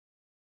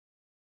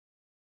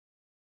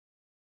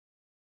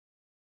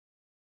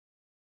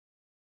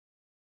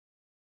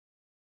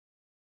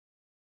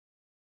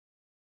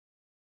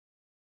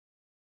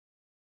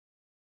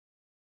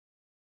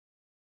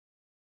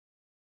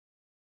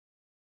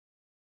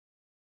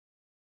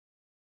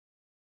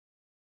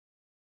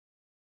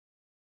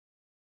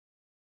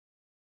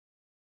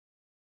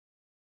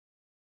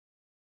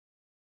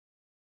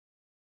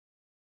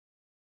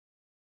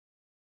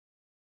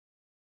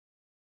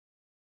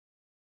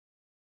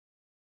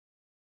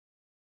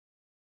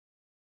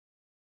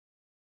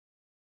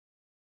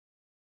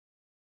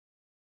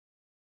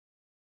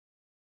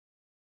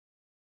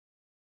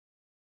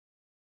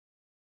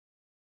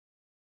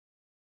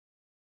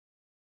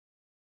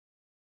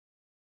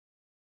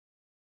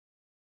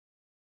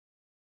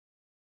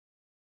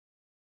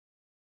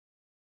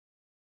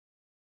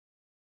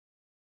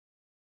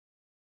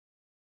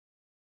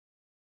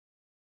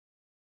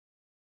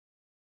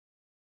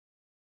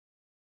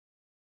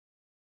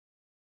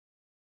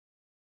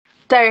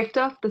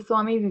Director of the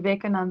Swami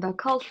Vivekananda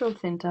Cultural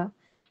Centre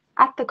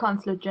at the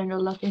Consulate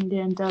General of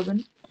India in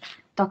Durban,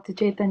 Dr.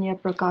 Chaitanya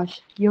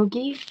Prakash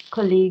Yogi,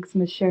 colleagues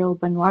Ms. Cheryl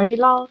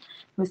Banwarilal,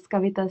 Ms.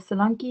 Kavita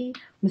Solanki,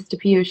 Mr.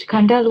 Piyush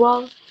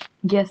Khandelwal,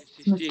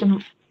 guests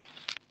Mr.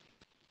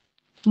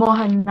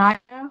 Mohan Nair,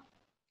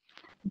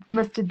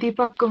 Mr.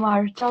 Deepak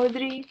Kumar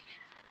Chaudhary,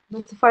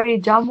 Mr.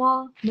 Farid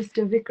Jamwal,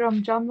 Mr.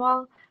 Vikram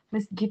Jamwal,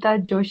 Ms.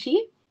 Geeta Joshi,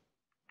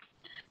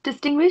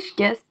 distinguished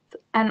guests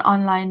and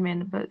online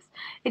members.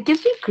 It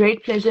gives me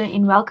great pleasure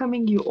in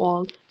welcoming you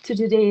all to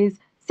today's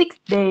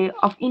sixth day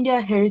of India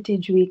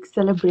Heritage Week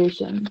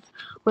celebrations.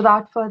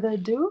 Without further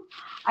ado,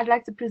 I'd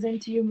like to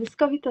present to you Ms.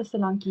 Kavita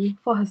Solanki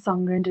for her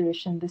song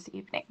rendition this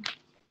evening.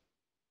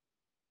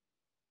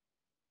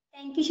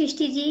 Thank you,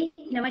 Shishti ji.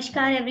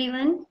 Namaskar,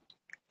 everyone.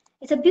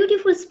 It's a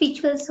beautiful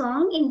spiritual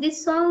song. In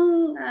this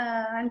song,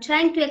 I'm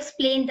trying to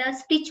explain the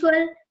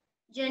spiritual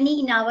journey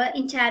in our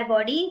entire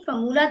body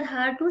from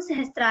Mooladhara to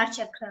Sahasrar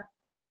Chakra.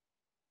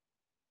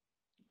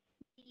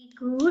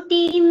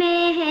 कूटी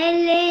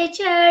महल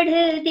चढ़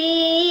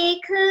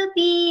देख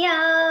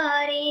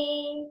पियारे,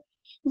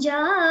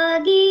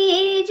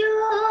 जागे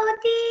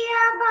ज्योति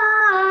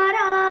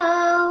अबाराओ,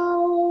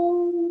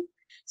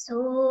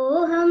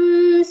 सोहम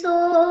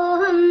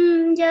सोहम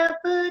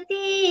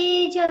जपते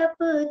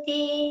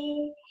जपते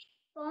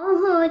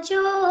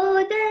पहुँचो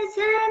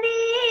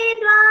 10वें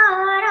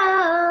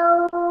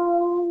द्वाराओ,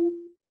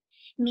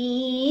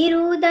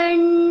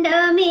 मेरुदंड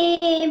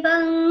में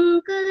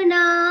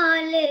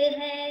बंकनाल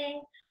है,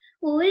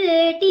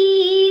 उल्टी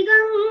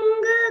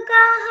गंग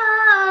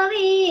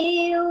कहावे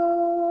ओ,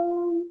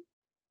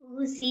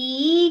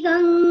 उसी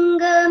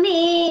गंग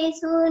में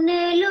सुन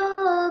लो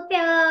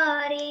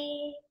प्यारे,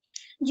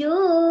 जो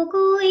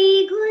कोई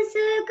घुस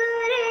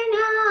कर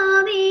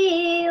नहावे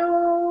ओ,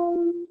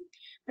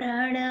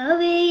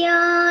 प्रणव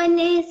यान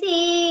से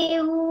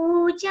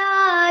ऊंचा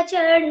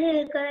चढ़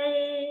कर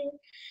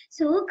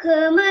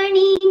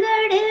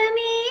सुखमणिगढ़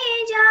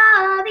में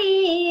जावे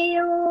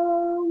ओ,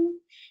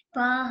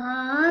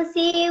 वहाँ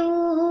से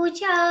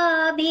ऊंचा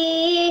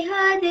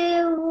बेहद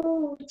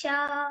ऊंचा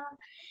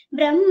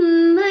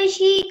ब्रह्म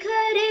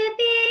शिखर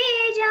पे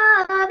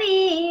जावे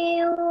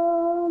ओ,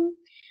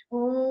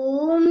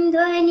 ओम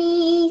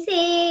ध्वनि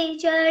से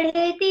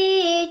चढ़ते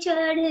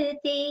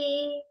चढ़ते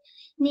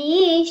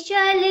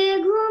निश्चल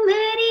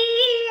घुमरी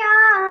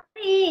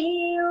आवे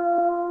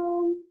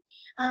ओ,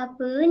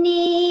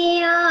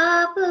 अपने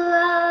आप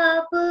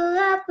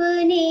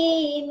अपने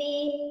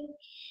में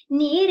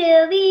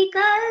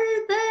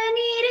निर्विकल्प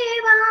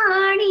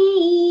निर्वाणी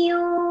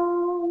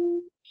ओम,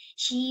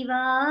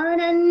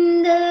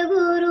 शिवानंद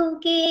गुरु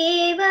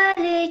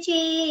केवल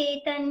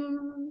चेतन,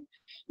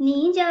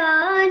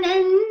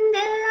 निजानंद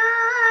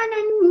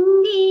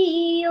आनंदी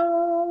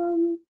ओम,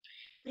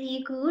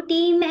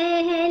 त्रिकुटी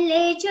महल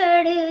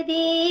चढ़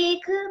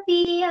देख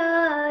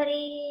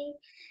पियारे,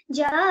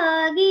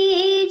 जागे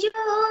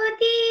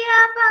ज्योति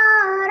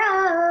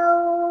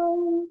अपाराओ,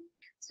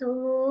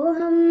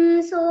 सोहम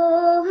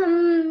सोहम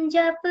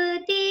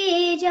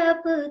जपते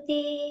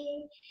जपते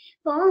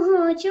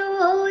पहुँचो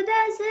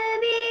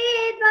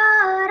 10वें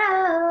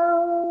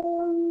द्वाराओ,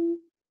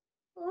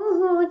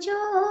 पहुँचो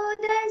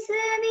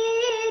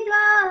 10वें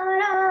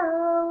द्वाराओ।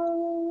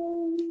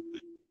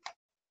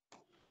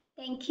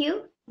 Thank you.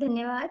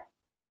 धन्यवाद.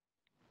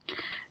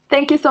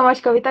 Thank you so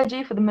much, Kavita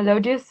ji, for the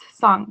melodious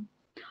song.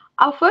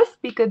 Our first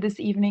speaker this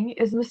evening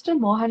is Mr.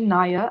 Mohan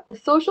Nair, a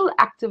social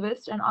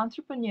activist and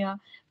entrepreneur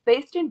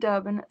based in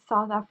Durban,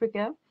 South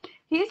Africa.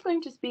 He is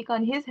going to speak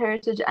on his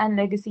heritage and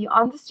legacy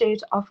on the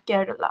stage of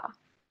Kerala.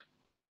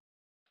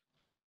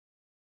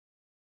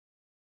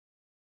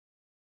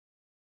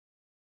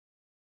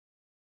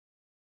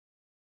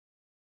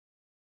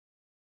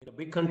 In a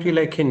big country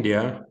like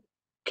India,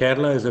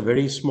 Kerala is a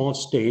very small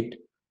state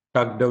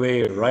tucked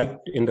away right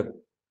in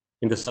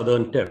the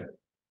southern tip.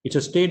 It's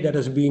a state that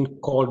has been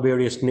called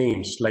various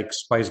names like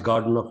Spice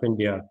Garden of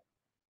India,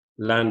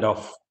 land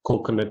of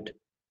coconut,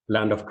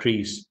 land of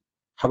trees.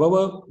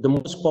 However, the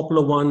most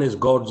popular one is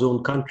God's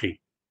own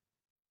country.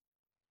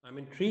 I'm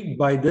intrigued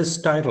by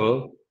this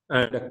title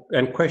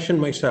and question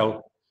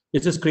myself,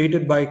 is this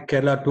created by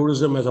Kerala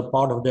Tourism as a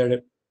part of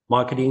their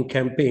marketing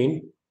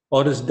campaign,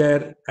 or is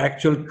there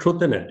actual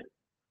truth in it?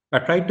 I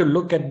tried to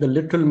look at the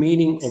literal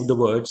meaning of the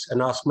words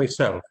and ask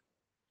myself,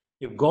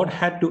 if God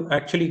had to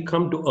actually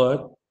come to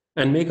earth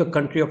and make a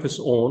country of his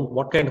own,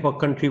 what kind of a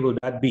country will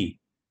that be?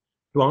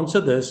 To answer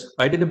this,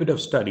 I did a bit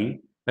of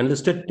study and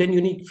listed 10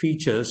 unique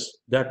features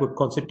that would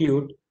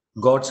constitute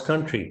God's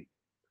country.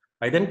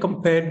 I then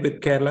compared with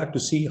Kerala to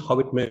see how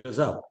it measures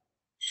up.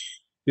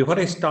 Before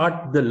I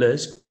start the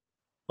list,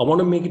 I want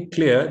to make it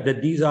clear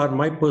that these are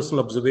my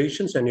personal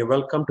observations and you're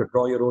welcome to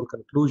draw your own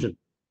conclusion.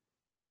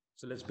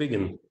 So let's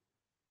begin.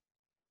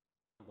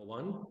 Number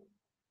one,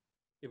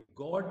 if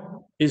God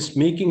is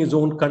making his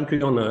own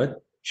country on earth,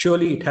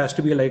 surely it has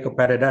to be like a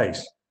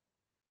paradise.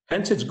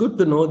 Hence, it's good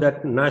to know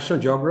that National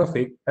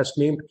Geographic has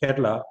named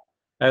Kerala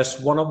as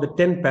one of the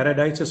 10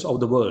 paradises of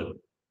the world.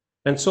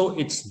 And so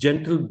its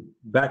gentle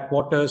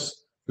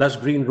backwaters, lush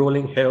green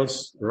rolling hills,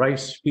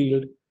 rice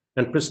field,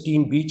 and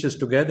pristine beaches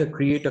together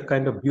create a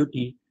kind of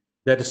beauty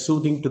that is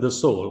soothing to the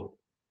soul.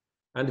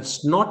 And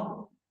it's not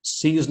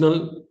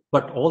seasonal,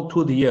 but all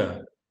through the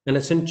year, an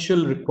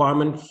essential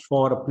requirement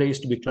for a place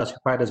to be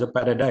classified as a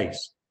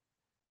paradise.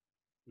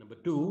 Number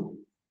two,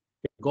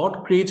 if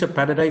God creates a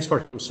paradise for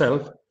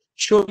himself,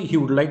 surely he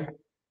would like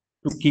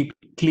to keep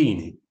it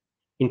clean.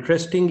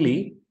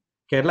 Interestingly,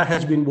 Kerala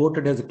has been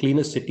voted as the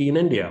cleanest city in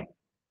India.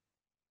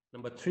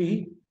 Number three,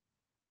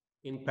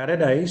 in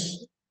paradise,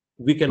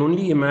 we can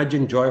only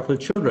imagine joyful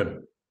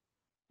children.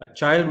 A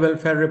child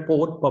welfare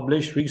report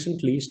published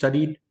recently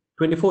studied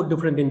 24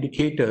 different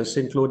indicators,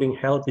 including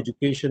health,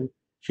 education,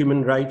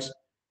 human rights,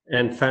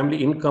 and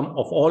family income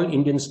of all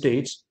Indian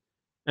states,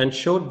 and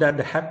showed that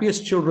the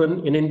happiest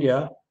children in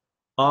India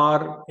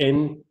are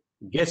in,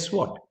 guess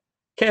what,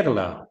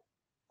 Kerala.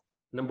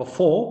 Number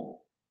four,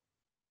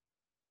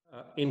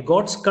 in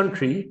God's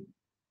country,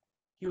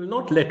 he will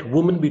not let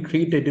women be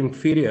treated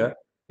inferior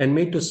and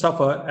made to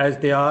suffer as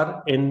they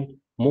are in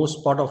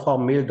most part of our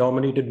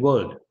male-dominated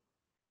world.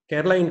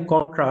 Kerala, in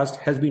contrast,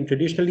 has been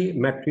traditionally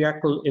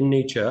matriarchal in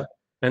nature,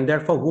 and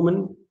therefore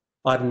women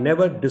are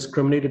never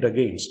discriminated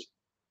against.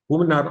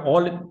 Women are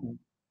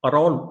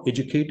all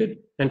educated,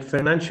 and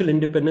financial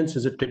independence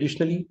is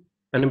traditionally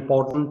an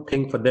important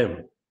thing for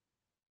them.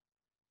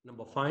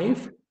 Number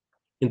five,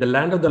 in the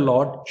land of the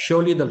Lord,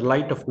 surely the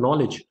light of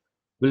knowledge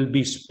will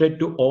be spread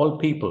to all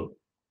people.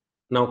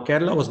 Now,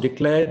 Kerala was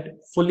declared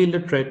fully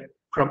literate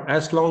from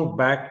as long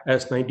back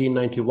as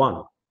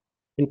 1991.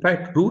 In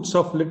fact, roots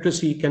of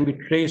literacy can be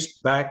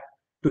traced back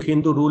to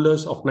Hindu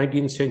rulers of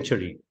 19th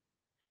century.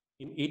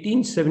 In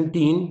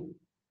 1817,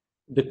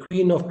 the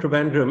Queen of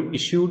Trivandrum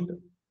issued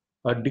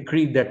a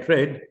decree that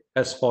read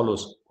as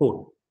follows,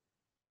 quote,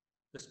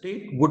 "The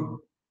state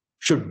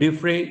should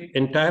defray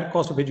entire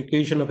cost of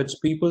education of its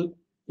people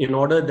in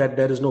order that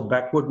there is no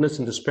backwardness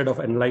in the spread of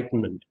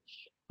enlightenment,"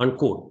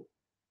 unquote.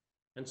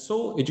 And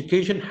so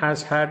education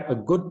has had a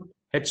good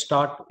head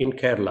start in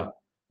Kerala,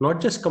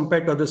 not just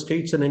compared to other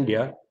states in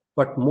India,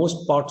 but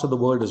most parts of the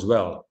world as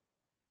well.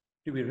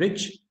 To be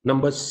rich,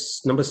 number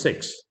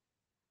six.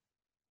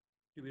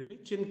 To be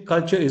rich in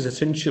culture is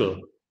essential,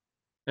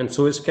 and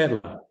so is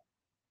Kerala.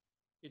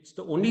 It's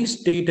the only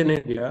state in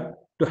India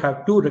to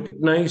have two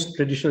recognized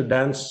traditional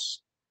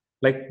dances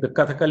like the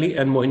Kathakali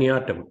and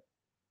Mohiniyattam.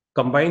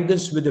 Combine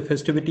this with the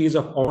festivities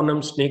of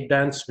Onam, snake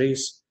dance,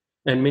 race,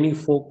 and many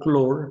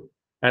folklore,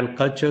 and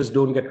cultures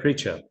don't get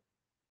richer.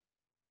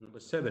 Number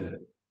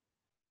seven,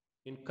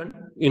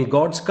 in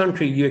God's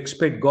country, you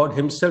expect God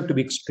himself to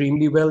be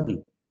extremely wealthy.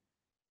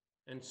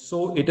 And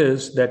so it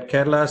is that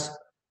Kerala's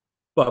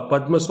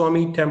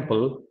Padmaswamy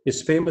temple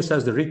is famous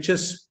as the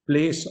richest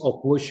place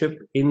of worship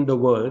in the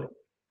world,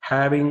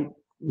 having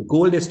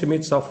gold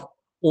estimates of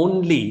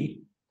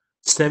only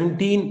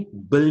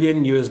 17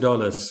 billion US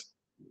dollars.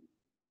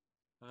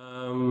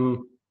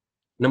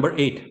 Number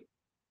eight,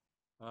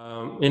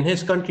 in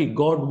his country,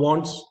 God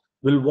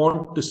will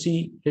want to see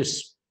his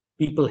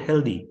people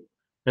healthy.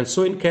 And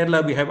so in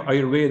Kerala, we have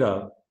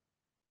Ayurveda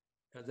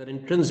as an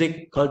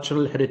intrinsic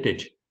cultural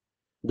heritage.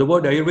 The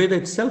word Ayurveda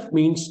itself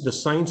means the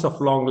science of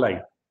long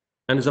life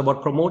and is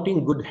about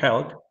promoting good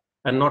health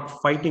and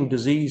not fighting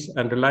disease,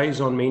 and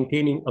relies on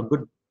maintaining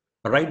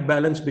a right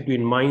balance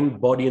between mind,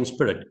 body, and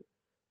spirit.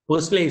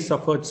 Personally, I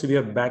suffered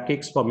severe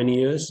backaches for many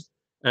years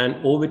and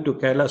owe it to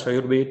Kerala's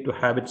Ayurveda to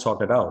have it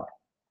sorted out.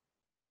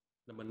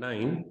 Number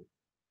nine,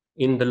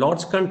 in the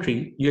Lord's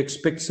country, you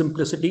expect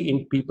simplicity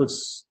in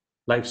people's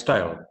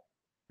lifestyle.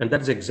 And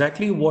that is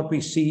exactly what we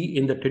see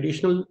in the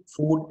traditional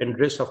food and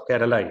dress of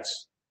Keralites.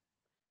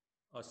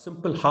 A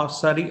simple half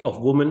sari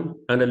of women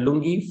and a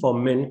lungi for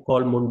men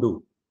called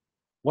mundu.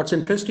 What's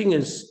interesting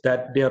is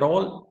that they are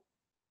all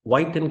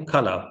white in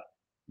color,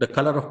 the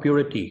color of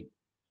purity.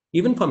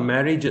 Even for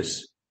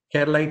marriages,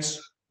 Keralites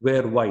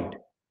wear white.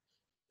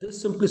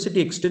 This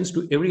simplicity extends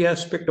to every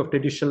aspect of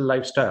traditional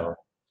lifestyle.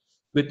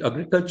 With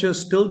agriculture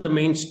still the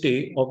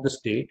mainstay of the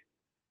state,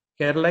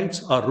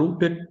 Keralites are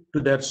rooted to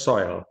their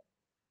soil.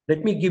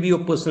 Let me give you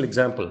a personal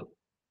example.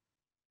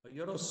 A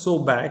year or so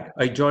back,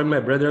 I joined my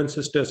brothers and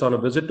sisters on a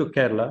visit to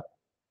Kerala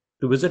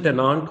to visit an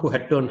aunt who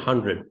had turned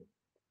 100.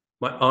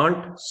 My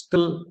aunt,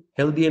 still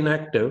healthy and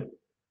active,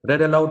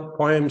 read aloud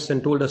poems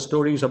and told us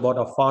stories about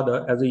our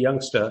father as a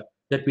youngster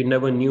that we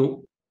never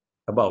knew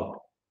about.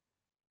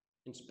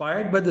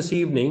 Inspired by this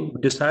evening,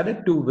 we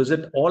decided to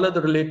visit all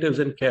other relatives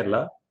in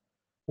Kerala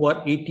who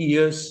are 80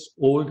 years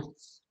old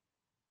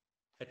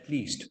at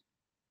least.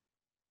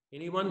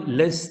 Anyone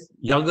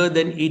younger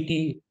than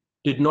 80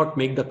 did not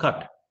make the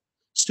cut.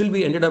 Still,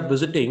 we ended up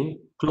visiting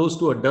close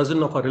to a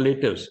dozen of our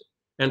relatives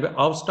and were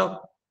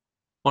awestruck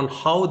on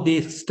how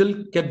they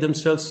still kept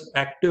themselves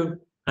active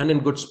and in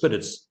good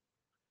spirits.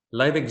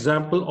 Live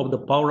example of the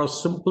power of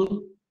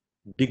simple,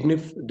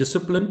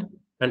 disciplined,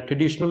 and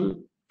traditional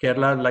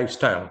Kerala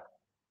lifestyle.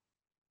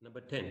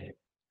 Number 10.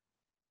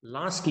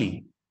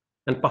 Lastly,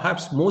 and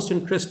perhaps most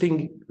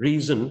interesting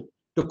reason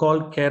to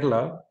call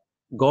Kerala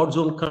God's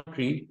own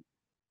country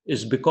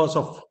is because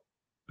of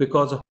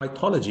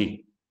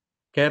mythology.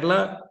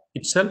 Kerala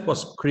itself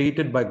was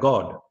created by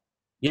God.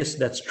 Yes,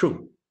 that's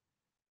true.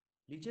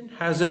 Legend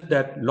has it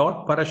that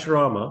Lord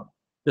Parashurama,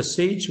 the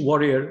sage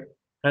warrior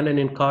and an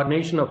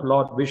incarnation of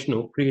Lord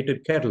Vishnu,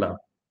 created Kerala.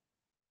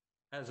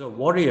 As a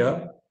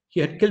warrior, he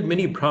had killed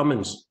many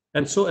Brahmins,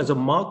 and so as a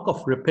mark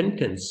of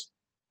repentance,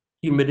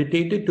 he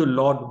meditated to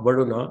Lord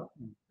Varuna,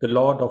 the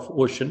Lord of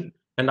Ocean,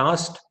 and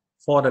asked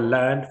for a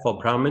land for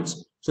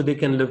Brahmins so they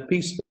can live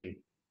peacefully.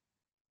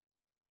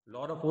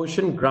 Lord of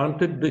Ocean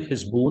granted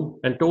his boon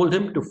and told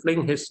him to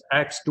fling his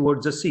axe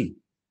towards the sea.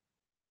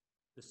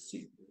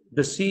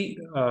 The sea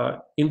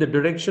in the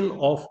direction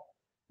of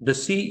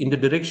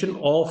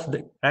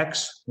the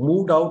axe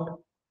moved out,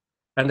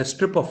 and a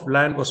strip of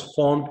land was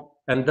formed,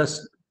 and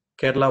thus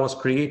Kerala was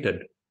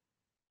created.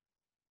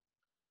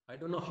 I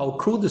don't know how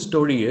true the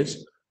story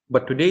is,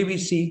 but today we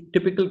see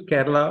typical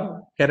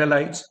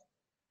Keralites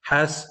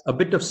has a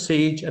bit of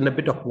sage and a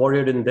bit of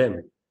warrior in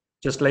them,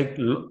 just like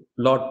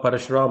Lord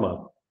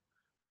Parashurama.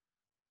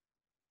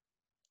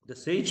 The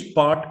sage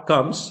part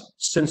comes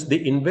since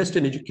they invest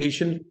in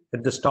education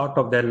at the start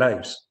of their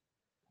lives.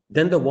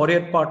 Then the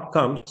warrior part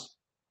comes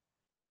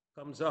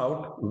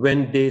out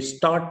when they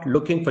start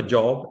looking for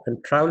job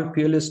and travel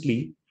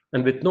fearlessly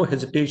and with no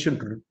hesitation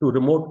to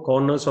remote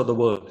corners of the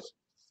world.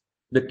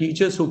 The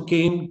teachers who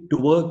came to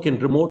work in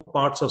remote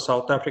parts of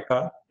South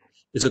Africa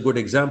is a good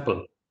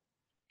example.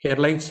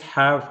 Keralites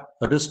have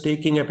a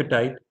risk-taking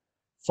appetite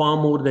far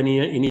more than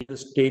any other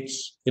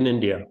states in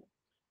India.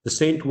 The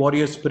saint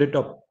warrior spirit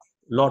of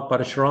Lord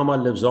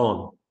Parashurama lives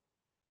on,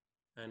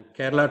 and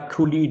Kerala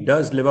truly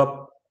does live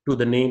up to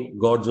the name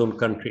God's own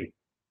country.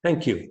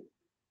 Thank you.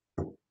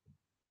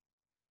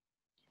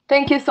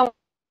 Thank you so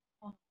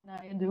much,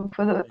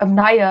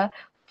 Naya,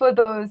 for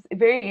those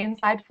very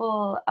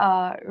insightful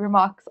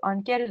remarks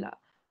on Kerala.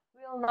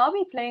 We'll now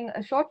be playing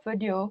a short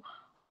video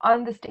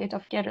on the state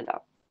of Kerala.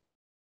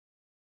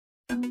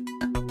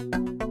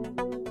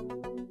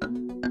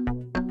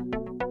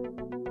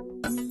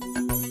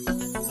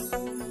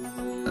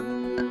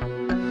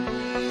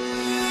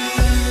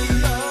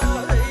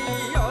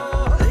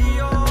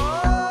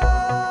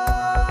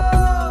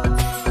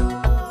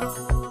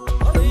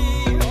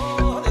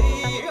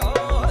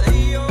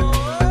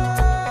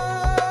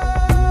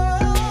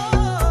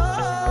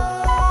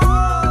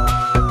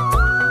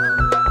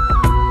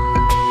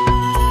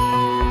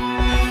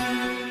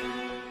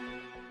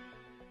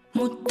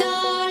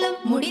 முத்தாளம்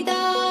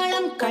முடிதா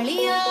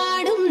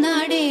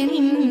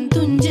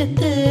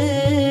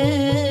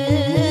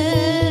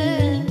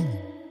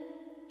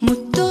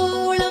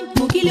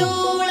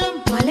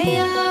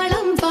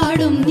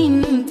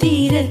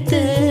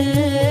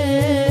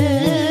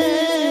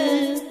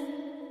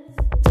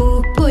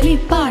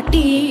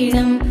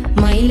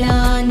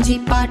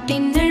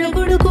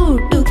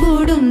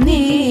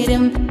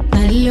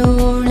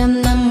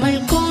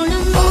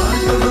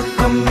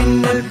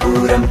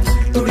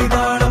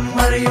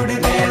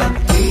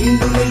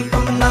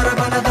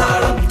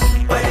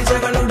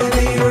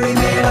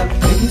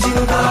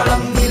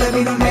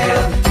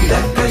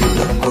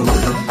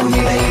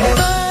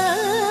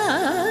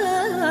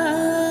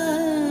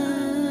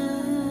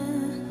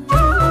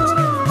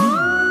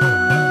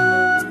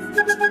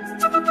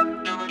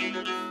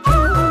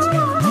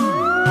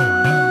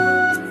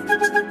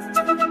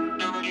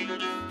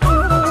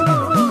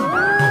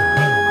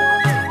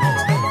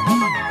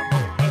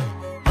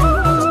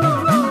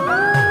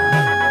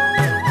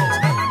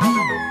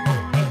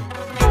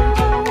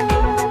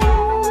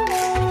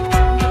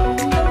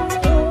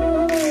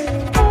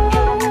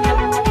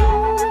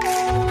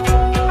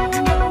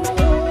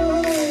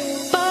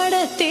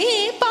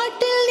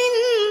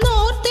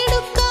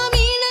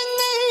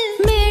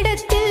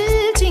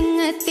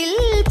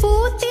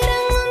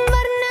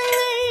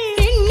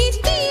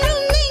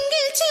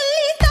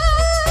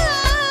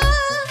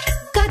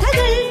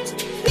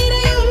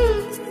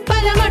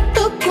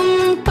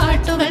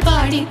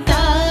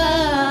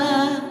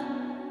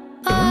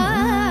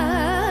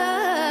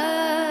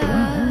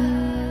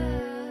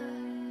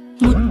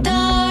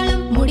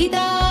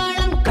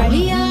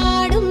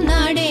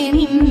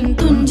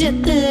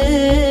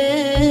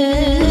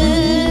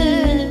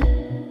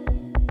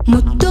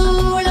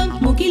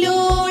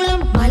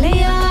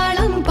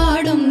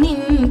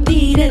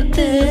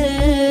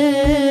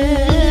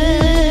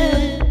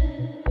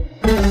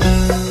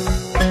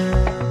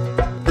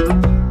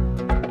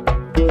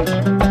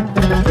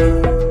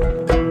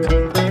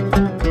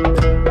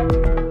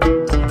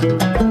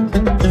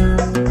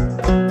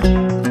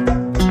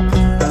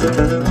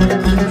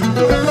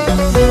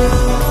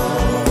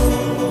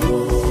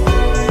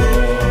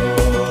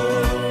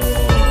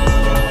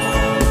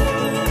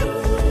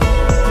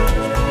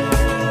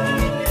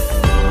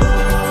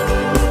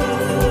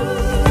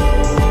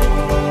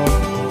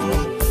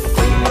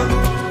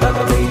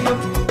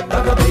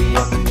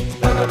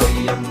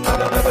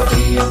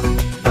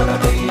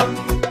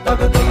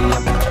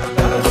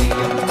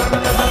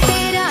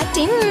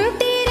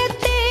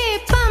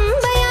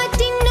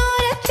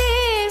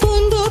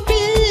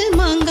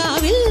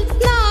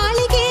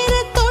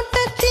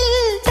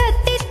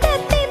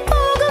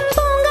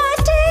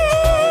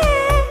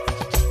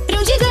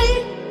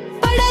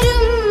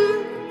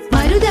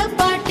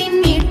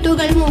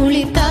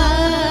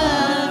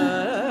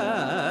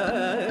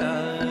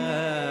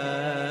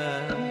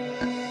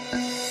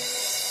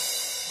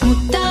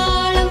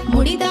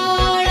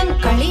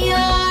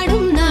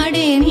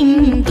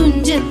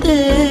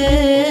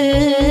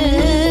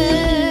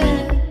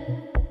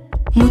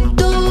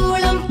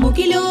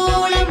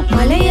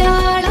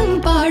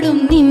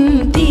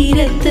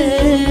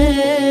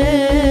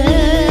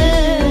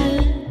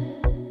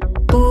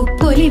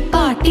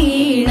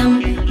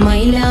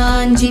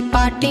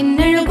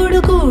പാട്ടിനഴകൊടു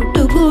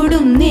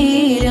കൂട്ടുകൂടും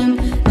നേരം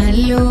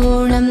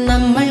നല്ലോണം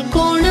നമ്മൾ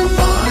കോണം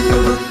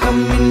പാട്ടുദുഃഖം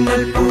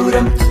മിന്നൽ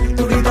പൂരം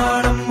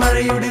തുടിതാളം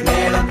മഴയുടെ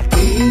മേളം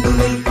നീണ്ടു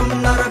നിൽക്കും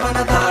നറവന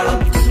താളം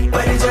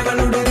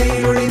പരിചകളുടെ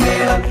വേരുളി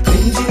മേളം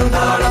നെഞ്ചിനു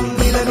താളം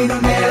നിലവിനു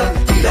മേളം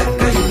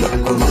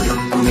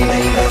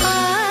ഇടക്കയുക്കുമുഴുക്കുമിടയിട.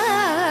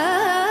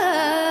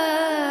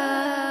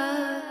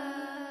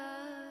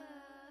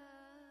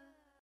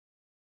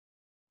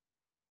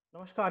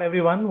 Namaskar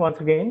everyone once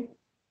again,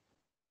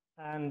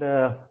 and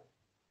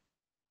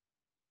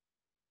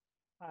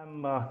I'm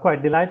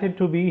quite delighted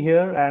to be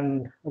here and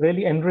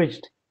really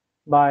enriched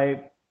by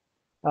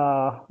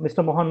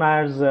Mr. Mohan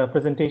Nayar's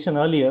presentation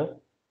earlier,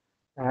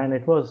 and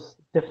it was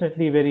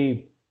definitely very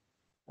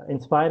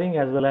inspiring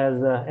as well as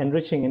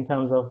enriching in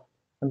terms of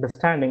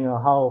understanding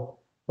how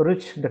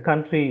rich the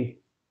country,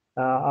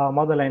 our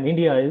motherland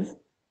India is,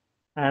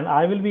 and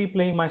I will be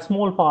playing my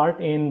small part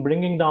in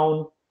bringing down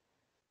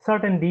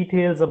certain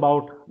details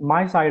about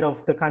my side of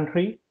the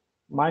country,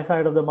 my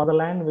side of the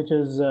motherland, which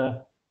is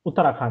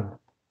Uttarakhand.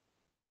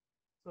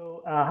 So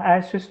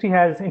as Shrishti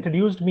has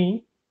introduced me,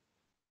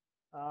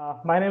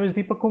 my name is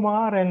Deepak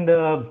Kumar, and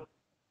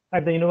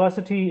at the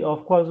University of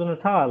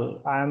KwaZulu-Natal,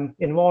 I am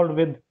involved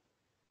with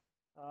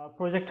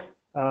project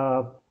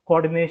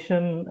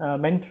coordination,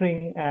 mentoring,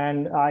 and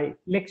I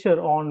lecture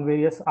on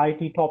various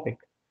IT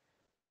topics.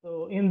 So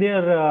in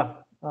their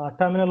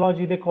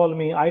terminology, they call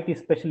me IT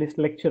specialist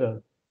lecturer.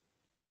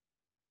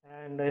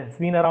 And it's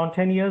been around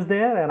 10 years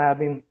there, and I've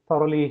been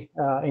thoroughly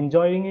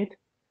enjoying it.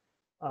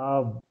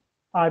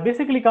 I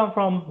basically come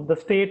from the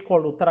state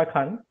called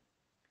Uttarakhand.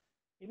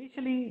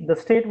 Initially, the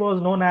state was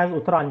known as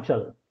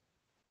Uttaranchal,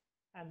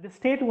 and this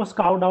state was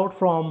carved out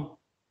from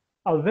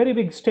a very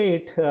big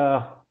state,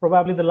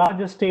 probably the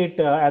largest state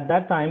at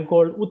that time,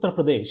 called Uttar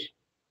Pradesh.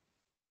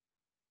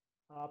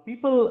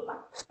 People,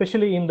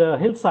 especially in the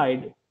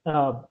hillside,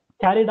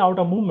 carried out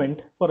a movement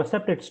for a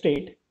separate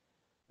state,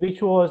 which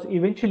was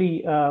eventually,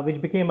 which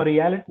became a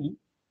reality,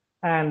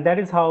 and that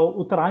is how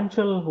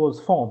Uttaranchal was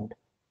formed.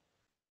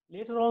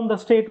 Later on, the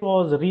state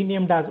was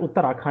renamed as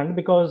Uttarakhand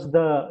because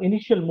the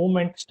initial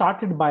movement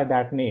started by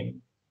that name,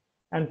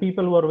 and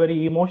people were very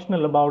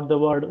emotional about the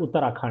word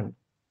Uttarakhand.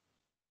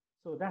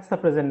 So that's the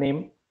present name,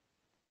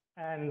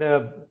 and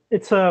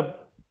it's a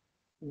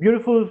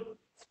beautiful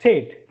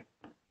state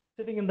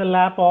sitting in the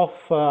lap of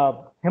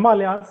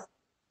Himalayas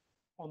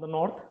on the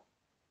north,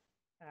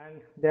 and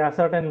there are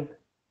certain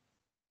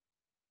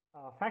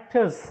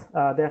factors,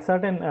 there are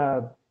certain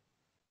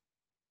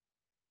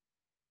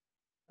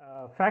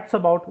facts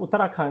about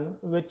Uttarakhand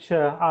which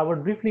I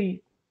would briefly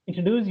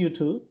introduce you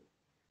to.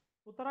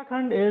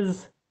 Uttarakhand is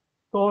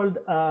called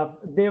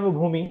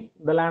Devabhumi,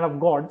 the land of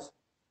gods,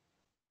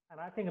 and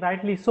I think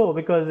rightly so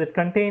because it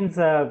contains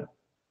a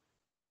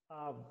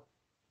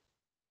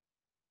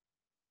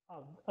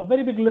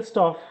very big list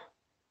of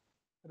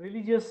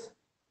religious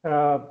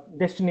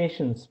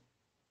destinations,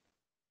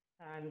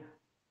 and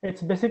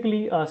it's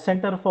basically a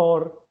center for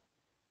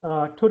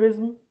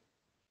tourism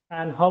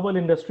and herbal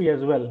industry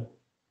as well.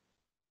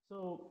 So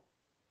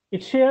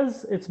it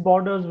shares its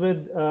borders with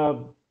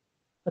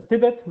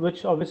Tibet, which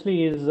obviously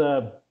is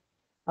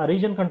a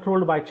region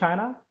controlled by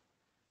China,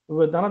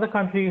 with another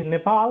country,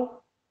 Nepal,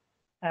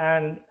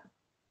 and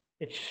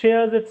it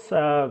shares its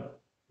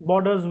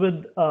borders with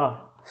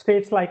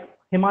states like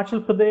Himachal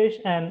Pradesh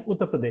and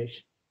Uttar Pradesh.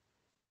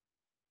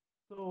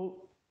 So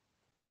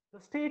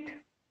the state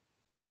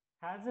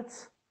has its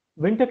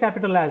winter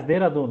capital as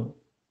Dehradun.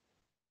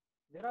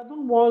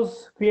 Dehradun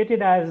was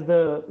created as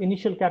the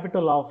initial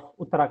capital of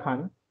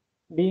Uttarakhand,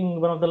 being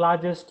one of the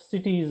largest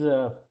cities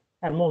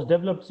and most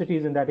developed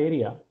cities in that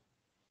area.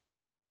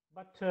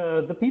 But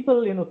the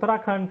people in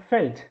Uttarakhand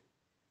felt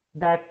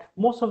that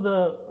most of the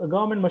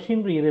government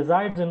machinery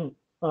resides in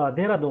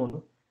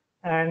Dehradun,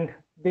 and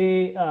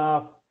they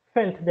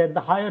felt that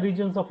the higher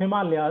regions of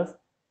Himalayas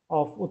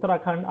of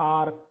Uttarakhand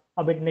are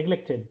a bit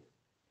neglected.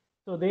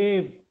 So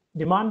they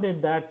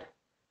demanded that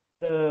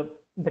the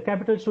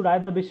capital should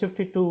either be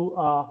shifted to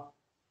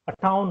a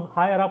town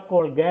higher up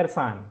called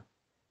Gairsan,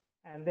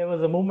 and there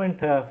was a movement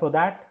for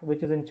that,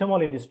 which is in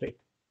Chamoli district.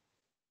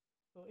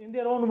 So in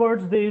their own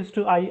words, they used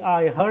to,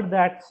 I heard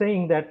that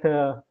saying that,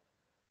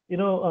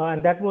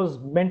 and that was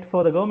meant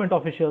for the government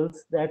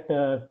officials, that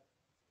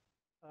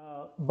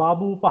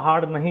Babu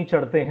pahad nahi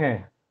chadte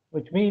hain,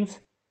 which means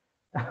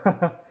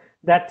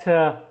that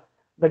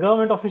the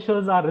government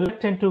officials are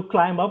reluctant to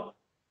climb up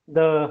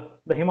the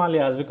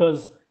Himalayas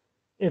because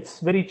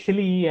it's very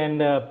chilly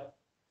and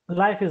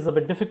life is a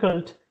bit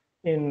difficult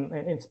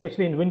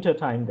especially in winter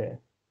time there.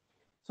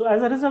 So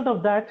as a result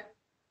of that,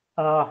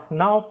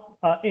 now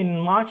in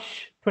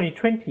March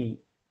 2020,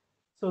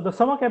 so the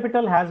summer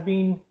capital has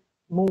been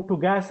moved to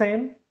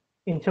Gairsan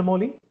in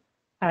Chamoli,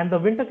 and the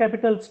winter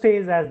capital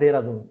stays as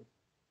Dehradun.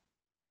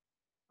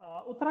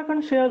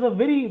 Uttarakhand shares a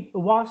very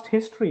vast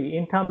history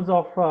in terms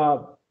of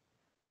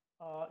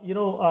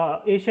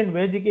ancient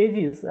Vedic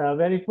ages,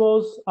 where it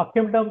was a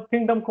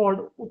kingdom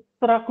called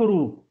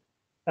Uttarakuru,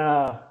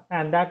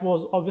 and that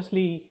was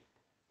obviously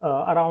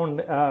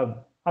around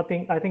I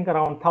think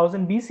around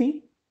 1000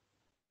 BC,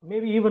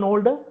 maybe even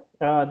older.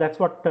 That's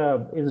what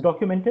is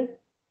documented.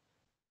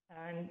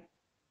 And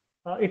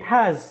it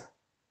has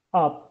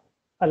a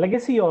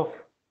legacy of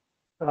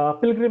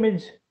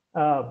pilgrimage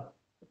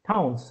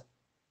towns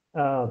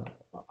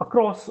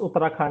across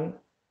Uttarakhand,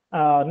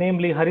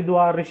 namely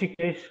Haridwar,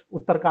 Rishikesh,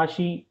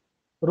 Uttarkashi,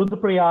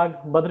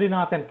 Rudraprayag,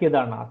 Badrinath, and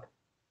Kedarnath.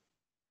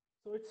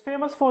 So it's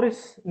famous for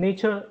its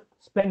nature,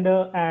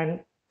 splendor,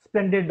 and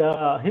splendid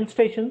hill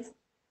stations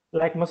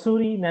like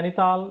Mussoorie,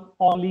 Nainital,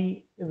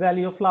 Oli,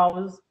 Valley of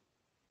Flowers.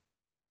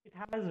 It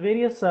has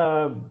various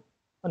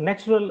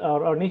natural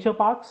or nature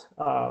parks,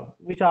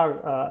 which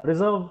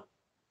are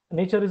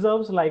nature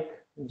reserves like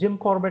Jim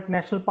Corbett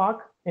National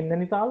Park in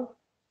Nainital,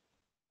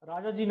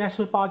 Rajaji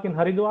National Park in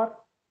Haridwar,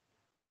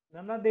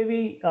 Nana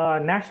Devi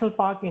National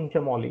Park in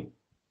Chamoli.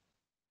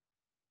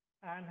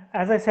 And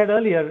as I said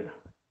earlier,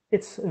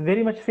 it's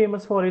very much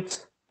famous for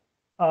its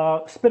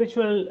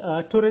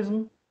spiritual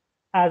tourism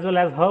as well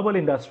as herbal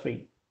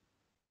industry.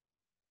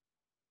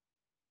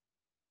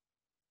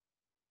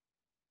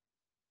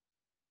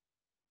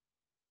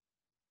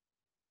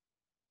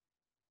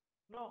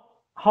 Now,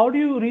 how do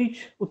you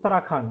reach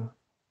Uttarakhand,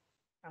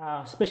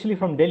 especially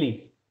from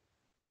Delhi?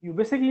 You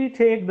basically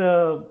take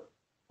the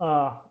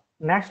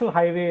national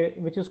highway,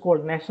 which is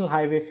called National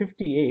Highway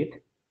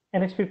 58,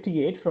 NH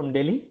 58 from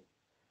Delhi,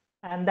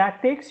 and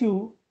that takes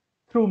you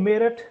through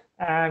Meerut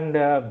and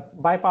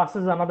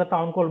bypasses another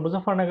town called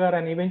Muzaffarnagar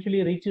and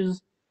eventually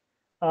reaches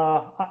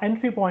an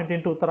entry point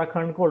into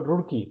Uttarakhand called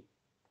Roorkee.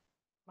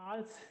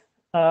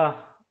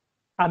 Now,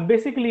 I'm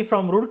basically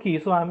from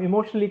Roorkee, so I'm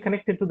emotionally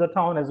connected to the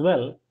town as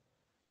well.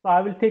 So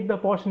I will take the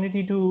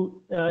opportunity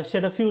to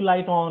shed a few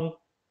light on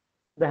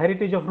the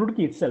heritage of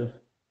Roorkee itself.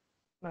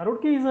 Now,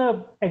 Roorkee is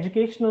an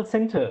educational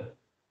center,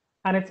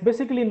 and it's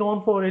basically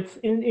known for its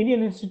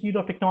Indian Institute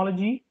of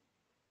Technology,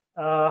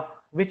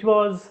 which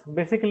was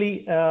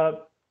basically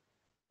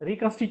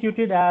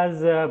reconstituted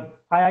as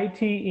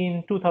IIT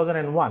in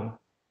 2001.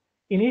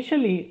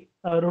 Initially,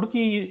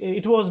 Roorkee,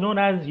 it was known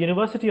as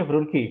University of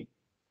Roorkee,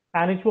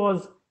 and it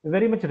was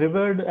very much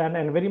revered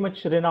and very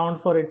much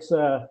renowned for its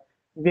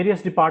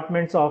various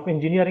departments of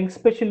engineering,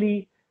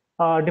 especially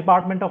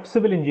Department of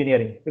Civil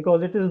Engineering,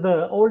 because it is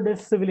the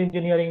oldest civil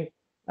engineering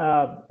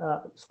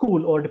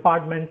school or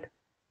department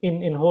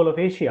in whole of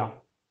Asia.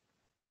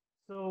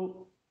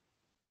 So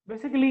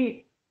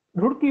basically,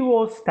 Roorkee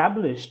was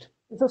established.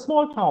 It's a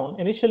small town.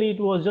 Initially, it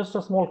was just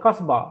a small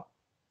kasbah.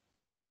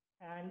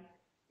 And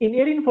in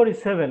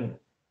 1847,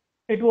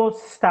 it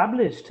was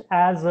established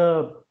as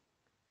a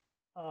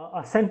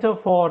center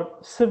for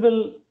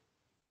civil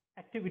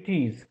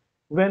activities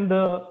when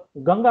the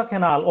Ganga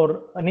Canal,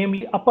 or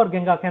namely Upper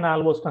Ganga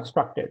Canal, was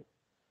constructed.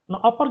 Now,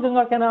 Upper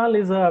Ganga Canal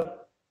is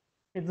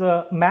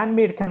a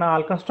man-made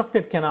canal,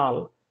 constructed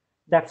canal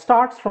that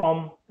starts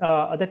from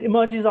that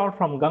emerges out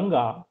from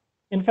Ganga.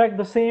 In fact,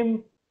 the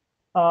same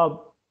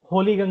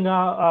Holy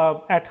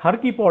Ganga at Har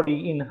Ki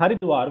Pauri in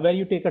Haridwar, where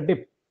you take a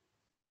dip.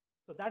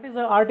 So that is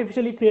an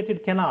artificially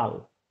created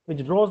canal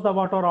which draws the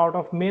water out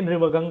of main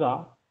river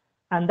Ganga,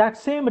 and that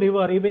same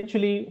river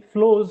eventually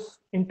flows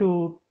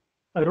into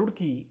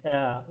Roorkee,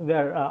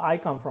 where I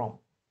come from.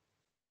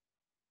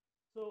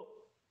 So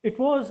it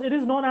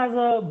is known as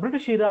a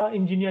British era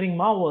engineering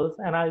marvels,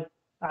 and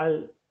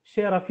I'll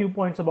share a few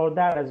points about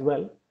that as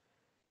well.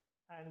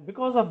 And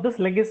because of this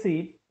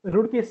legacy,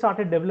 Roorkee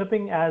started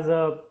developing as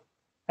a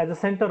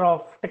center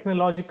of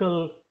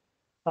technological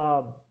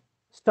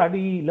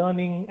study,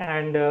 learning,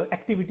 and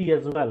activity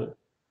as well.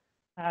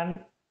 And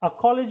a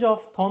college of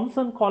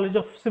Thomson College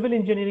of Civil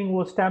Engineering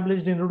was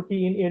established in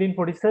Roorkee in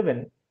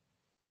 1847.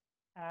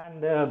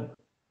 And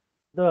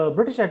the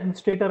British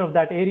administrator of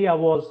that area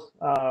was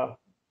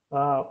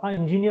an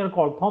engineer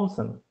called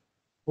Thomson,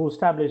 who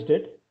established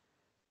it.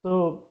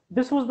 So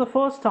this was the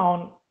first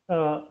town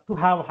to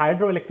have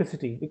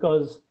hydroelectricity,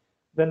 because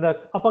when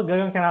the Upper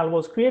Ganga Canal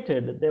was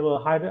created, there were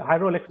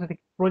hydroelectric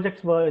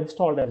projects were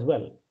installed as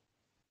well.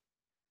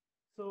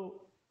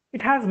 So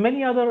it has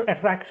many other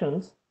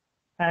attractions,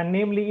 and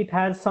namely it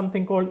has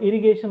something called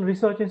Irrigation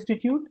Research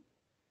Institute.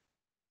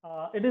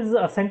 It is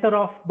a center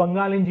of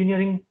Bengal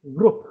Engineering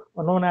Group,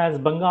 known as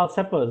Bengal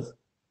Seppers.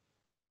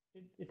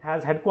 It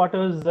has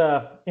headquarters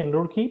in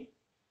Roorkee,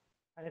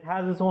 and it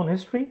has its own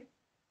history.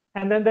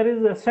 And then there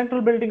is a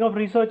Central Building of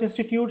Research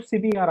Institute,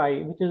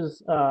 CBRI, which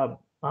is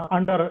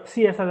under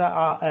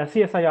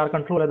CSIR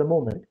control at the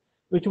moment,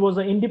 which was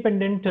an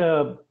independent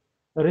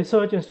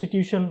research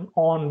institution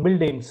on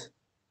buildings,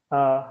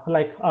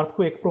 like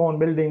earthquake-prone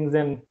buildings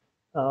and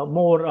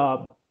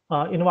more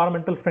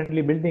environmental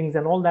friendly buildings,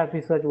 and all that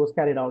research was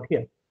carried out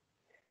here.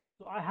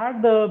 So I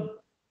had the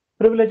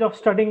privilege of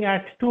studying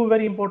at two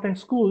very important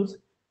schools.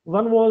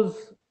 One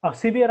was a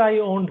CBRI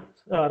owned,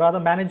 rather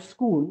managed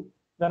school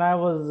when I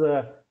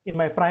was in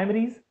my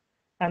primaries,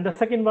 and the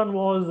second one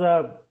was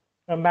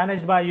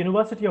managed by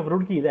University of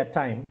Roorkee that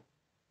time,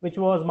 which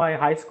was my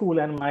high school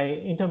and my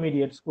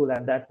intermediate school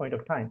at that point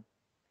of time.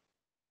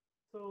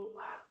 So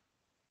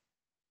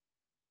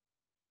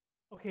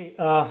okay,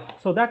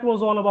 so that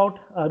was all about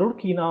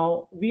Roorkee.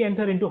 Now we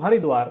enter into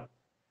Haridwar.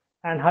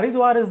 And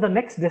Haridwar is the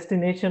next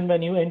destination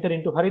when you enter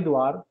into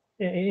Haridwar,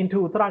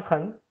 into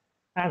Uttarakhand.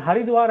 And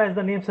Haridwar, as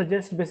the name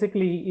suggests,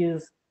 basically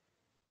is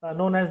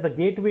known as the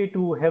gateway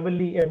to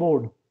heavenly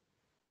abode.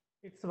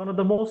 It's one of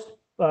the most,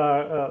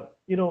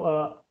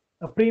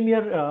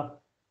 premier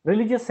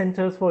religious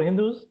centers for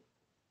Hindus,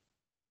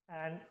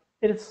 and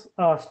it's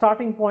a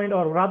starting point,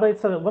 or rather,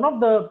 it's one of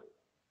the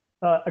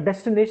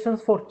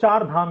destinations for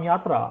Char Dham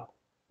Yatra,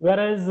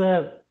 whereas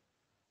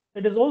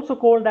it is also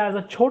called as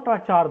a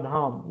Chota Char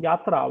Dham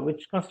Yatra,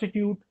 which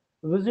constitute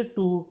visit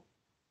to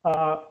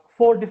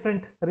 4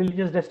 different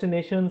religious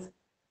destinations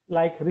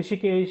like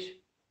Rishikesh,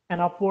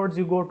 and upwards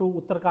you go to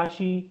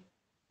Uttarkashi,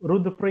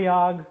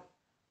 Rudraprayag,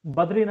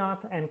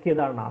 Badrinath, and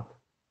Kedarnath.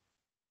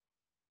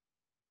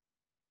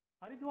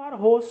 Haridwar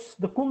hosts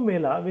the Kumbh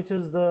Mela, which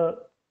is the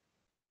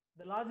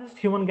largest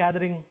human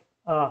gathering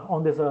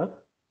on this earth.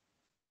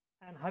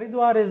 And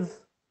Haridwar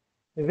is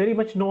very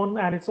much known,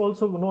 and it's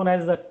also known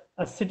as a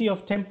city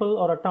of temple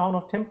or a town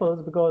of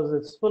temples, because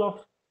it's full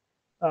of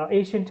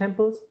ancient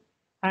temples,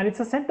 and it's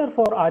a center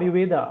for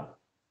Ayurveda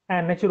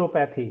and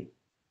naturopathy.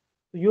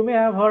 So you may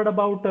have heard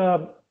about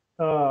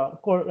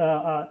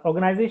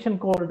organization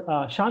called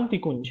Shanti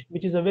Kunj,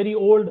 which is a very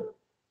old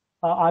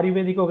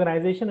Ayurvedic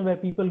organization where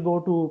people go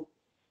to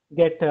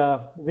get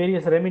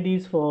various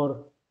remedies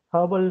for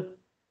herbal.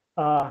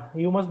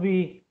 You must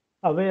be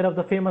aware of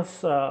the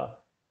famous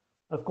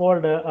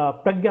called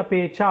Pragya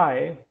Pe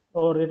Chai,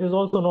 or it is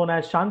also known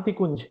as Shanti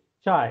Kunj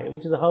Chai,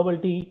 which is a herbal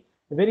tea,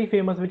 very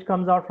famous, which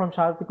comes out from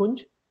Shanti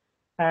Kunj.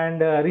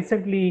 And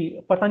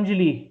recently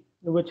Patanjali,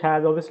 which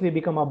has obviously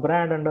become a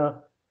brand under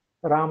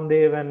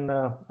Ramdev and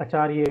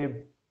Acharya,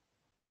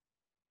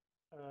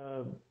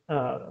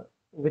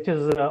 which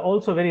is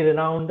also very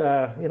renowned,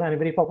 and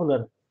very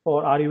popular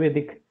for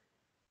Ayurvedic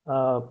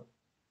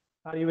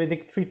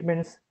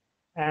treatments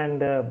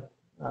and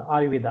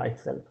Ayurveda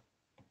itself.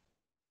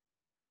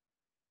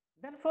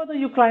 Then further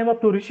you climb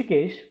up to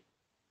Rishikesh.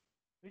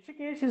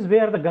 Rishikesh is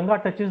where the Ganga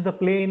touches the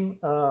plain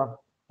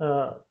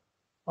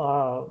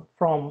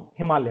from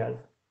Himalayas.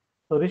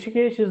 So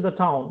Rishikesh is the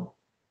town,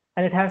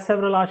 and it has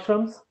several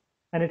ashrams,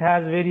 and it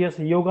has various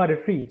yoga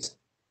retreats.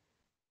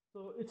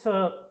 So it's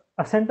a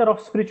center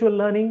of spiritual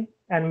learning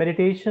and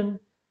meditation,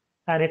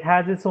 and it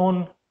has its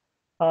own,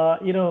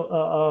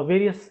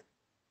 various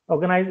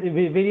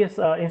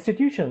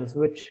institutions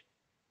which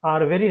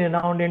are very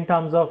renowned in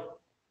terms of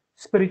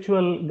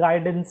spiritual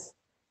guidance.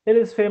 It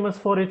is famous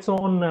for its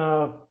own,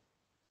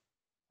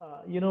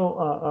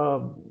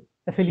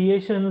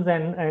 affiliations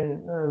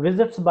and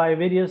visits by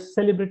various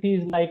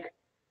celebrities like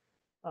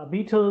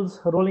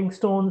Beatles, Rolling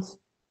Stones,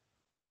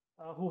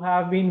 who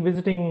have been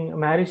visiting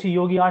Maharishi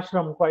Yogi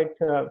Ashram quite,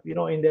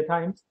 in their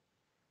times.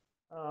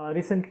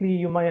 Recently,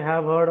 you might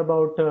have heard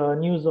about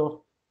news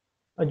of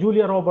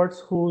Julia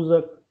Roberts,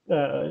 who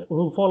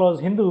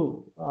follows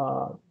Hindu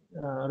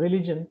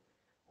religion,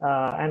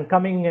 and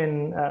coming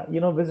and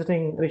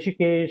visiting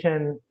Rishikesh,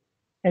 and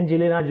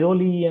Angelina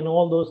Jolie and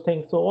all those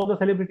things. So all the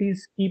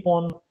celebrities keep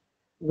on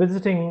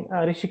visiting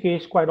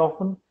Rishikesh quite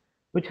often,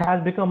 which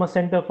has become a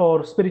center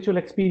for spiritual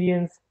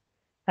experience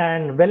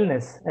and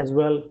wellness as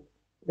well,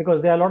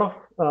 because there are a lot of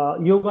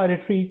yoga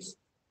retreats,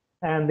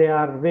 and there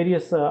are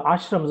various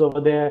ashrams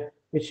over there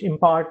which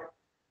impart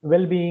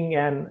well-being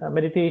and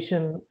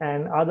meditation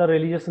and other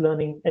religious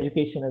learning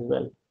education as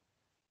well.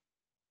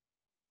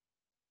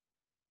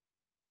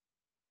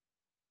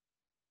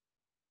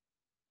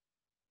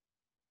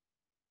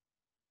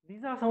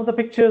 These are some of the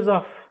pictures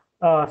of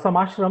some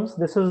ashrams.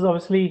 This is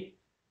obviously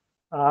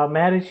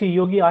Maharishi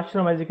Yogi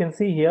Ashram, as you can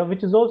see here,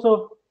 which is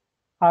also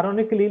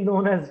ironically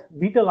known as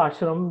Beatle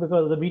Ashram,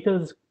 because the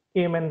Beatles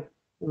came and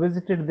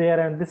visited there,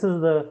 and this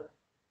is the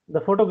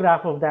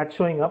photograph of that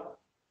showing up.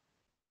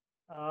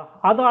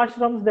 Other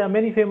ashrams, there are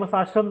many famous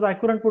ashrams. I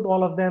couldn't put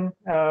all of them,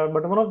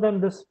 but one of them,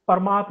 this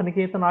Paramath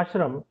Niketan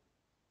Ashram,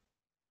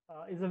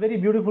 is a very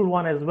beautiful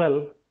one as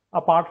well,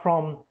 apart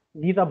from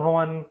Gita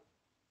Bhavan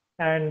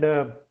and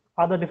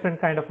other different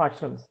kind of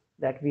ashrams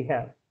that we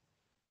have.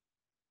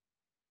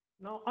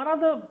 Now,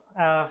 another,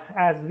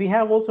 as we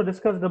have also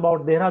discussed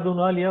about Dehradun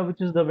earlier,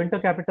 which is the winter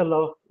capital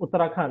of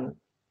Uttarakhand.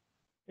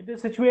 It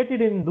is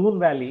situated in Doon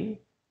Valley.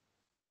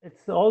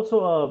 It's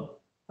also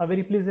a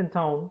very pleasant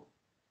town,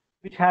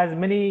 which has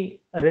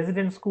many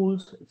resident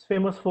schools. It's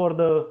famous for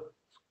the,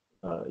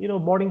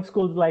 boarding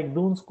schools like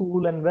Doon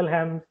School and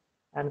Welham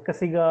and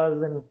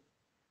Kasigas and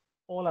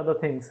all other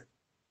things.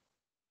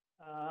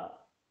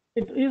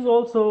 It is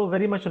also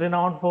very much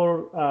renowned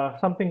for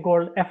something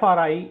called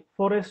FRI,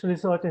 Forest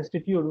Research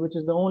Institute, which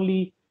is the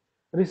only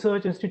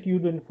research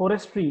institute in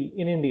forestry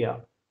in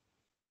India.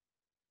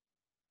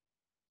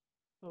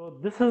 So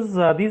this is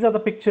these are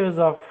the pictures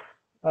of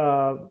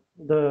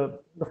the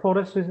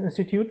Forest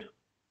Institute.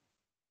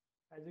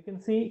 As you can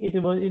see, it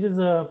is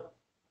a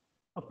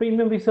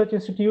premium research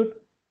institute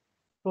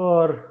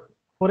for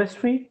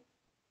forestry,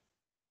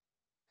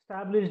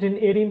 established in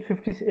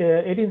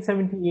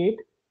 1878.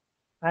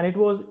 And it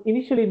was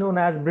initially known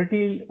as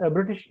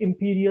British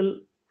Imperial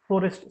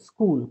Forest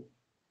School.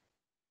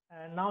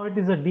 And now it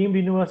is a deemed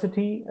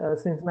university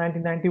since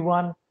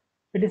 1991.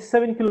 It is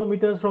 7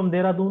 kilometers from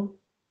Dehradun,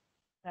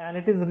 and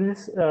it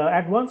is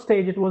at one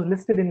stage it was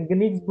listed in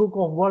Guinness Book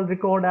of World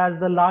Record as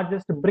the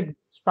largest brick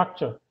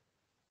structure,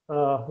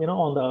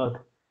 on the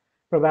earth.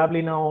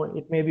 Probably now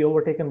it may be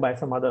overtaken by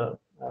some other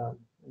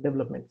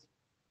developments.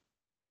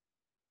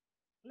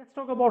 Let's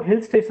talk about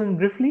hill station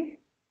briefly.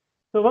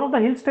 So one of the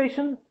hill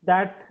stations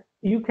that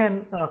you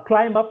can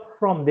climb up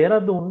from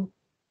Dehradun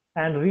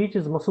and reach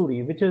is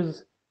Mussoorie, which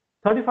is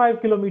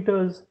 35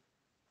 kilometers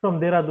from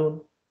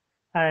Dehradun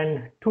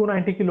and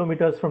 290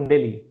 kilometers from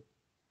Delhi.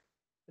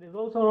 It is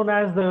also known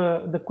as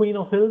the Queen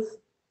of Hills,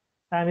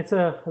 and it's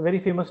a very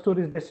famous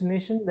tourist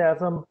destination. There are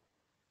some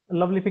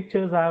lovely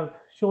pictures I have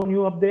shown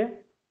you up there.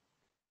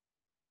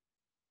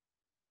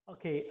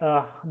 Okay,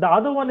 the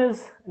other one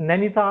is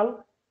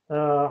Nainital.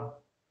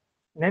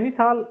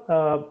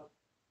 Nainital,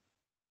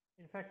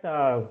 in fact,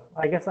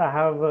 I guess I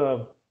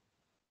have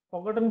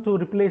forgotten to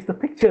replace the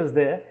pictures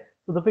there.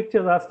 So the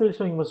pictures are still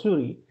showing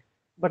Mussoorie.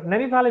 But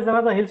Nainital is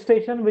another hill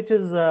station which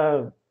is,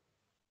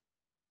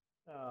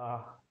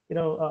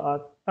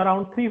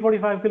 around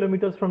 345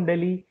 kilometers from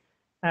Delhi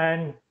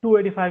and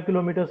 285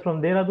 kilometers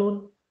from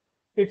Dehradun.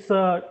 It's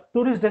a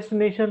tourist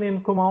destination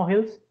in Kumaon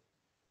Hills,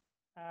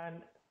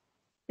 and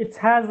it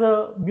has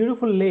a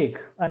beautiful lake,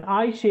 an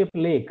eye-shaped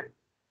lake,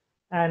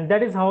 and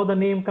that is how the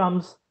name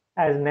comes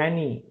as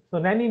Naini. So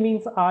Naini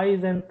means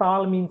eyes and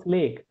Tal means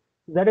lake.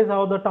 That is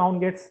how the town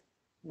gets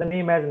the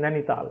name as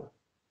Nainital.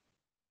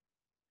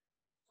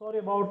 Sorry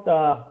about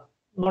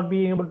not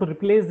being able to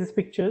replace these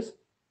pictures.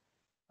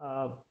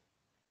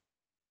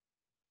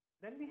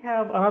 Then we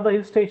have another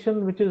hill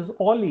station which is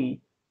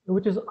Oli,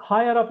 which is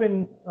higher up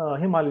in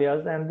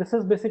Himalayas, and this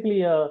is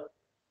basically a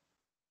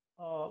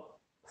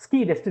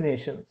ski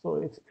destination. So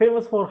it's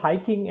famous for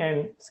hiking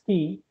and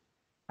ski,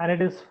 and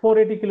it is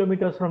 480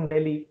 kilometers from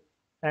Delhi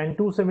and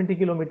 270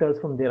 kilometers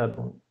from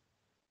Dehradun.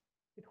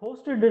 It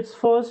hosted its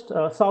first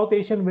South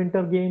Asian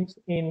Winter Games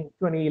in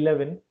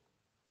 2011,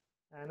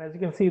 and as you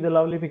can see, the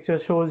lovely picture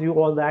shows you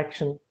all the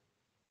action,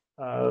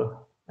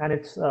 and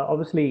it's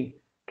obviously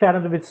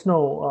carried with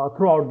snow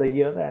throughout the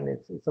year, and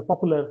it's a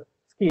popular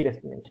ski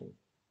destination.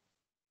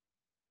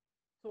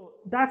 So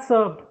that's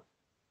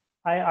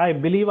I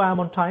believe I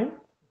am on time.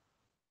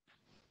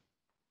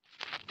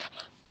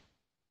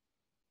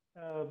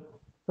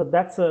 So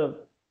that's a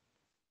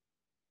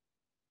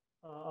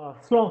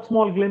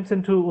small glimpse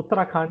into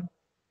Uttarakhand,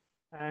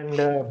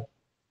 and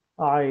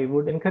I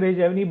would encourage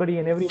anybody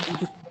and everybody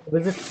to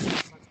visit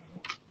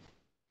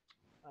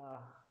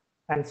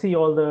and see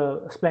all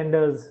the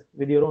splendors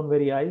with your own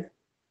very eyes.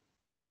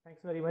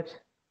 Thanks very much.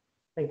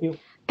 Thank you.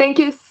 Thank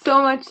you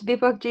so much,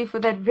 Deepak ji, for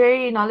that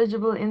very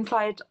knowledgeable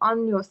insight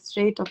on your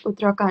state of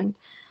Uttarakhand.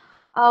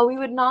 We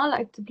would now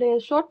like to play a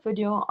short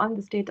video on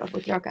the state of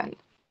Uttarakhand.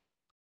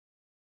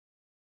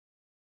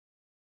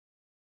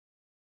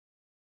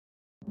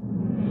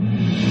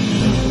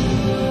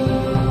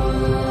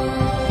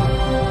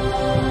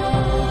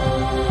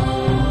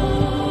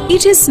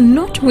 It is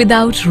not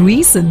without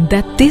reason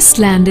that this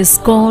land is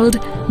called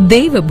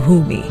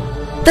Devabhumi,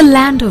 the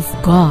land of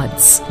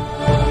gods.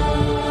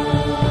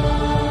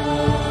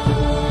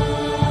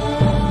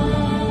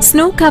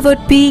 Snow-covered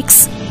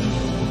peaks,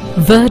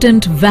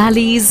 verdant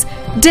valleys,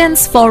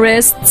 dense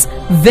forests,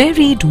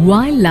 varied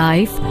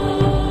wildlife,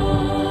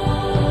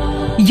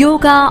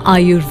 yoga,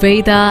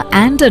 Ayurveda,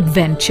 and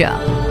adventure.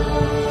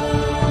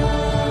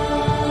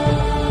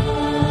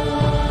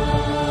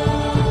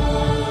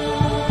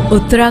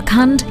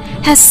 Uttarakhand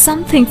has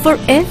something for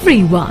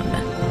everyone.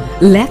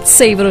 Let's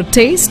savor a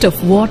taste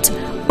of what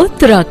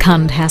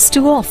Uttarakhand has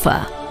to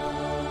offer.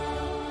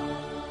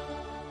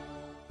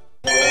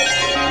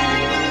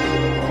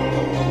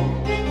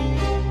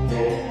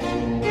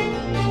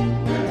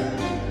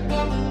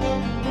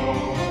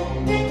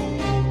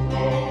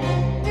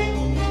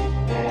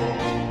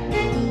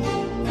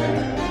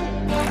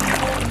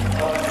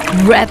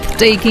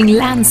 Breathtaking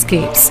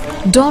landscapes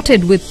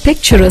dotted with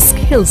picturesque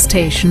hill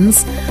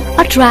stations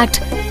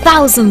attract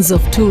thousands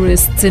of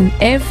tourists in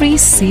every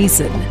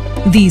season.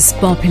 These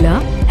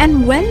popular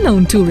and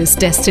well-known tourist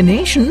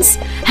destinations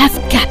have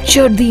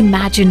captured the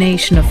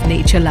imagination of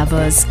nature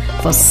lovers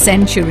for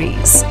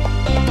centuries.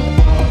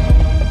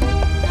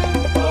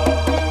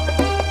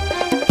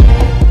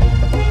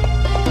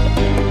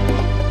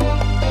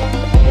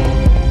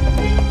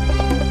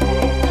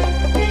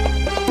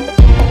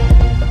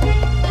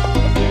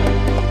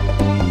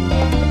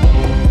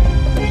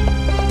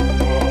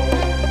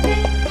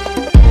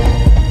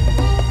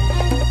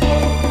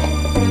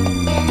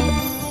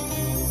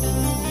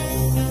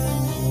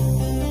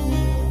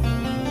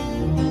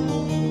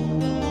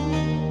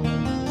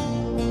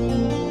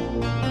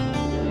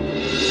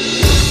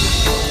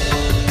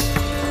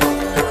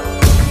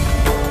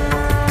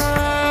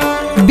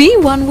 Be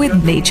one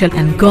with nature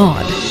and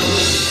God.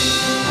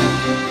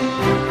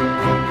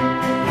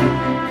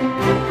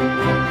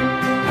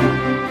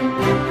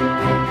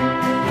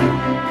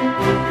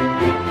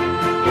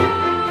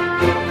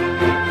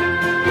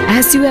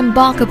 As you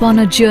embark upon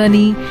a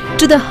journey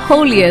to the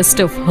holiest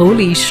of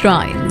holy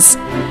shrines,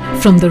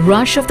 From the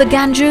rush of the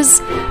Ganges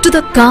to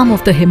the calm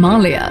of the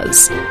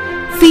Himalayas,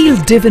 feel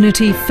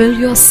divinity fill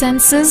your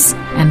senses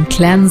and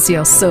cleanse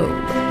your soul.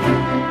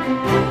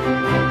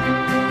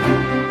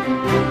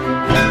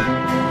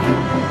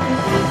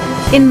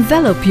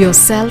 Envelop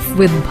yourself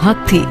with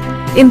bhakti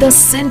in the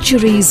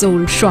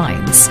centuries-old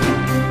shrines.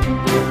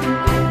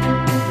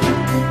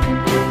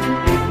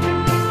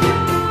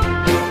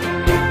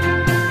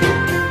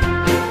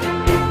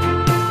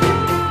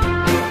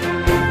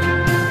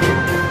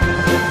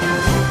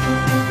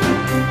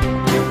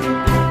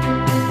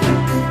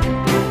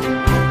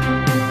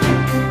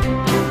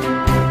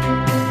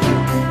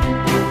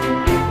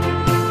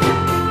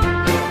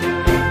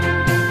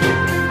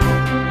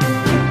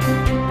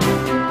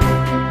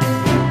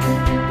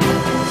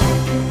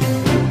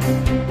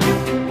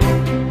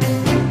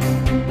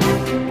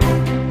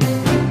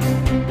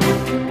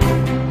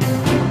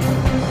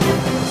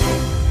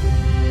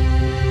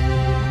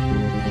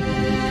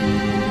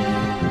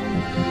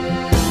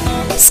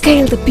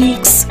 Scale the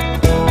peaks,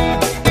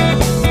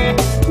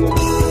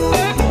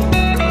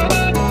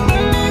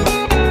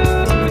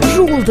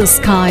 rule the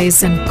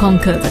skies and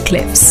conquer the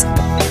cliffs.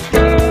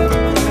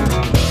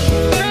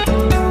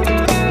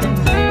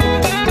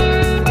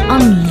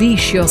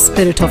 Unleash your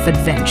spirit of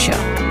adventure.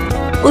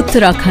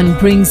 Uttarakhand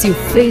brings you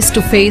face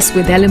to face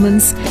with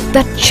elements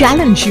that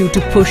challenge you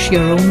to push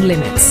your own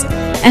limits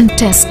and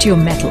test your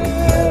mettle.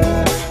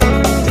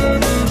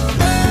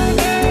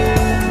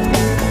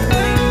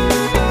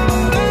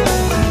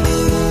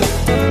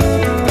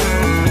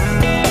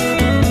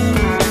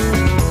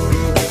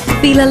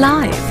 Feel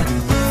alive.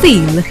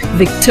 Feel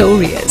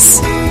victorious.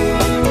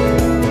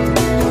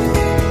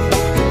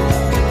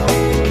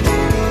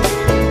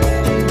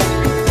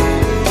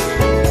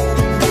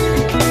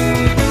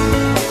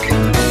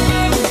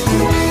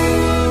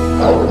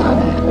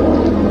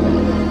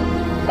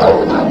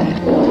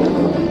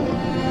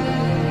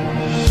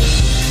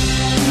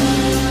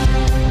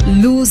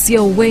 Lose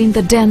your way in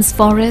the dense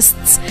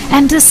forests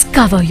and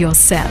discover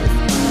yourself.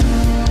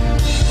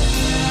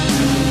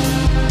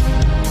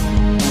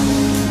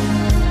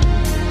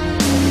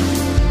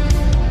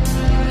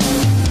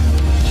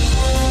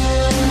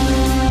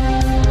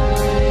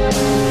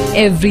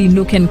 Every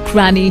nook and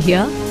cranny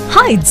here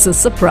hides a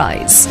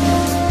surprise.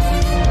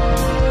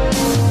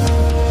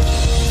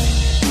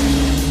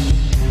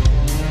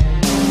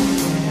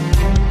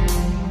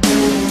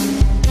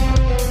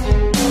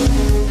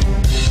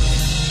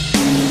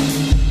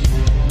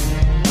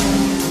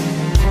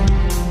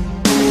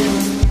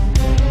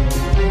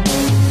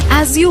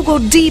 As you go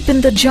deep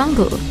in the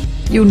jungle,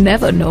 you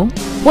never know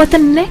what the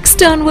next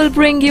turn will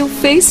bring you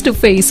face to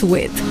face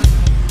with.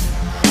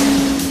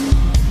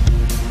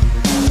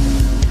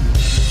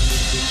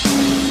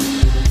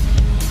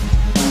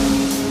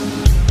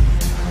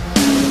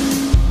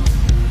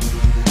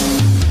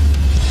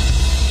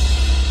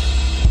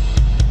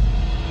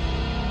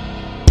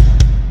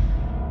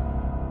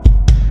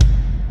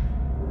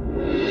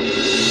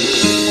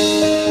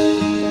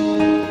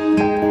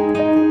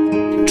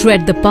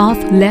 Tread the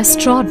path less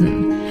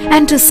trodden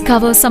and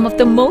discover some of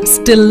the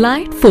most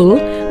delightful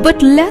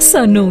but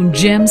lesser known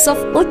gems of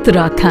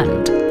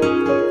Uttarakhand.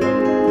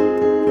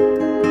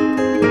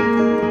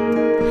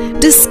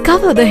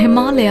 Discover the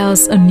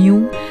Himalayas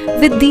anew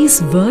with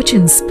these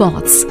virgin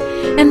spots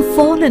and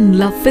fall in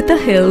love with the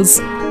hills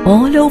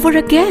all over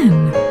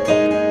again.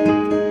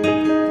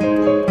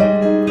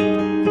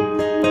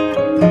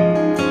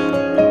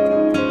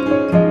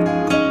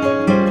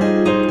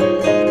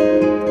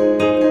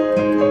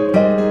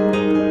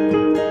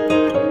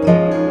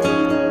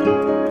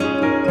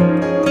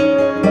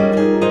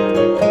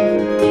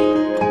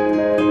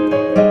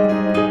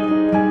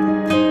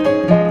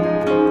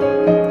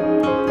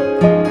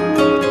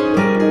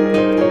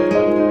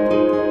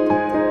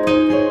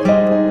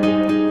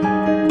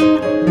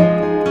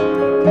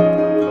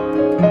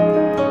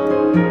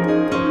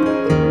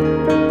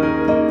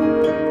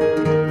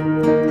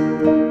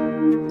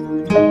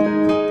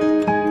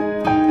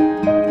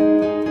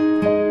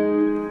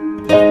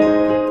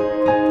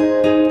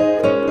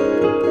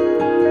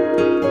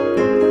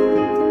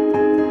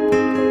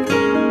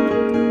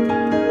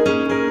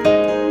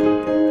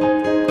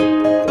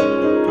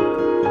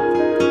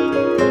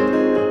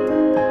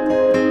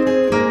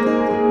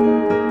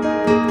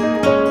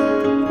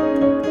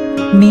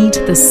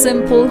 Meet the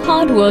simple,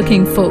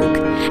 hard-working folk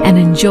and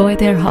enjoy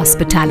their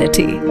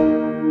hospitality.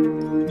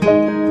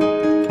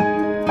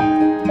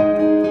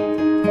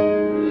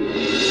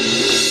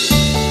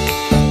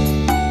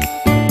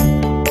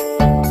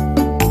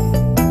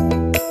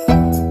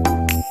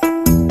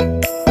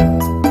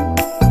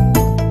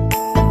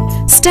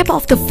 Step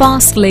off the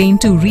fast lane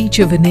to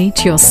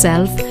rejuvenate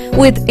yourself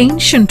with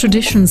ancient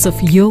traditions of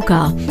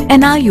yoga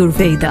and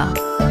Ayurveda.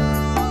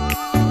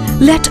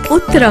 Let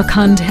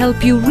Uttarakhand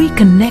help you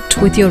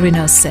reconnect with your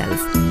inner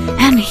self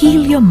and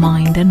heal your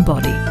mind and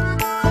body.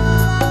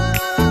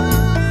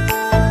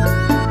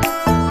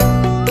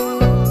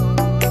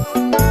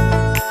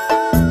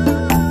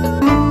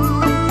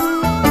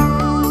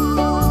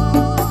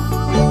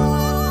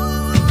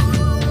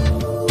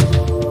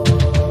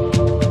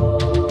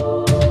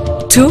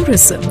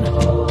 tourism,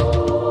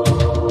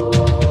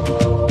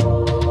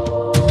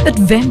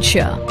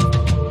 adventure,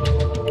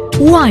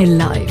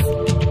 wildlife,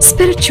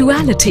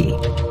 spirituality,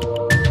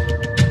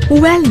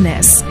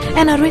 wellness,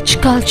 and a rich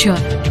culture.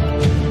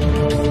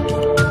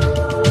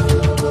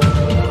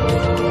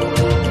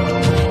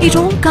 It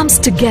all comes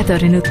together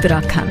in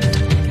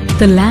Uttarakhand,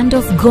 the land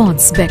of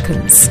gods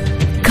beckons.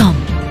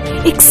 Come,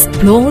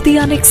 explore the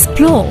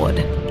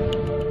unexplored.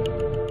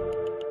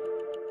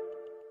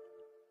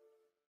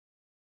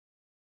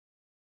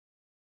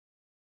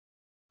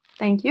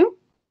 Thank you.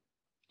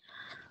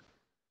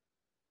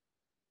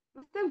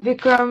 Mr.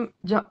 Vikram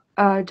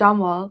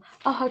Jamwal,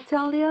 a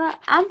hotelier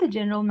and the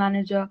general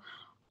manager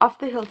of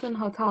the Hilton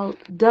Hotel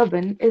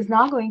Durban, is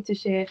now going to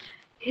share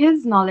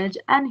his knowledge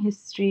and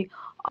history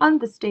on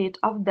the state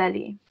of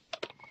Delhi.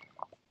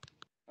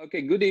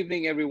 Okay, good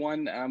evening,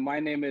 everyone. My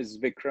name is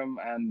Vikram,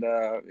 and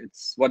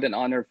it's what an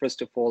honor,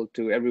 first of all,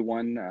 to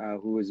everyone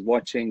who is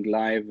watching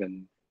live,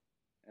 and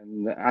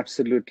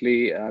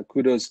absolutely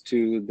kudos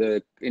to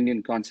the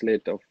Indian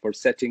Consulate for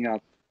setting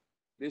up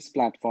this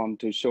platform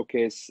to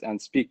showcase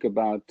and speak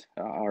about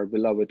our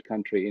beloved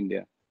country,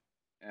 India.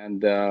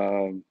 And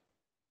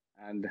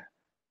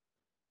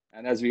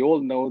as we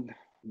all know,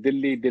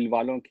 Delhi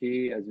Dilwalon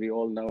ki, as we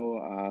all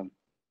know,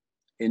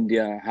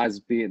 India has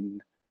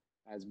been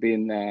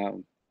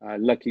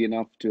lucky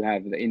enough to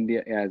have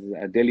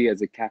Delhi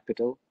as a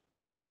capital,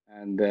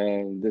 and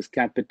this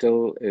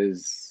capital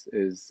is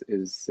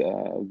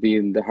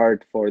been the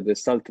heart for the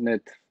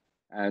Sultanate,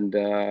 and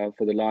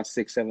for the last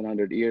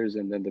 600-700 years,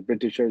 and then the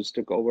Britishers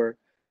took over,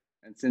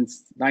 and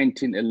since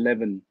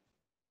 1911,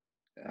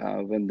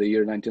 when the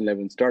year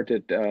 1911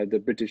 started,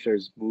 the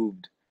Britishers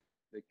moved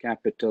the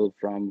capital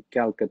from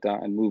Calcutta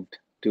and moved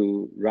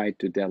right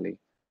to Delhi.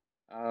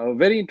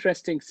 Very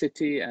interesting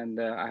city, and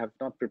I have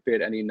not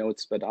prepared any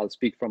notes, but I'll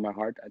speak from my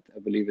heart. I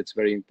believe it's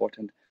very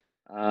important.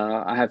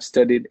 I have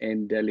studied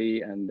in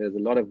Delhi, and there's a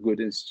lot of good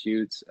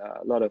institutes,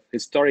 a lot of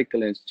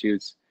historical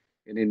institutes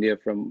in India,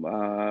 from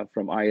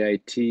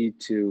IIT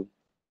to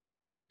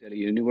Delhi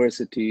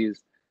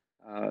universities,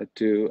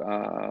 to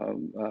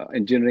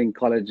engineering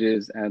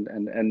colleges, and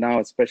now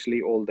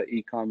especially all the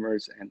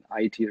e-commerce and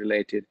IT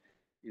related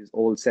is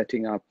all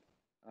setting up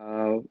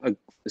a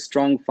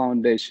strong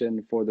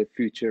foundation for the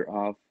future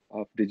of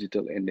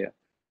digital India.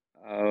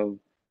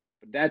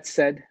 That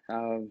said,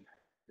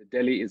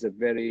 Delhi is a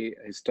very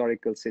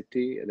historical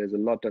city. There's a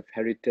lot of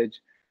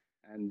heritage,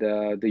 and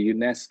the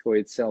UNESCO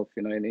itself,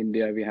 in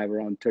India we have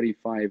around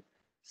 35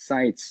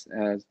 sites,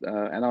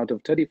 and out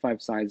of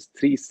 35 sites,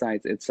 3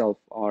 sites itself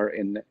are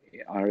in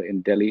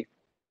Delhi.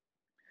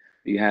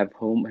 We have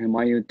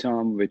Humayun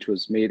Tomb, which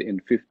was made in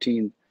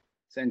 15th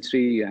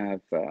century. You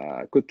have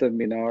Qutb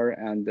Minar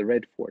and the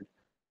Red Fort,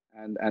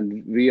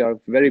 and we are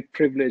very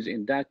privileged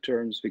in that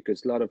terms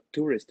because a lot of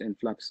tourist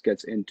influx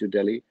gets into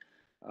Delhi.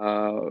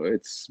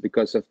 It's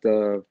because of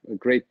the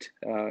great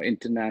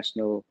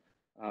international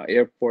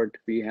airport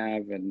we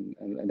have, and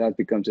that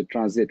becomes a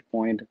transit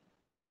point.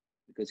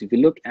 Because if you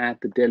look at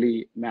the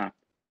Delhi map,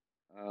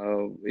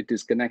 it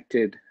is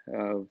connected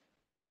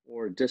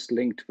or just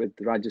linked with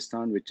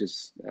Rajasthan, which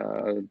is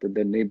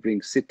the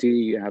neighboring city.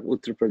 You have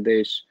Uttar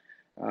Pradesh,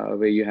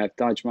 where you have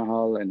Taj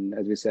Mahal, and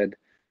as we said,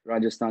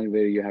 Rajasthan,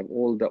 where you have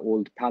all the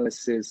old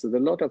palaces. So a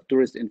lot of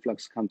tourist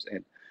influx comes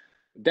in.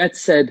 That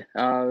said,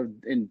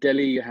 in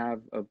Delhi, you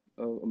have an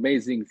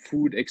amazing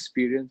food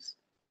experience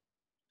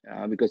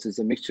because it's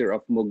a mixture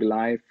of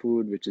Mughlai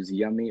food, which is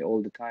yummy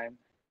all the time.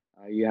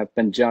 You have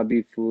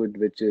Punjabi food,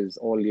 which is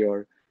all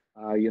your,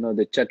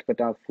 the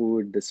chatpata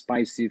food, the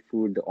spicy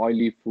food, the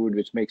oily food,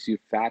 which makes you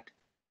fat,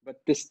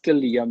 but it's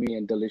still yummy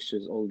and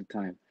delicious all the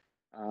time.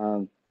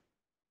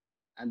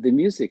 And the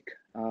music,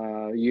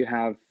 you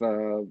have,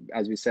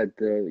 as we said,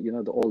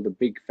 all the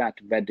big fat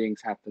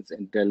weddings happens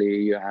in Delhi.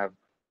 You have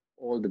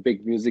all the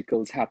big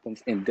musicals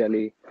happens in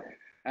Delhi,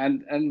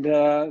 and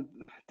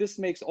this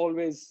makes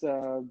always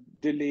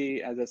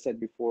Delhi, as I said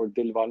before,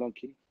 Dilwalon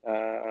ki.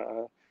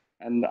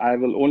 And I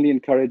will only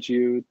encourage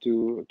you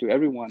to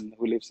everyone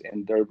who lives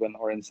in Durban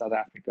or in South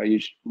Africa, you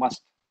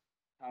must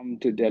come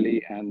to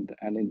Delhi and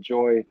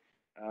enjoy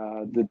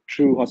the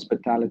true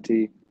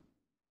hospitality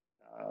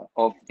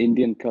of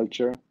Indian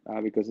culture,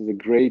 because it's a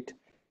great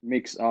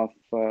mix of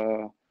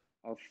the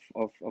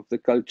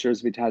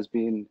cultures which has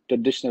been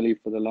traditionally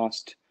for the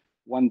last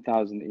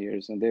 1,000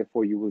 years, and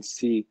therefore you will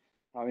see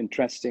how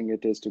interesting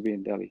it is to be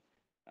in Delhi.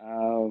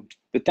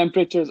 The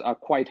temperatures are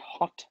quite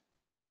hot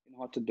in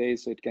hotter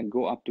days, so it can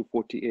go up to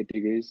 48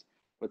 degrees.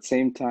 But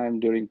same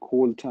time during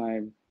cold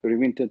time, during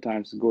winter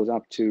times, it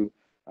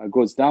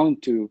goes down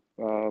to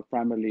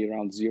primarily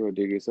around 0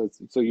 degrees.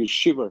 So you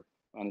shiver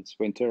when it's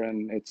winter,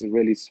 and it's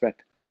really sweat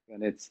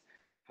when it's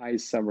high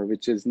summer,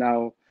 which is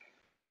now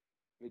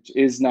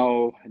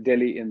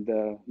Delhi in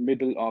the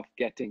middle of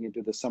getting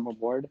into the summer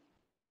board.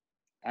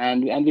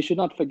 And we should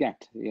not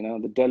forget,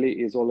 the Delhi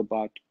is all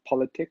about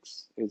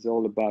politics. It's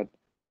all about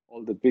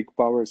all the big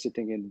powers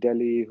sitting in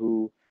Delhi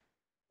who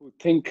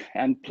think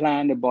and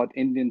plan about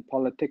Indian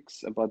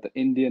politics, about the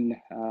Indian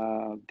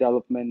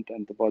development,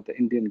 and about the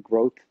Indian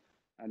growth.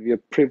 and we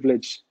are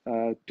privileged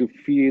to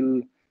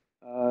feel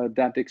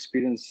that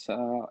experience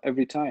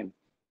every time.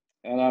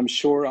 And I'm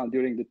sure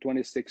during the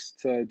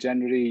 26th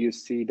January, you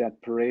see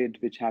that parade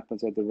which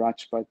happens at the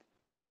Rajpath,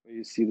 where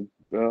you see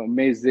the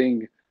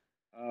amazing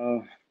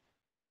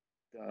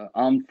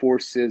armed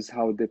forces,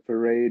 how they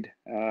parade,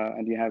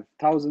 and you have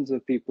thousands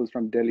of people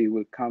from Delhi who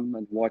will come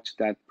and watch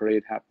that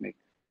parade happening.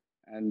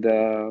 And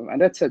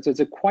that's it. So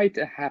it's quite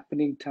a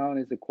happening town.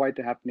 It's quite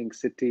a happening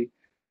city,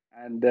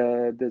 and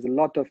there's a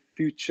lot of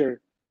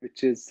future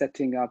which is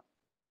setting up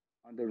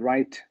on the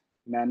right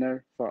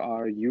manner for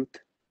our youth.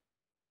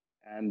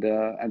 And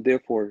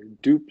therefore,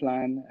 do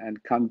plan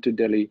and come to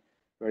Delhi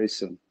very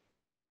soon.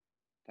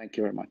 Thank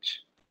you very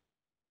much.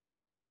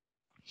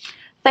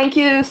 Thank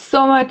you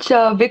so much,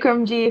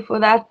 Vikramji, for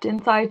that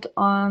insight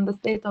on the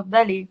state of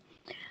Delhi.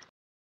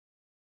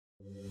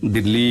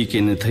 Delhi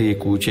के नथए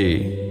कूचे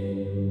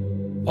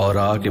और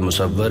आके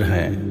मुसव्वर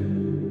हैं,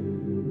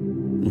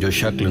 जो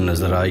शक्ल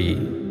नजर आई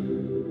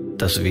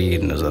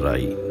तस्वीर नजर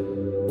आई।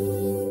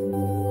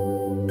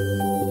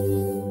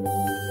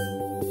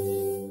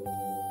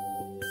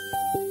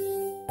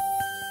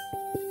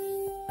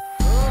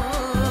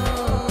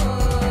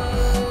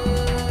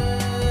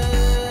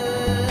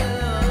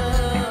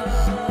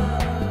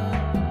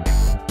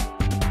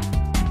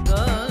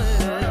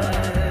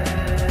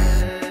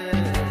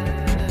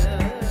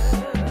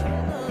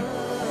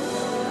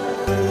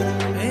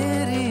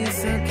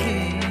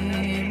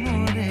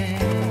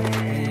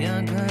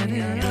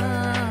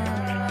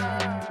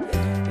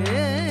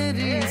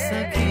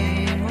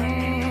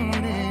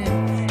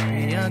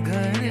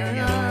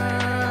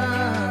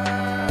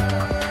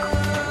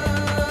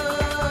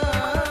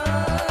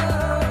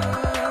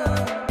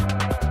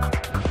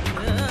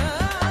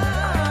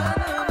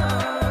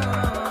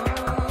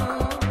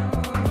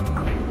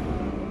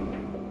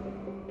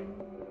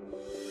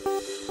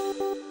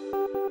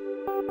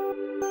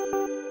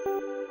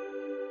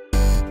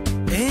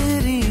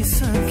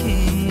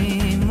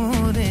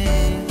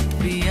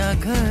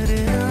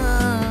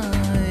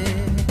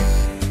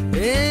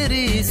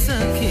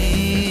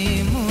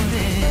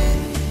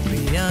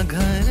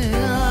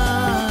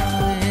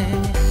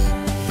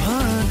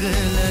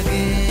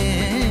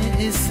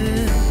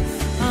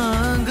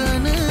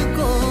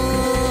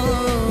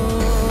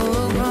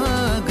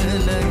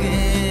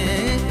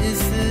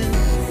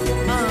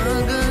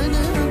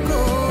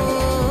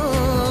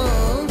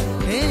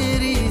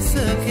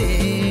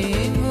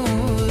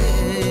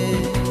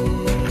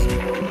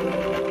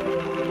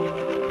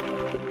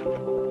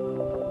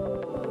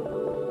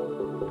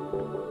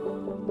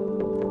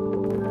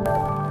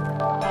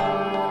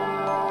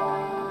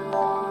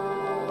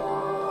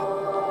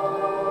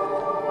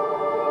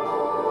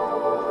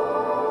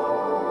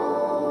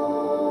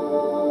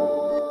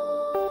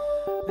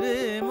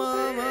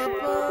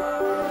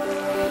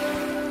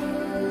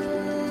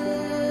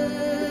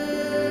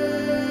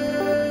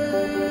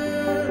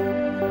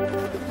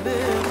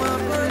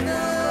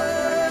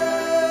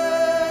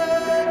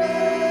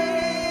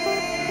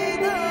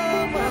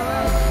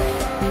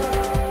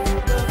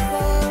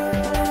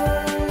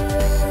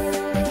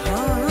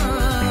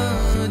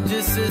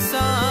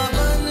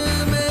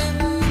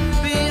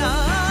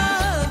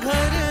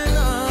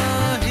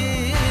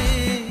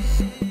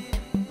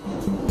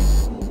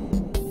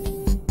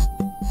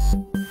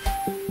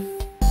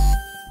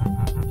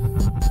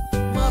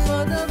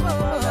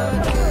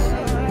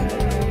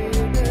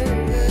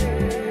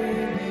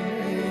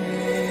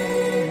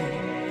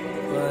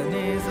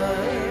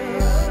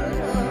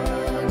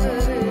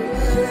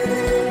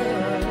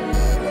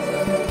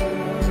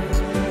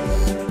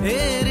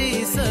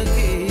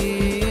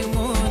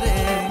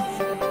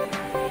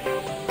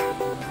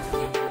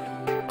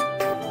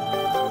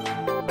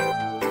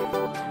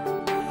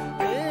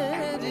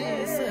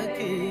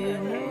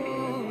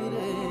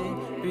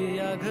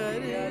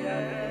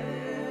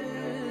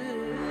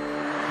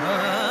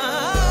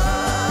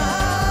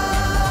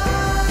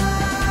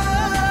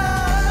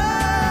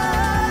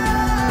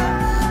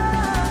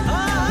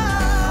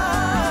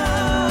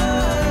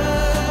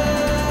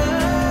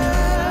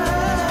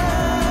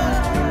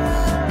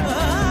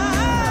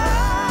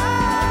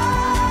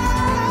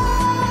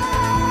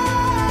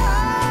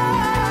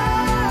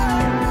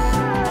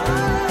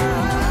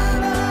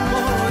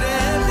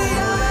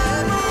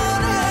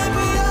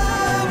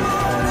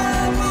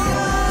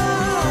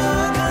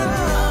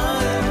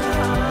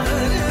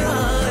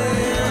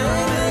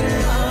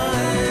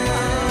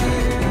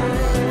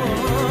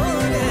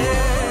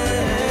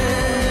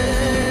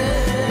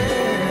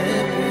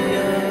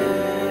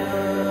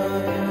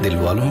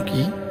 वालों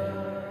की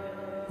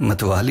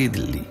मतवाली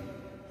Delhi.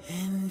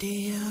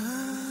 India,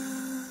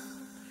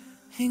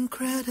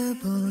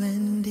 incredible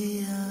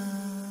India.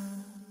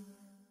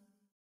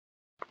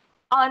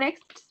 Our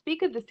next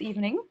speaker this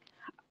evening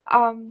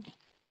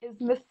is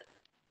Miss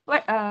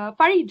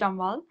Pari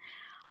Jamwal.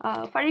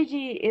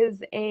 Fariji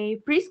is a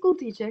preschool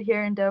teacher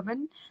here in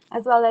Durban,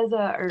 as well as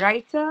a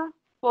writer,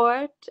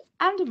 poet,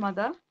 and a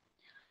mother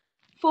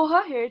for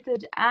her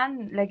heritage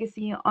and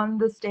legacy on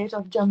the state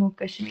of Jammu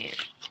Kashmir.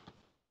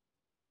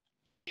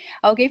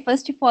 Okay,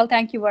 first of all,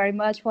 thank you very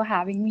much for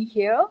having me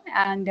here.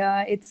 And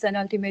it's an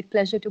ultimate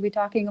pleasure to be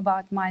talking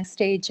about my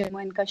state,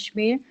 Jammu and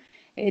Kashmir.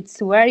 It's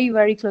very,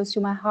 very close to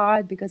my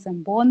heart because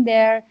I'm born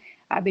there,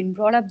 I've been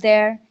brought up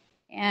there,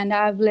 and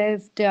I've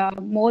lived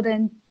more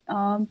than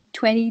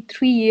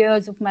 23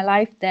 years of my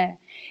life there.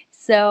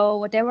 So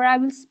whatever I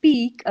will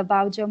speak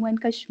about Jammu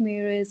and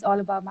Kashmir is all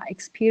about my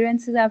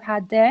experiences I've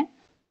had there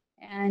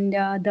and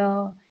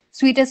the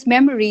sweetest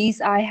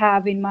memories I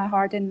have in my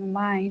heart and my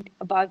mind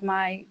about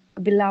my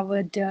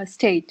beloved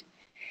state.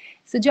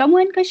 So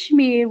Jammu and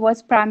Kashmir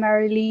was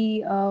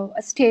primarily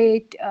a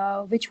state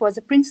which was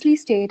a princely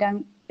state,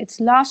 and its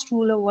last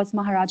ruler was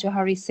Maharaja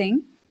Hari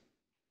Singh.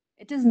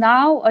 It is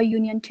now a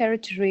union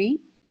territory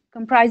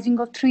comprising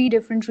of three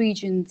different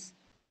regions,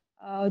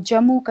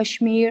 Jammu,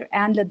 Kashmir,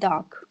 and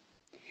Ladakh.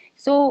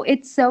 So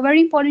it's very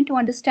important to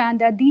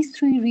understand that these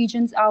three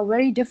regions are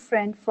very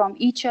different from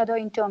each other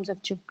in terms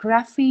of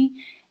geography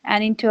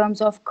and in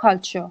terms of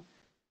culture.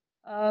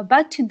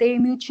 But they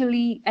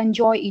mutually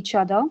enjoy each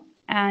other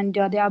and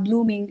they are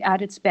blooming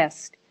at its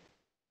best.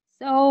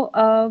 So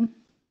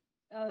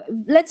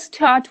let's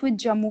start with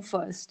Jammu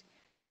first.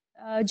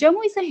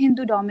 Jammu is a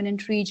Hindu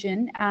dominant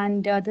region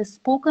and the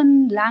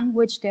spoken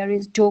language there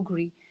is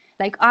Dogri.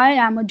 Like I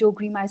am a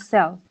Dogri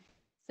myself.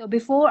 So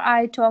before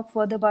I talk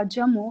further about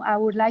Jammu, I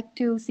would like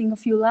to sing a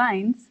few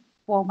lines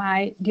for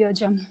my dear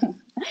Jammu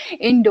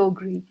in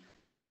Dogri.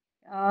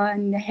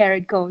 And here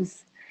it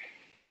goes.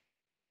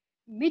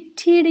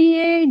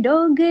 मिठिड़िए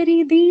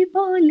Dogri दी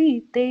बोली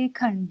ते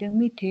खंड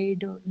मिठे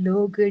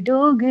लोग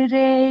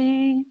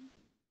डोगरे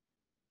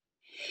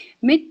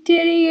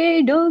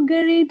मिठिड़िए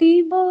डोगरी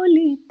दी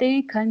बोली ते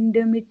खंड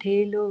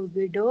मिठे लोग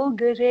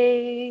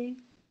डोगरे.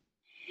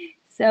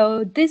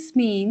 So this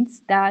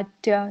means that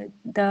the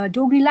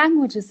Dogri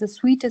language is the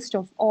sweetest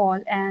of all,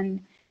 and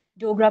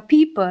Dogra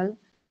people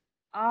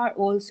are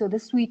also the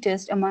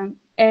sweetest among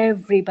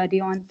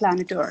everybody on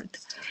planet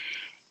Earth.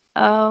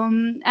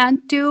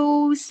 And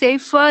to say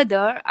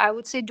further, I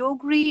would say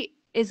Dogri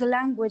is a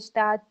language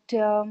that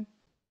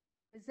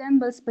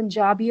resembles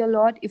Punjabi a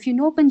lot. If you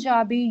know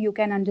Punjabi, you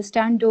can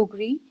understand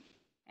Dogri,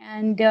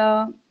 and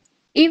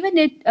even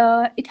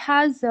it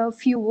has a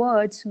few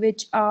words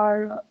which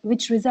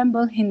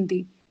resemble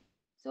Hindi.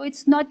 So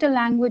it's not a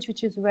language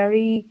which is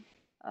very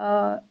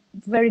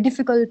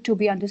difficult to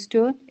be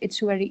understood. It's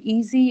very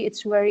easy.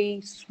 It's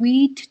very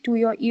sweet to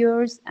your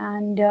ears,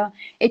 and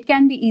it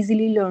can be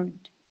easily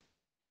learned.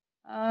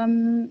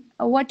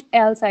 What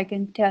else I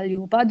can tell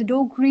you about the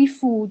Dogri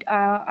food?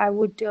 I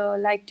would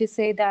like to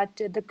say that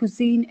the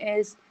cuisine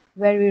is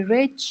very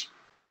rich.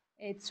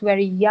 It's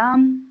very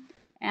yum,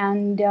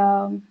 and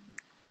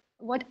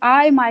what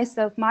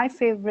my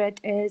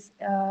favorite is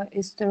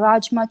the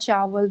rajma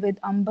chawal with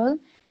ambal.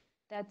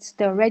 That's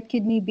the red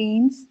kidney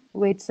beans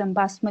with some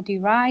basmati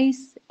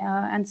rice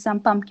and some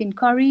pumpkin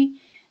curry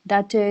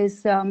that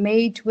is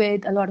made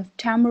with a lot of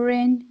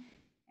tamarind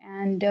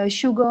and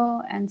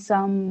sugar and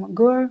some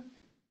gur.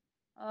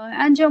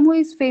 And Jammu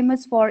is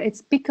famous for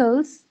its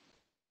pickles.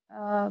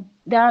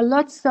 There are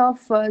lots of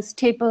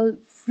staple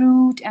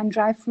fruit and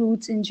dry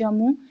fruits in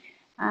Jammu,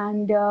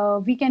 and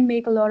we can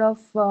make a lot of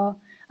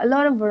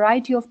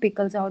variety of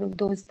pickles out of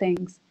those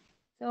things.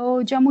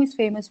 So Jammu is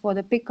famous for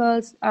the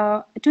pickles.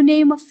 To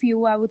name a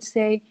few, I would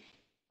say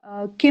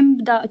Kimb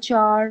da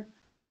achar,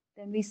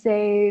 then we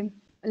say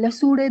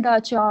Lasude da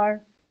achar,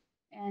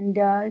 and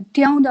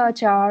Tiaun da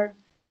achar.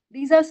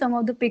 These are some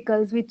of the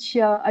pickles which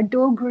a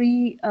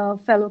Dogri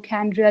fellow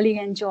can really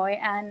enjoy,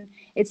 and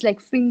it's like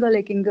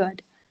finger-licking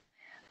good.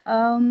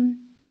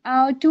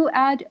 To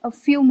add a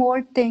few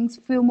more things,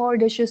 few more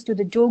dishes to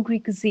the Dogri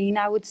cuisine,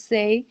 I would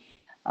say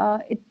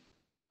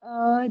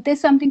there's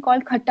something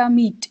called khatta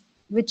meat,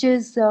 which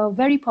is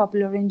very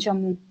popular in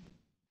Jammu.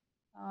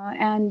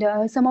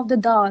 And some of the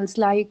dals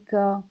like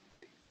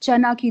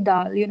chana ki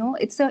dal,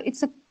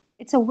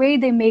 it's a way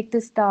they make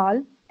this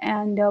dal,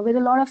 and with a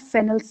lot of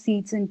fennel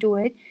seeds into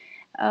it,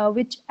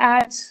 which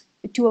adds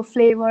to a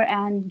flavor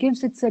and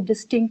gives it a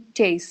distinct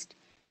taste.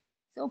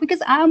 So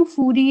because I'm a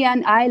foodie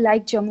and I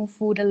like Jammu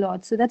food a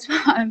lot, so that's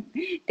why I'm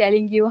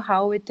telling you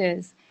how it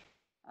is.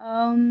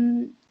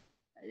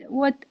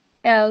 What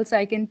else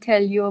I can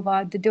tell you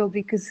about the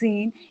Dogri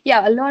cuisine?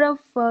 Yeah, a lot of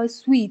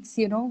sweets,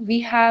 we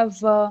have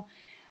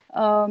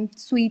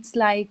sweets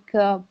like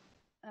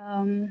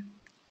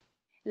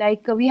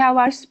we have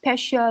our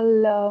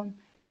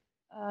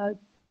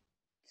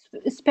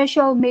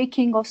special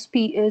making of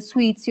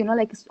sweets,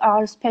 like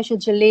our special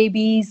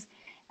jalebis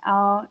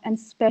and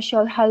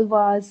special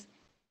halwas.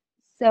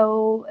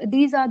 So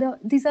these are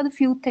the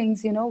few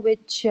things,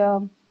 which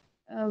a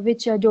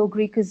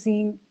Dogri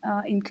cuisine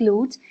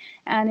includes,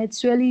 and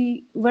it's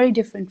really very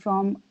different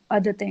from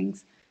other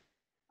things.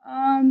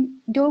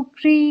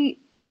 Dogri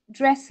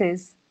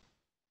dresses.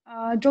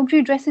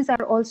 Dogri dresses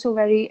are also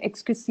very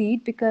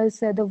exquisite because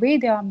the way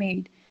they are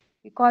made,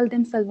 we call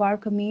them salwar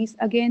kameez.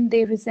 Again,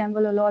 they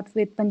resemble a lot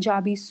with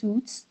Punjabi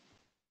suits.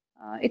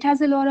 It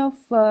has a lot of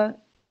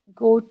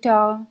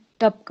gota,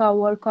 tapka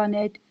work on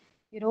it,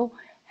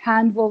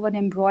 hand woven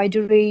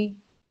embroidery,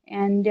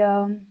 and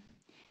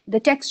the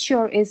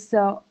texture is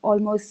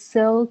almost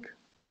silk,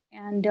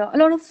 and a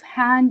lot of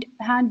hand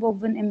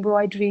woven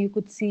embroidery you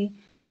could see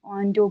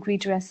on Dogri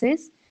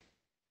dresses.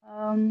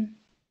 And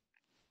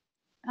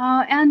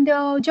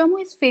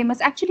Jammu is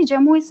famous. Actually,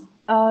 Jammu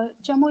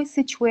is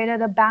situated at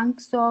the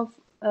banks of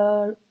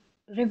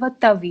River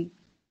Tavi,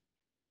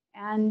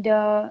 and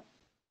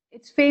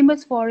it's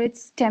famous for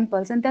its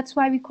temples, and that's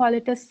why we call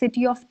it a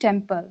city of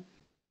temple.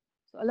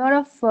 So a lot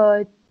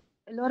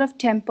of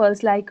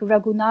temples like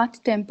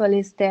Raghunath Temple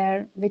is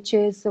there, which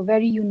is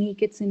very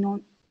unique. It's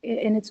in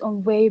its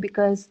own way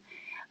because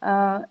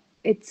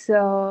it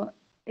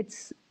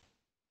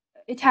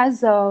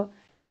has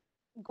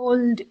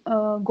gold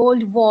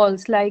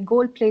walls, like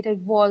gold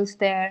plated walls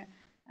there,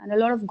 and a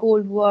lot of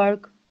gold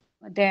work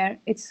there.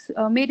 It's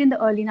made in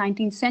the early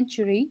 19th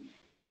century,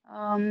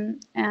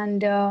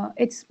 and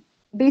it's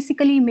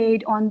basically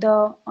made on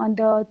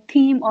the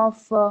theme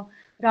of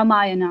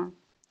Ramayana.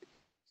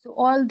 So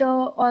all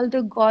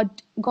the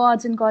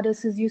gods and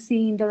goddesses you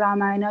see in the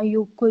Ramayana,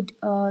 you could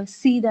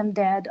see them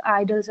there. The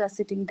idols are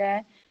sitting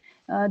there.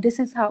 This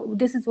is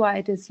why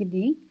it is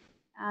unique.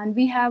 And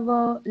we have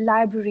a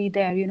library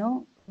there,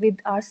 with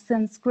our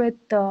Sanskrit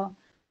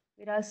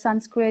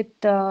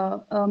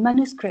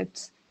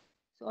manuscripts.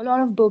 So a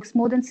lot of books,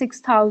 more than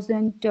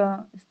 6,000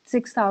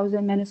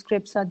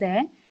 manuscripts are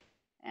there,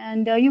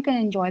 and you can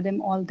enjoy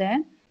them all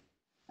there.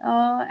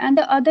 And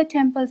the other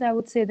temples, I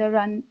would say the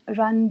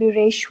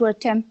Ranbireshwar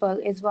temple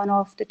is one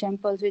of the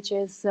temples which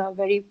is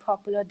very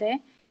popular there.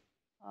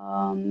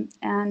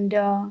 And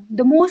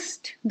the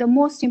most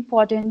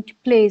important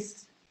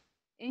place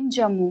in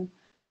Jammu,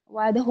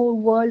 why the whole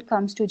world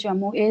comes to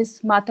Jammu,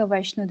 is Mata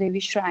Vaishno Devi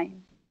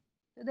Shrine.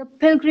 So the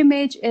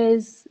pilgrimage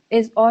is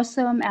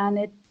awesome,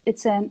 and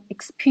it's an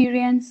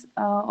experience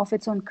of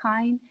its own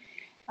kind,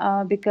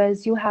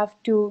 because you have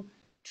to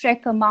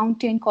trek a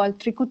mountain called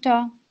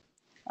Trikuta,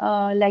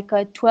 like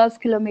a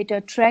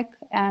 12-kilometer trek,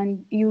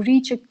 and you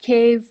reach a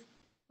cave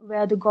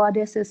where the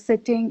goddess is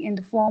sitting in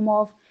the form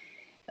of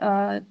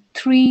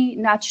 3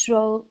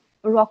 natural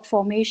rock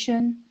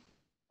formation,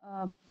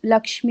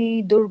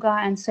 Lakshmi,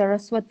 Durga, and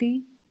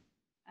Saraswati.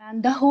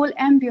 And the whole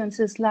ambience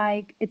is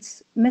like,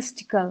 it's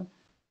mystical.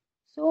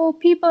 So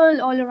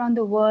people all around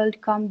the world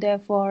come there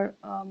for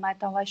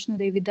Mata Vaishno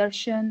Devi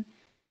Darshan,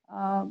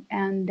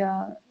 and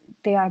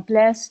they are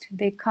blessed.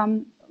 They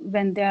come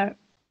when their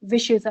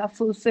wishes are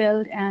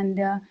fulfilled, and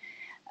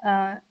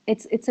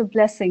it's a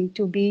blessing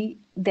to be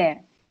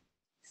there.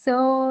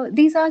 So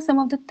these are some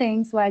of the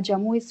things why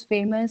Jammu is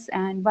famous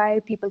and why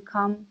people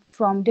come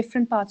from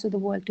different parts of the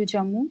world to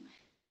Jammu.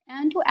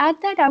 And to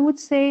add that, I would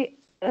say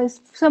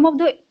some of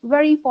the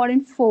very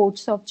important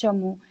forts of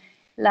Jammu,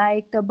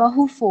 like the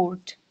Bahu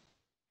Fort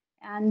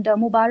and the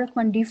Mubarak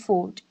Mandi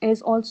Fort,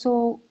 is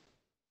also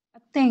a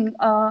thing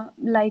I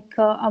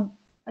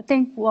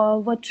think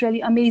what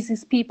really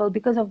amazes people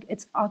because of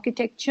its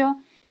architecture.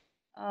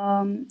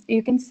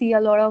 You can see a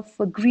lot of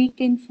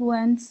Greek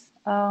influence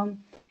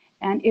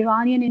and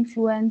Iranian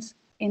influence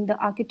in the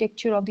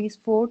architecture of these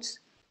forts,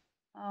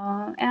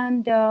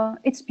 and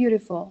it's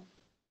beautiful.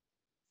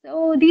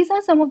 So these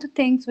are some of the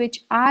things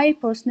which I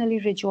personally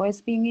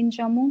rejoice being in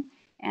Jammu,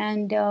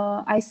 and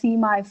I see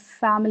my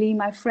family,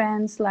 my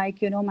friends,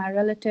 like my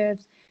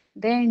relatives,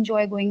 they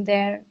enjoy going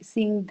there,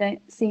 seeing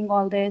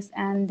all this.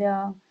 And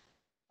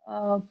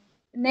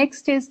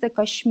next is the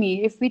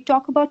Kashmir. If we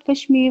talk about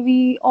Kashmir,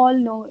 we all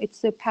know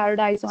it's a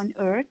paradise on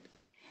earth,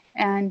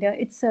 and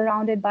it's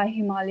surrounded by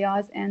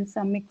Himalayas and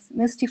some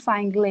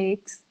mystifying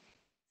lakes,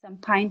 some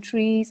pine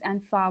trees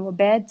and flower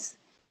beds.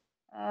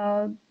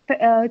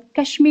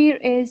 Kashmir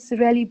is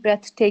really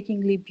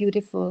breathtakingly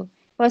beautiful.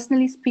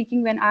 Personally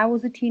speaking, when I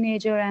was a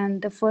teenager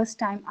and the first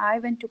time I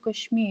went to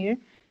Kashmir,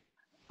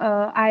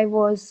 I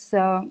was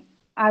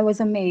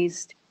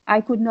amazed. I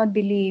could not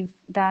believe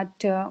that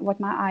what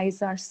my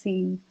eyes are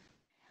seeing.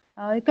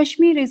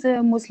 Kashmir is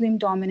a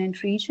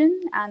Muslim-dominant region,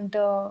 and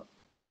the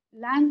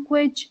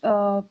language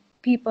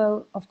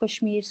people of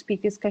Kashmir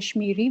speak is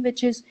Kashmiri,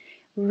 which is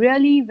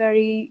really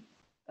very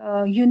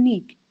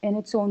unique in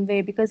its own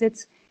way, because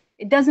it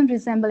doesn't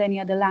resemble any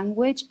other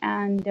language,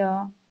 and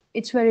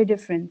it's very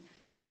different.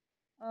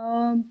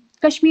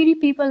 Kashmiri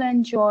people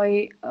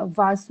enjoy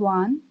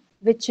Vazwan,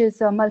 which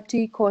is a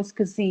multi-course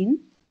cuisine.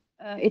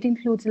 It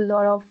includes a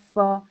lot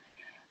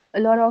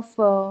of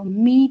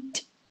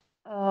meat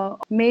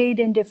made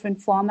in different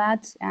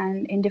formats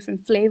and in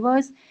different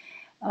flavors,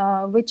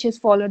 which is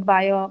followed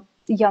by a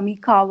yummy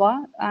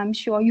kawa. I'm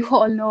sure you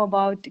all know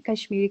about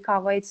Kashmiri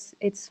kawa.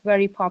 It's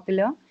very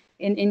popular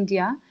in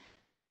India.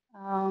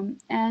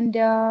 And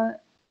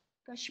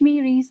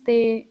Kashmiris,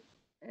 they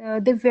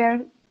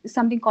wear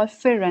something called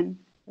firan,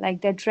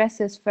 like their dress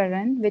is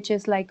firan, which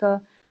is like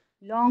a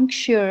long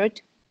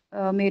shirt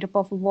made up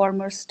of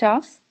warmer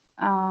stuff.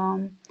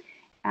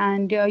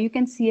 And you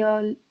can see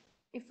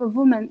if a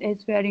woman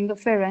is wearing a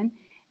firan,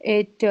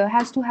 it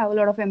has to have a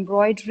lot of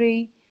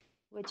embroidery,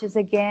 which is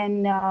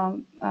again,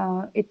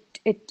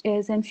 it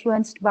is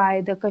influenced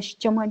by the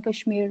Jammu and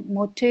Kashmir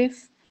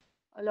motif.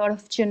 a lot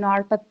of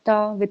chinar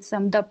patta with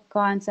some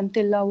dabka and some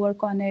tilla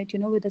work on it,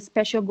 with a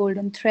special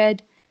golden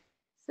thread.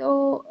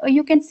 So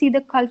you can see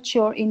the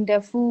culture in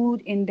their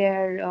food, in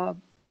their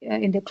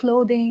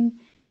clothing,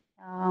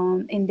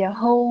 in their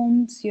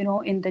homes,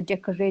 in the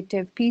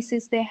decorative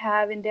pieces they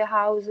have in their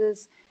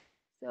houses.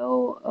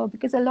 So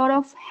because a lot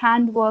of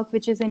handwork,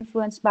 which is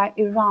influenced by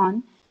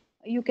Iran,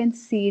 you can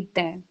see it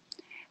there.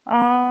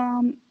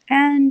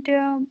 And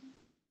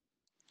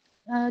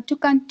to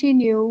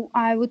continue,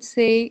 I would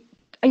say,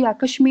 yeah,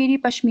 Kashmiri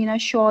Pashmina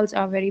shawls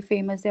are very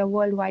famous. They're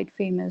worldwide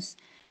famous.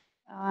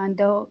 And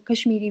the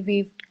Kashmiri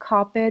weaved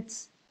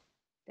carpets,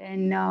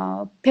 then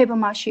paper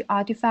mache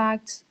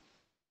artifacts.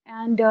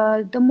 And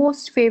the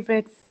most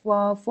favorite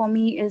for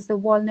me is the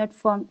walnut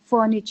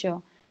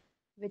furniture,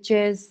 which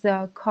is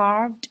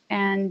carved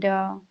and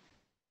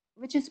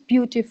which is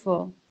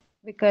beautiful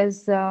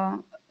because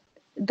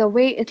the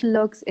way it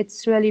looks,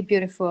 it's really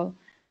beautiful.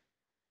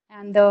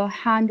 And the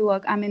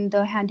handwork, I mean,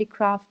 the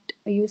handicraft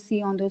you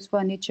see on those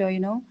furniture,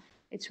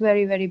 it's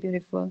very, very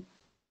beautiful.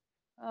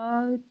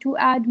 To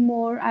add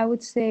more, I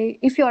would say,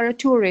 if you're a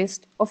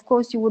tourist, of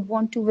course, you would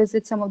want to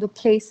visit some of the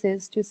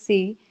places to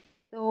see.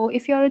 So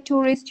if you're a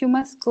tourist, you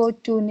must go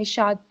to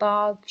Nishad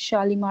Bagh,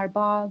 Shalimar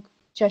Bagh,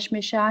 Chashme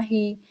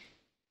Shahi.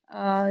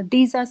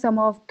 These are some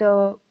of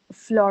the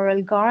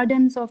floral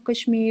gardens of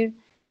Kashmir,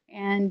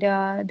 and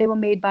they were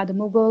made by the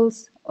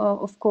Mughals.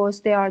 Of course,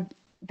 they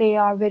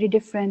are very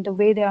different. The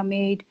way they are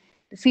made,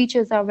 the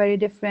features are very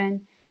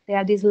different. They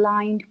have these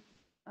lined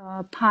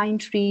pine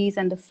trees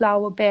and the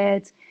flower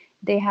beds.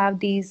 They have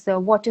these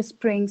water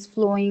springs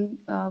flowing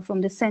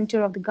from the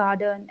center of the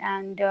garden,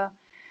 and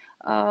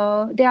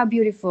they are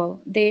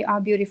beautiful. They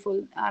are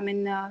beautiful. I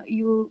mean,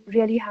 you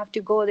really have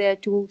to go there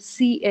to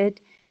see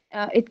it.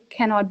 It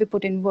cannot be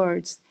put in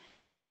words.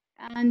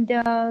 And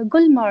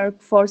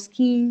Gulmarg for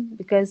skiing,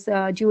 because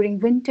during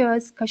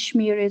winters,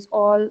 Kashmir is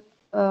all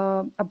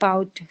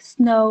about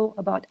snow,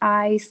 about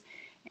ice,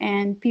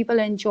 and people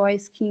enjoy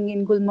skiing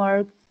in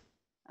Gulmarg.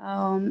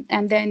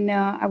 And then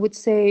I would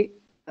say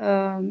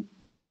the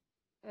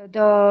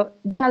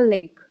Dal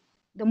Lake,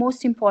 the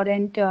most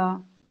important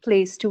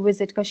place to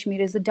visit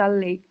Kashmir is the Dal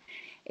Lake.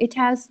 It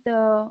has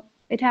the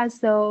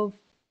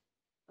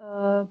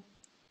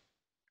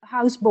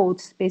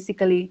houseboats,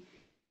 basically.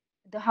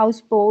 The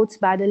houseboats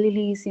by the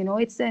lilies,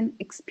 it's an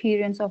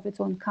experience of its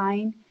own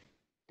kind.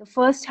 The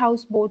first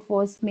houseboat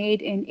was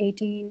made in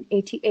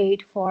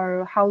 1888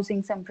 for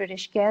housing some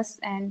British guests,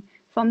 and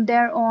from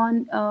there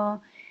on,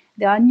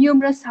 there are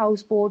numerous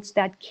houseboats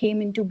that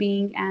came into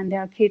being, and they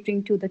are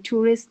catering to the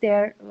tourists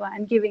there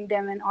and giving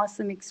them an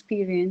awesome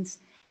experience.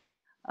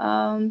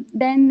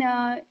 Then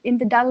in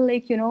the Dal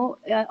Lake,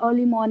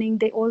 early morning,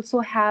 they also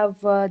have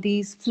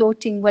these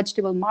floating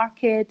vegetable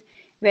market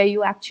where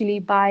you actually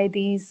buy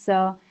these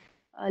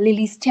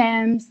lily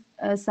stems,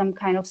 some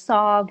kind of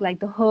sag like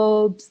the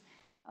herbs,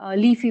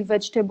 leafy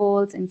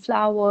vegetables and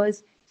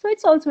flowers. So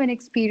it's also an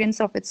experience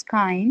of its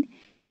kind.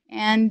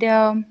 And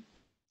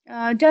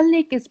Dal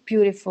Lake is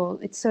beautiful.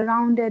 It's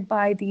surrounded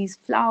by these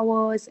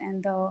flowers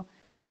and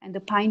the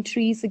pine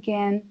trees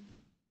again,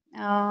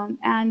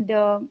 and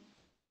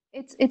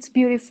it's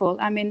beautiful.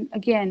 I mean,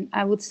 again,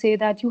 I would say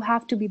that you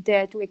have to be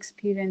there to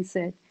experience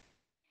it.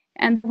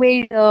 And the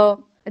way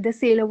the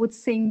sailor would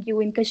sing you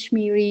in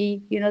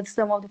Kashmiri,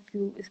 some of the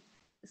few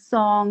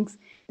songs.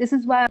 This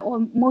is why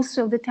most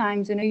of the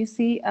times, you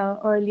see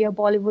earlier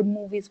Bollywood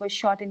movies were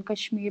shot in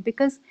Kashmir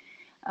because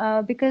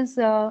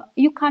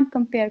you can't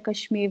compare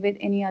Kashmir with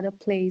any other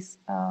place,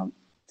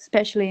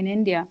 especially in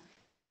India.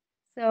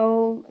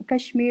 So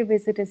Kashmir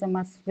visit is a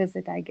must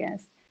visit, I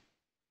guess.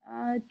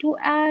 To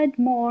add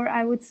more,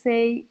 I would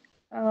say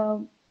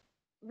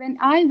when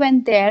I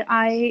went there,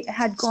 I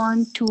had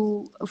gone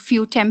to a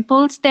few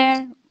temples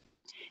there.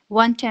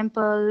 One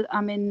temple,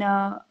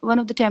 one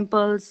of the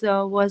temples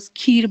was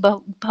Kheer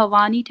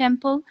Bhavani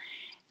temple.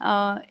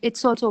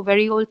 It's also a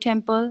very old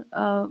temple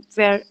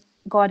where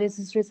goddess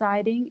is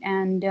residing,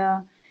 and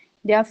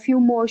there are a few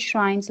more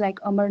shrines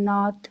like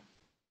Amarnath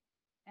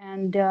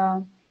and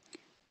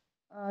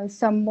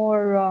some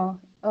more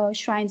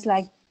shrines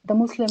like the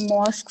Muslim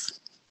mosques.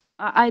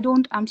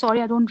 I'm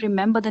sorry, I don't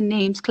remember the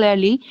names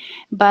clearly,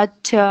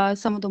 but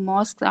some of the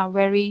mosques are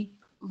very,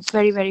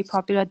 very, very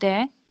popular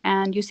there,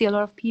 and you see a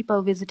lot of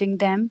people visiting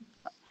them.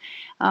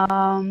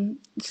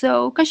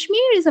 So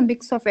Kashmir is a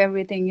mix of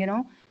everything,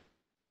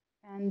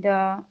 and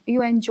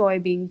you enjoy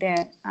being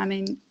there. I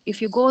mean,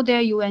 if you go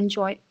there, you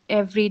enjoy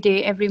every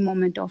day, every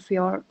moment of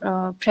your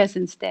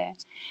presence there.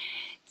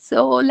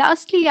 So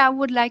lastly, I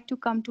would like to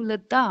come to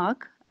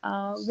Ladakh,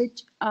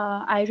 which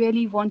I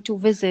really want to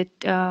visit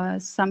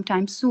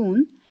sometime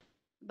soon.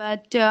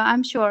 But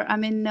I'm sure,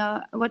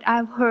 what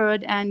I've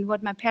heard and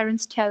what my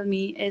parents tell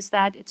me is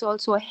that it's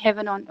also a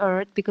heaven on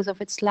earth because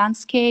of its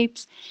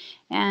landscapes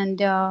and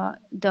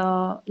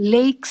the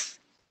lakes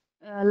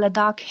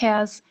Ladakh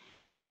has,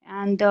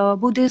 and the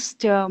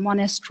Buddhist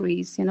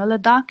monasteries.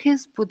 Ladakh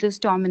is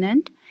Buddhist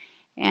dominant,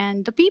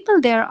 and the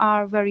people there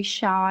are very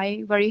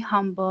shy, very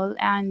humble,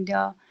 and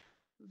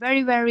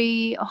very,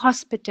 very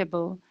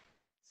hospitable.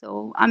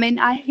 So, I mean,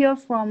 I hear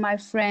from my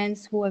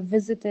friends who have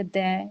visited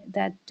there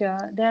that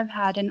they have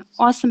had an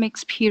awesome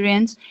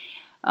experience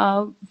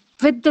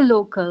with the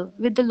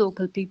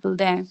local people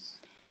there.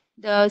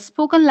 The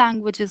spoken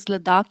language is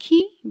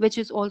Ladakhi, which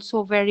is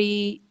also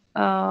very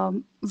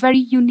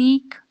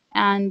unique,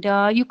 and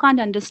you can't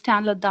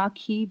understand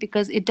Ladakhi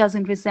because it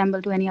doesn't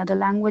resemble to any other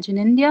language in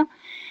India.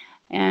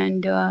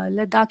 And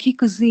Ladakhi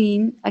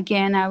cuisine,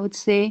 again, I would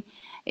say,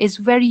 is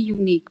very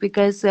unique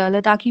because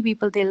Ladakhi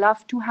people, they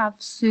love to have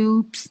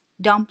soups,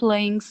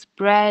 dumplings,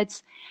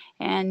 breads,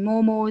 and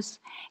momos.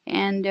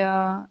 And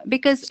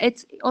because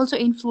it's also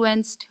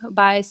influenced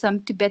by some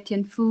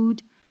Tibetan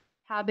food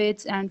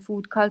habits and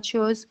food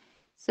cultures.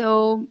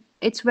 So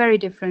it's very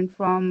different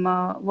from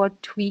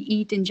what we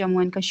eat in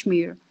Jammu and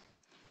Kashmir.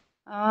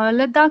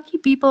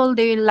 Ladakhi people,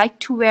 they like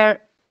to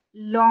wear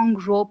long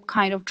robe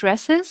kind of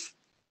dresses,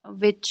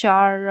 which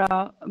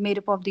are made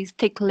up of these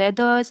thick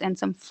leathers and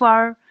some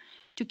fur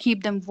to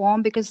keep them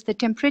warm because the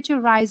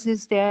temperature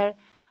rises there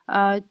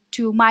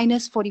to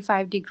minus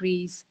 45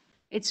 degrees.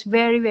 It's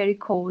very, very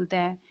cold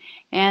there.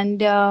 And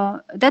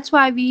that's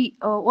why we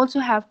also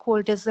have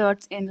cold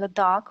deserts in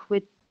Ladakh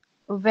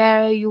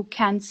where you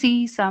can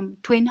see some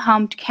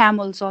twin-humped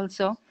camels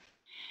also.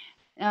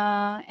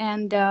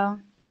 To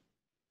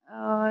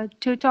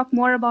talk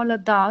more about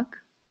Ladakh,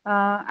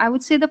 I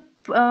would say the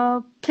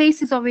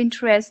places of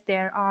interest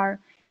there are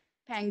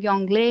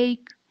Pangyong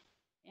Lake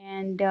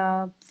and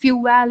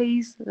few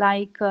valleys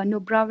like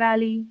Nubra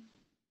Valley.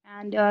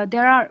 And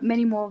there are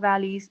many more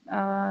valleys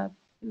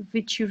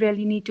which you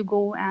really need to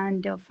go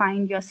and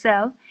find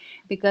yourself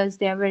because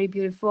they are very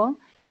beautiful.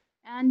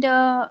 And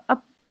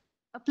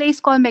a place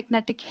called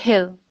Magnetic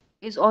Hill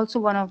is also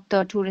one of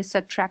the tourist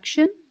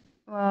attraction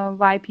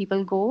why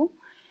people go.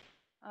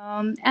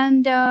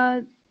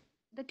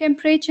 The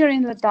temperature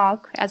in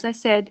Ladakh, as I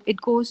said,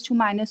 it goes to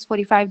minus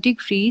 45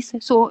 degrees.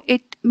 So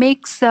it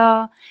makes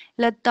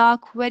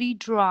Ladakh very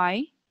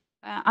dry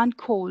and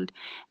cold.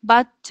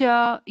 But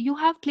you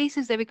have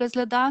places there because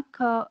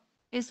Ladakh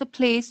is a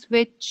place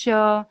which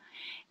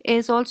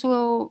is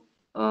also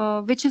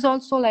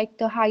like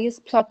the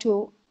highest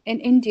plateau in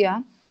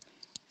India.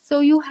 So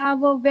you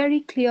have a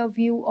very clear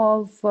view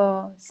of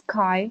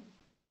sky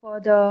for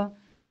the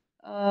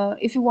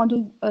if you want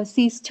to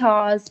see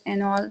stars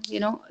and all,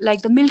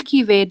 like the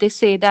Milky Way. They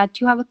say that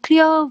you have a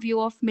clear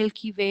view of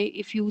Milky Way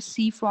if you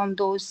see from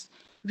those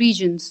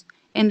regions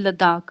in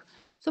Ladakh.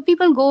 So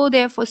people go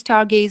there for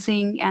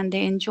stargazing and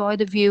they enjoy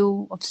the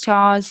view of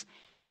stars.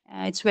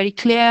 It's very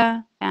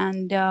clear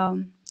and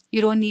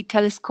you don't need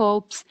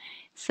telescopes.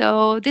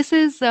 So this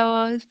is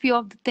a few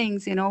of the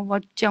things,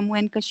 what Jammu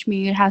and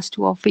Kashmir has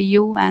to offer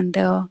you and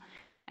the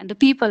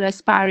people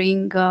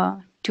aspiring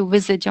to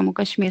visit Jammu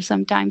Kashmir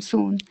sometime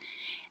soon.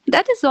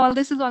 That is all.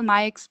 This is all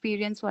my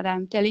experience, what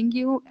I'm telling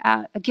you.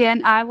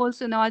 Again, I've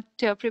also not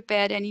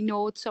prepared any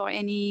notes or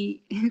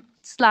any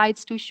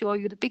slides to show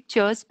you the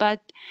pictures, but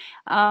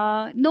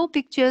no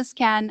pictures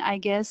can, I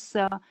guess,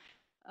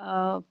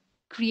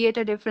 create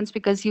a difference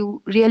because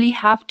you really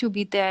have to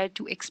be there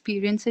to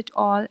experience it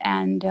all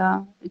and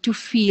to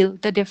feel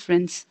the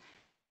difference.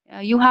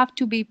 You have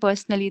to be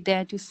personally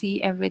there to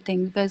see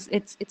everything because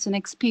it's an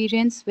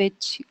experience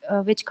which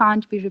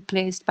can't be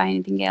replaced by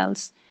anything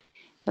else.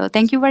 So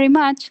thank you very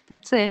much.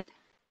 That's it.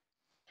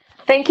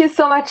 Thank you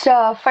so much,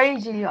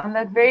 Fariji, on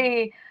that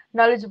very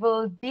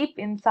knowledgeable, deep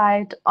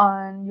insight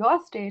on your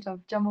state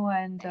of Jammu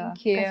and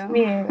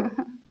Kashmir.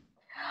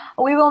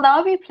 We will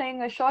now be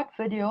playing a short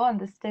video on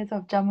the state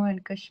of Jammu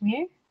and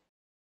Kashmir.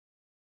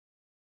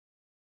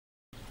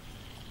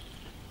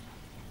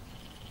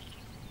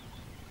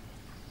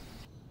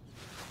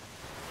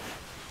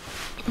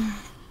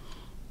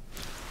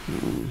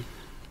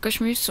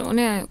 Kashmir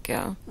सोने आए हो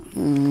क्या?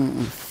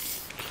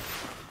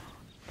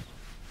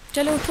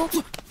 चलो उठो.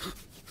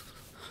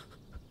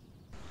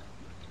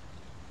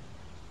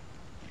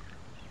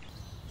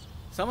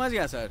 समझ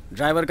गया sir.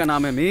 Driver का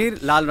नाम है मीर,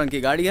 लाल रंग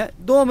की गाड़ी है,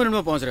 2 मिनट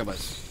में पहुंच रहे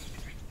बस.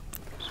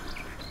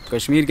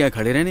 कश्मीर क्या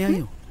खड़े रहने आई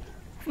हो?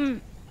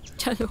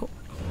 चलो.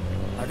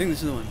 I think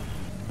this is the one.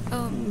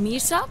 Mir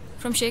साहब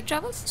from Sheikh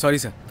Travels. Sorry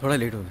sir, थोड़ा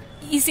लेट हो गए.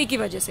 इसी की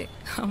वजह से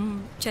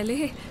हम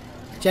चले.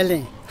 Don't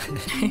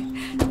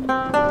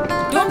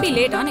be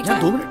late, next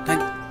time. 2 minute.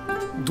 Thank.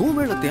 2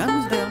 minute लगते हैं यार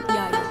मुझे यार.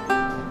 Yeah.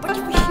 But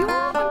you're here.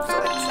 I'm so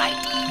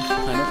excited.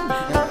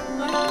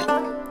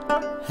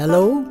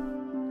 Hello.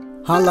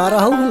 हाँ ला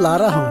रहा हूँ.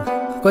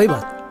 कोई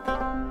बात.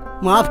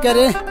 माफ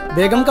करे,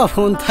 बेगम का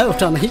फोन था,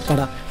 उठाना ही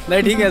पड़ा.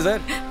 नहीं ठीक है सर,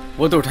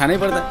 वो तो उठाना ही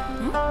पड़ता है.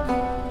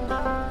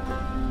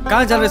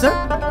 कहाँ चल रहे सर?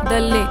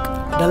 डल लेक.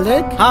 डल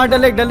लेक? हाँ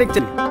डल लेक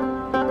चलिए.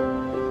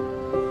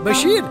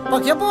 Bashir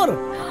पक्यापुर.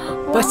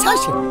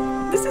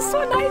 This is so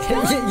nice.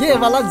 ये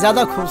वाला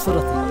ज्यादा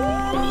खूबसूरत है.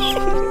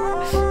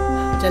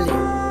 चलिए.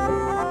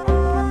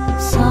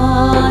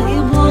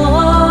 साहिबो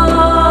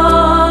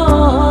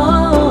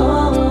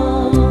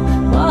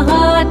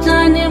वहाँ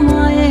जाने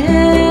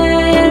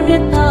माये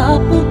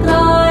बेताब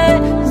काए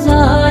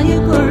जाहि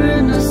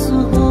कुर्न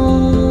सुहो.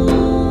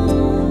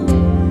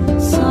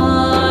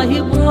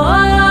 साहिबो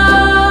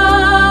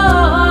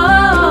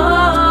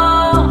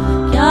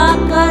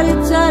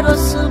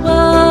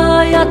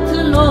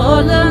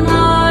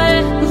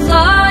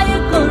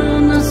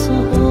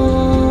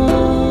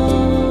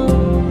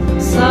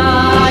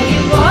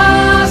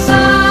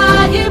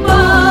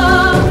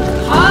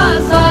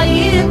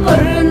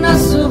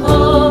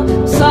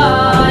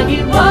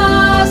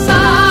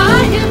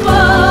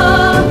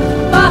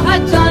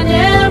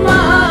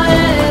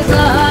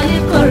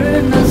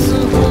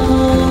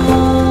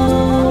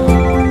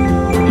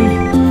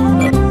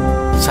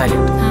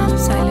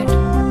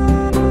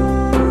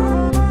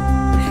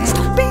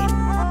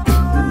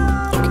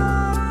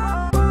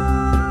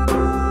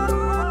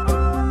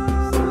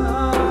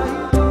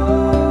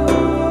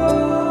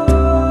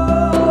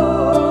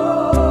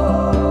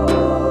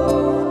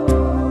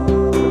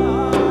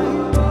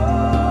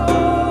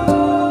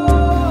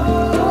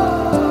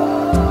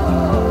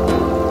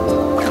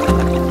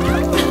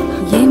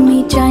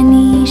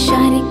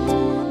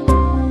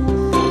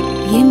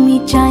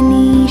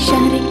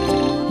इशारे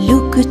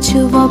लुक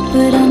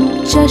छुवपरन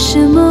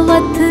चश्म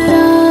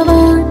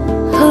वथरावान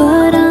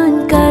हैरान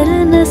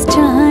करनस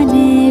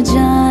जाने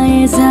जाए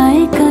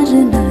जाए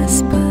करनस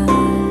पर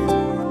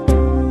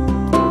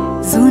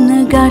Zuna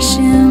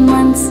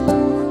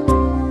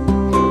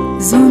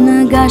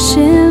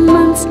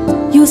gashemans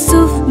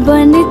Yusuf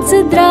banit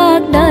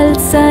zidrak dal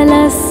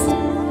salas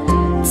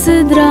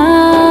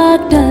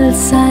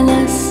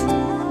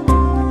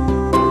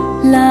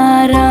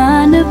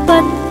Laran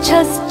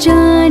pachas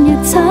jani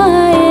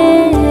tsaye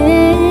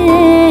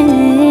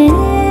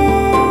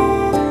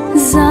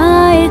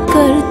Zai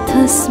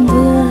karthas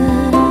bar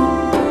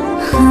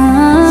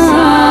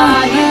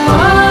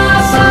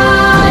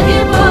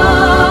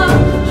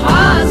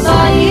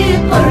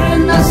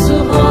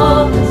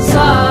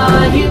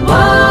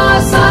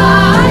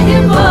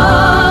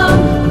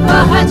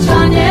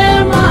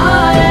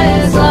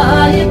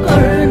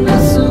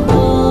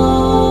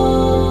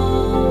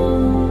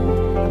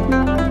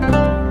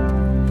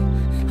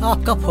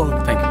आपका फोन।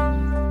 Thank you.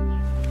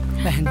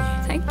 पहनिए।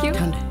 Thank you.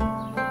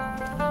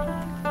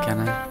 क्या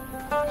नाम है?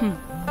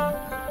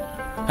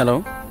 हेलो।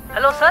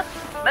 हेलो सर,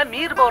 मैं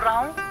मीर बोल रहा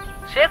हूँ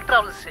शेख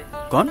ट्रैवल्स से।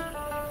 कौन?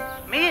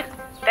 Mir,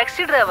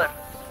 taxi driver.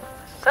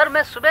 सर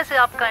मैं सुबह से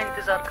आपका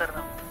इंतजार कर रहा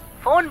हूँ,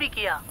 फोन भी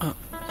किया।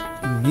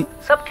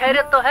 सब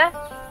खैरियत तो है?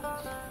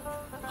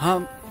 हाँ,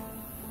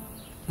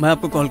 मैं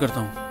आपको कॉल करता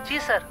हूँ। जी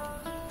सर।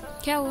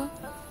 क्या हुआ?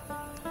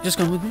 जिस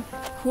काम में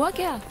हुआ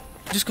क्या?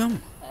 जिस काम।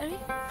 अरे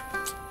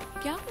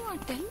क्या हुआ?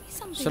 Tell me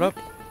something. सर आप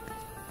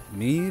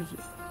मीर?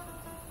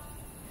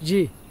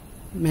 जी,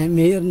 मैं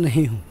मीर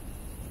नहीं हूँ।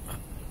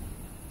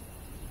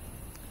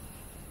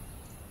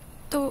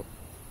 तो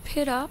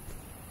फिर आप?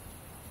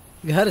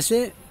 घर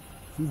से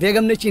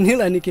बेगम ने चीनी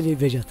लाने के लिए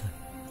भेजा था।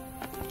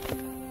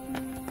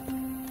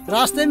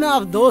 रास्ते में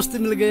आप दोस्त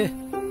मिल गए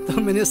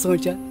तो मैंने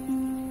सोचा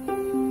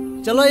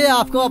चलो ये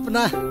आपको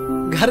अपना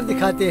घर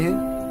दिखाते हैं,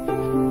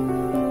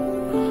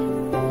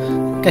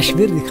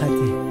 कश्मीर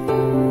दिखाते हैं।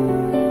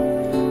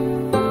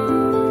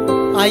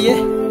 आइए,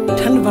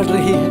 ठंड बढ़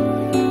रही है,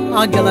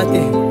 आग जलाते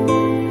हैं।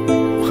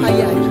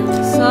 आइए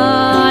आइए।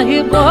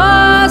 साहिबा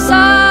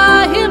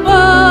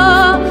साहिबा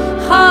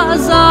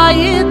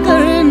खाजाई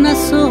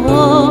करनस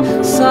हो,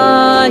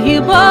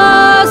 साहिबा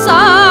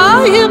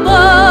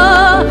साहिबा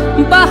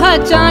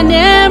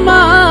पहचाने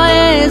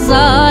माए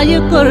जाय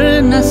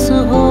करनस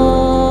हो।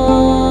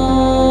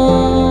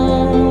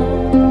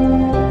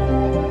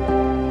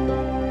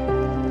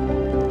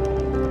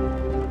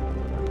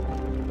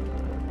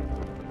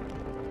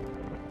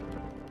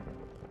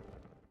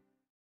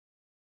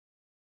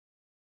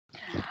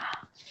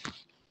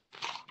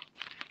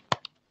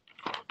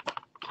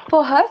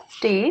 For her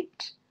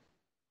state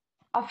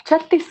of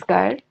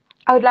Chattisgarh,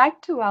 I would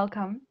like to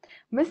welcome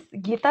Ms.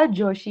 Geeta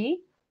Joshi,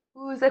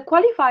 who is a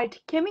qualified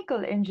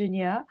chemical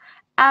engineer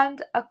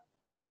and a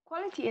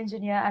quality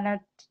engineer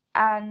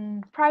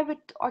and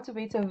private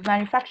automotive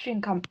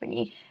manufacturing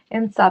company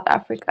in South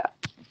Africa.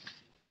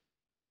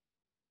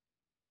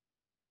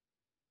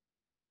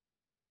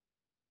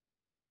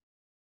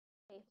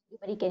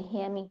 Everybody can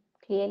hear me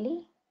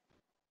clearly.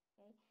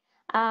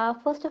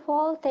 First of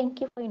all, thank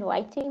you for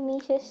inviting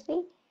me, Shashti.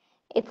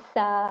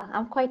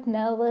 I'm quite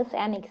nervous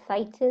and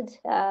excited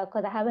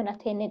because I haven't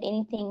attended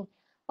anything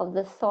of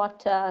the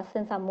sort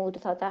since I moved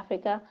to South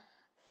Africa.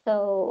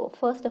 So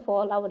first of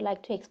all, I would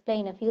like to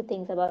explain a few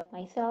things about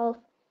myself.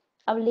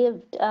 I've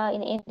lived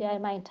in India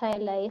my entire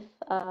life.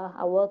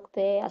 I worked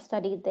there, I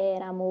studied there,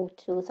 and I moved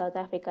to South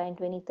Africa in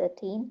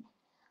 2013.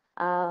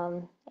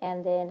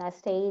 And then I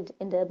stayed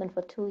in Durban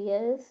for 2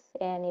 years,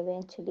 and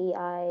eventually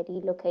I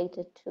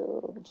relocated to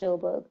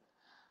Joburg.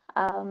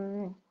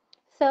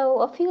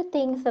 So a few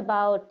things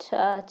about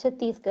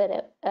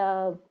Chattisgarh.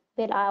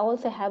 Well, I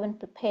also haven't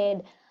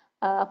prepared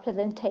a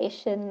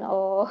presentation,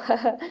 or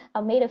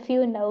I made a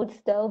few notes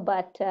though,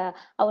 but I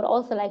would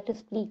also like to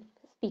speak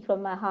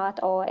from my heart,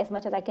 or as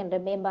much as I can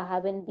remember. I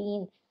haven't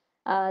been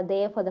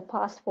there for the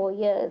past 4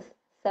 years,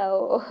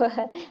 so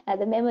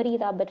the memories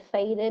are a bit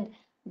faded,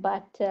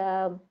 but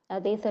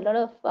there's a lot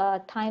of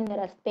time that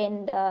I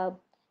spent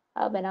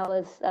when I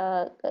was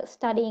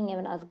studying and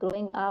when I was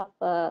growing up,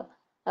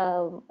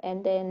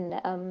 and then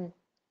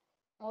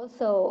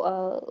also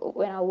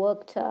when I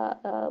worked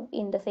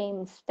in the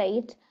same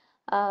state.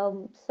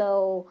 So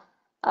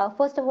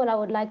first of all, I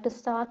would like to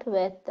start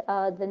with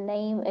the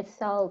name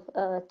itself,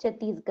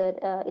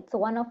 Chattisgarh. It's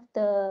one of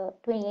the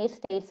 28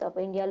 states of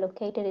India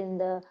located in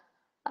the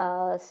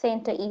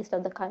center east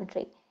of the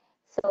country.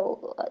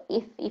 So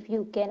if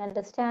you can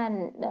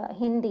understand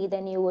Hindi,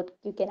 then you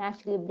can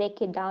actually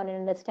break it down and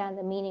understand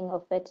the meaning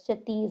of it.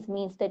 Chattis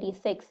means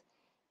 36,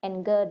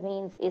 and Garh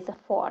means is a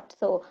fort.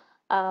 So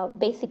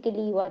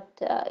basically what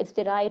it's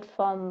derived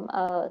from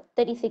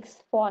 36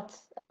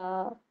 forts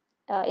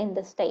in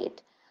the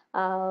state.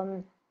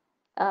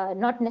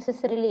 Not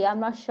necessarily, I'm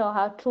not sure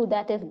how true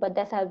that is, but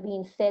that has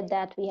been said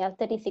that we have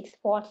 36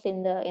 forts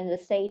in the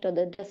state or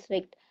the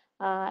district,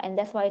 and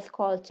that's why it's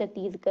called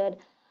Chattisgarh.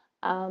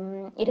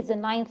 It is the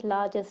 9th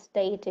largest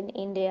state in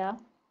India,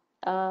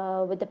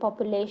 with a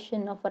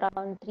population of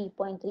around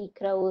 3.3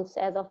 crores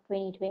as of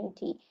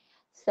 2020.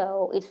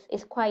 So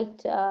it's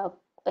quite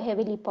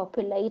heavily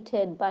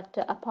populated, but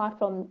apart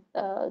from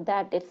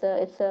that,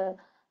 it's a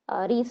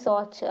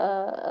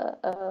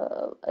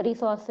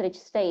resource-rich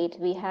state.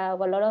 We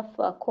have a lot of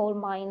coal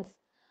mines,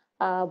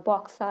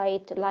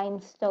 bauxite,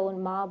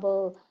 limestone,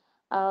 marble.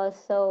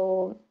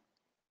 So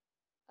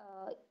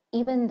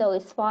even though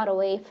it's far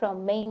away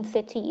from main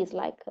cities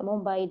like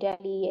Mumbai,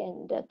 Delhi,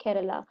 and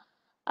Kerala,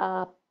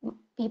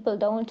 people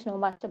don't know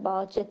much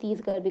about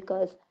Chhattisgarh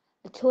because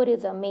the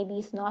tourism maybe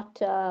is not,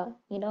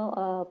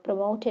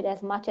 promoted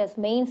as much as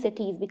main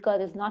cities because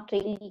it's not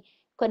really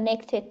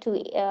connected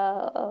to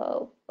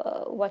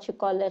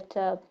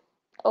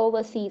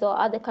overseas or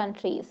other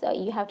countries.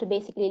 You have to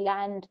basically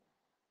land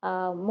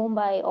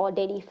Mumbai or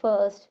Delhi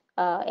first,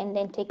 and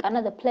then take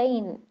another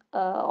plane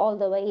all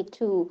the way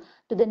to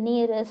the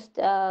nearest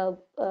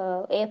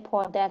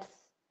airport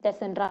that's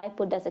in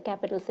Raipur, that's the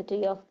capital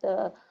city of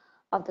the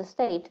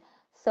state.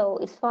 So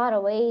it's far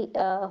away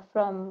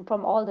from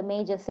all the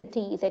major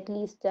cities, at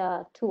least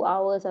 2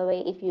 hours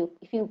away if you're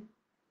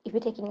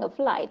taking a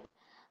flight.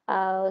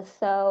 But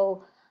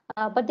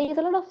there is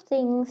a lot of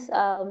things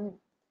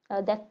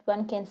that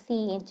one can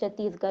see in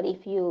Chhattisgarh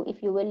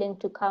if you're willing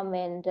to come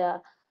and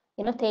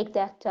take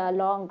that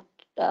long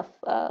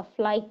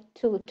flight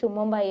to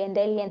Mumbai and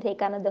Delhi and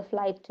take another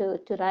flight to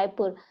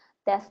Raipur.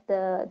 That's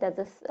the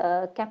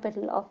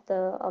capital of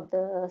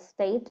the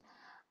state.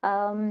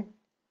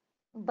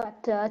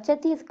 But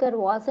Chhattisgarh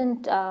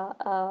wasn't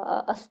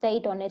a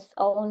state on its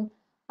own.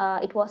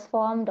 It was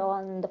formed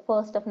on the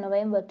 1st of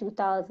November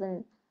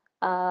 2000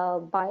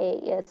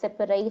 by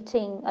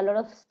separating a lot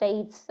of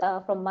states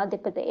from Madhya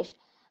Pradesh.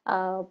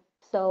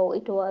 So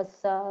it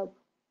was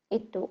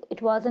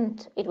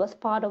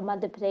part of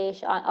Madhya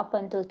Pradesh up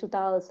until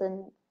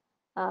 2000,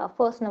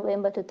 1st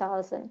November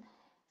 2000.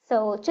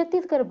 So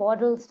Chhattisgarh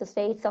borders the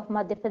states of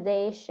Madhya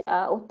Pradesh,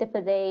 Uttar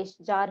Pradesh,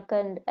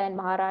 Jharkhand, and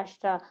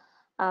Maharashtra.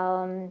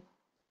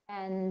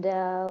 And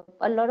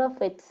a lot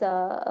of its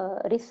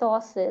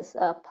resources,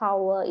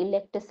 power,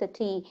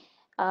 electricity,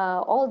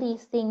 all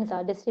these things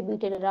are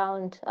distributed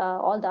around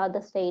all the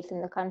other states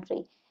in the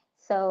country.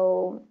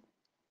 So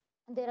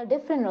there are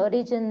different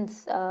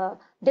origins,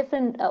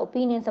 different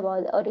opinions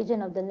about the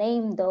origin of the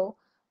name, though,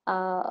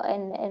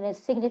 and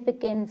its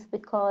significance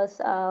because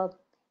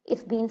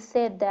it's been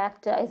said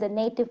that it's a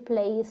native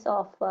place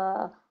of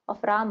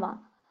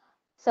Rama.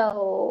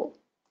 So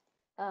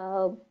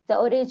the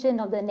origin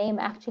of the name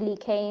actually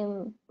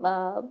came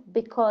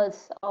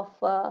because of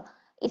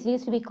it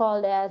used to be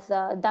called as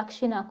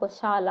Dakshina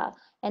Koshala,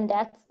 and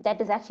that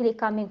is actually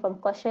coming from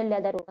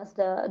Kaushalya, that was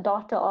the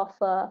daughter of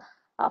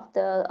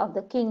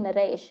the king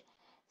Naresh.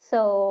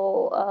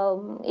 So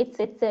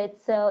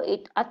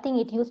I think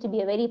it used to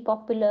be a very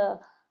popular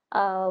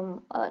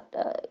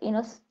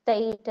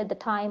state at the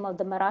time of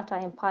the Maratha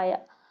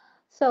Empire.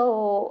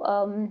 So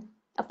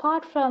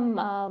apart from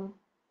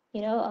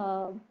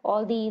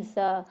all these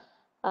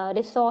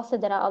resources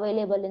that are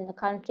available in the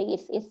country,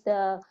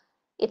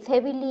 it's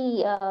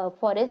heavily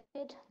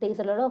forested. There's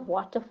a lot of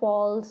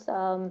waterfalls.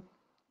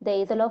 There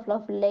is a lot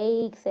of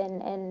lakes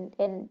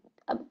and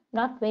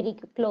not very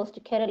close to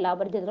Kerala,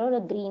 but there's a lot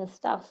of green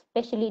stuff,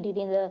 especially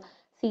during the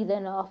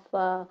season of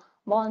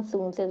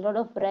monsoons. There's a lot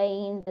of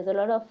rain. There's a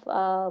lot of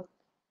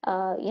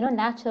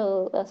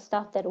natural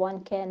stuff that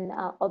one can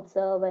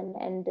observe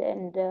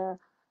and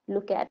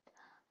look at.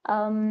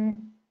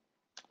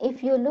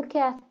 If you look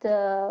at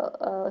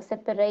the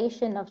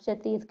separation of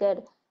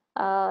Chhattisgarh,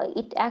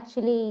 it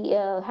actually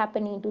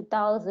happened in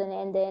 2000,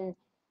 and then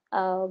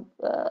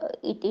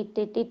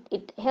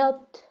it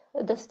helped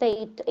the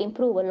state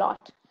improve a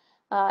lot.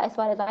 As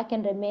far as I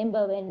can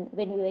remember, when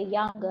we were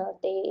younger,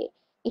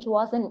 it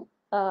wasn't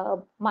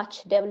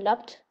much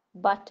developed.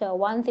 But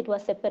once it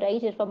was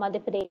separated from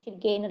Madhya Pradesh, it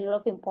gained a lot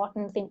of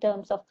importance in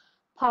terms of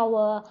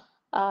power,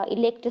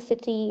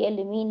 electricity,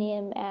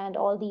 aluminium, and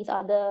all these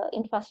other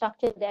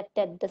infrastructure that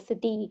the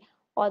city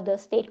or the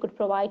state could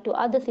provide to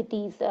other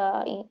cities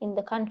in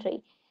the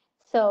country.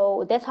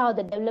 So that's how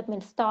the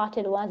development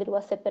started once it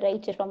was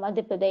separated from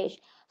Madhya Pradesh.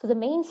 So the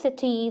main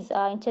cities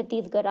in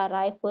Chhattisgarh are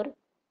Raipur,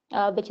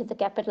 which is the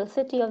capital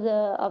city of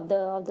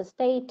the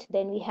state.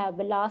 Then we have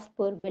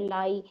Bilaspur,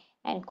 Bhilai,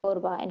 and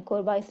Korba. And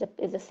Korba is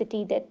the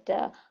city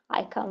that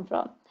I come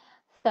from.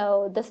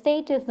 So the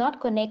state is not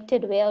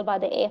connected well by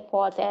the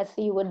airports as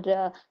you would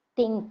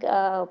think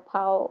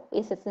how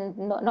is it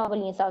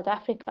normally in South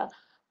Africa.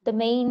 The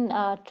main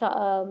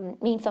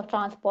means of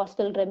transport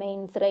still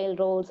remains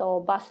railroads or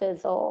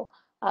buses or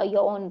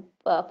your own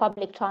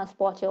public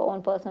transport, your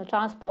own personal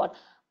transport.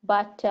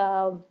 But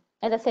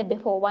as I said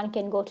before, one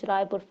can go to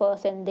Raipur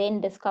first and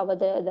then discover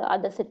the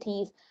other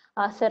cities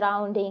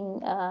surrounding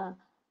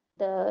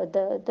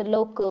the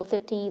local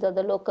cities or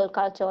the local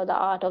culture or the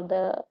art of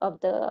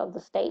the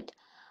state.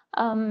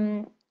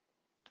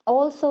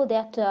 Also,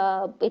 that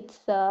it's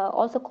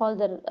also called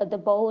the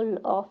bowl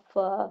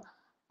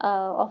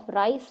of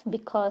rice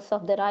because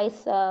of the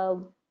rice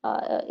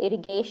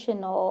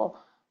irrigation or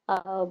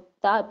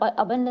the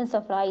abundance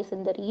of rice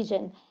in the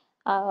region.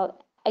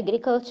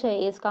 Agriculture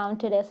is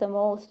counted as the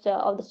most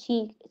of the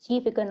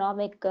chief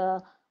economic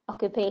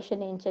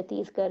occupation in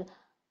Chhattisgarh.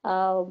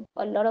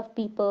 A lot of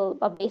people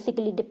are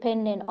basically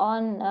dependent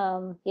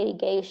on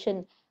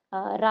irrigation,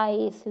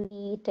 rice,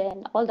 wheat,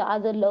 and all the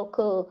other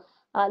local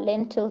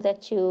lentils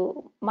that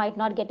you might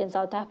not get in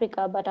South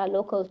Africa but are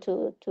local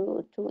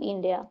to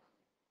India.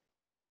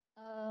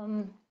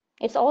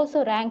 It's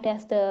also ranked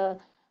as the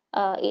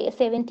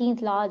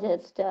 17th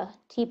largest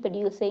tea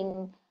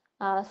producing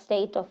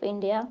state of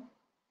India.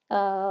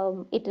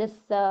 It is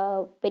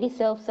very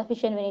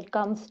self-sufficient when it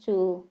comes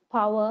to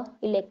power,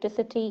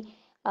 electricity,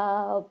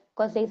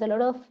 because there's a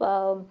lot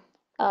of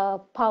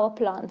power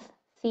plants,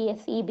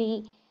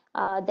 CSEB,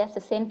 that's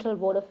the Central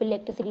Board of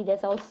Electricity,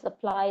 that also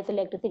supplies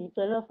electricity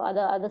to a lot of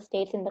other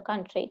states in the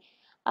country.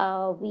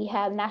 We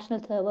have National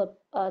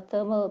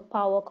Thermal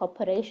Power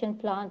Corporation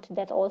plant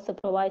that also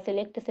provides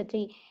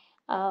electricity.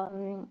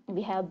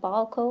 We have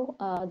Balco,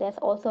 that's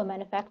also a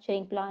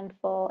manufacturing plant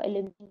for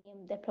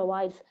aluminum that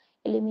provides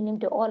aluminum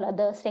to all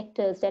other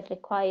sectors that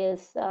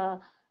requires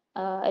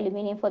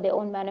aluminum for their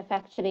own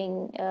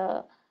manufacturing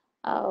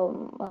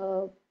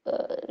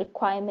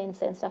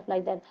requirements and stuff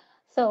like that.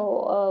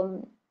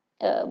 So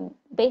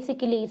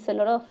basically, it's a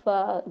lot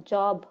of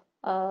job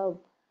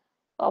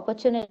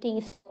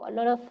opportunities for a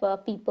lot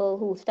of people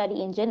who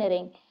study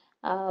engineering,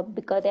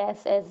 because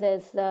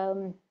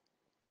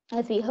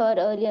as we heard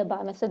earlier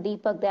by Mr.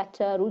 Deepak, that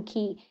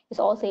Roorkee is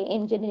also an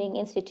engineering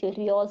institute.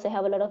 We also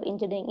have a lot of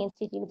engineering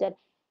institutes that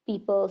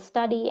people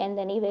study, and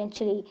then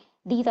eventually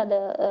these are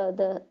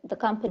the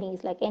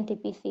companies like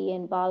NTPC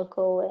and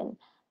Balco and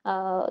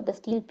the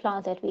steel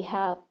plants that we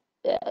have.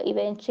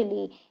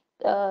 Eventually,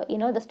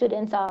 the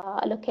students are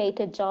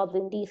allocated jobs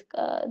in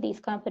these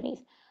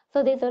companies.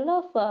 So there's a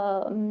lot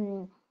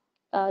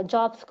of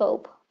job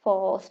scope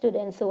for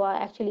students who are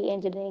actually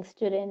engineering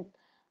students.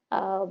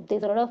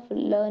 There's a lot of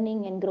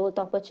learning and growth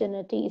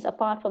opportunities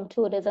apart from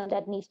tourism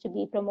that needs to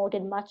be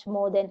promoted much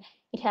more than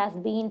it has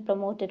been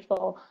promoted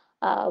for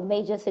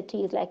major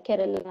cities like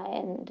Kerala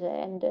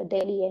and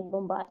Delhi and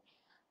Mumbai.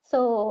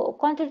 So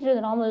contrary to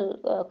the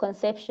normal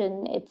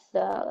conception, it's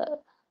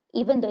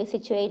even though it's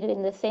situated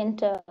in the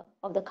center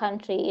of the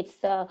country, it's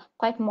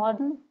quite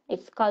modern.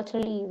 It's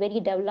culturally very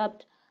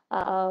developed.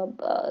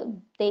 There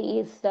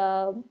is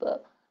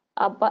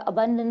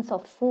abundance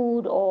of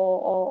food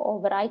or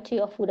variety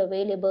of food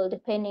available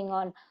depending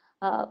on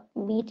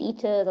meat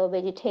eaters or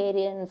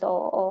vegetarians,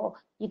 or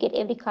you get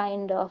every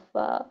kind of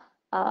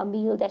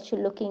meal that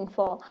you're looking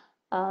for.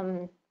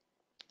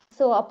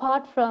 So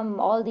apart from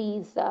all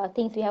these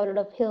things, we have a lot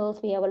of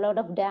hills, we have a lot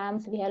of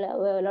dams, we have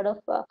a lot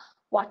of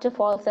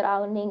waterfalls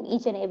surrounding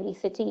each and every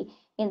city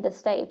in the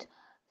state.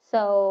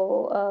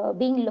 So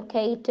being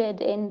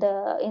located in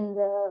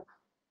the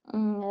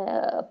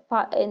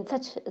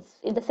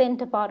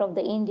center part of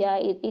the India,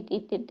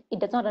 it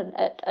does not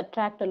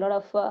attract a lot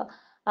of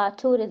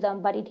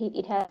tourism, but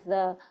it has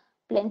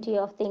plenty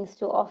of things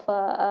to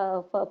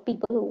offer for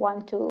people who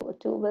want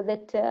to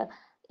visit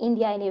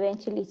India and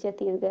eventually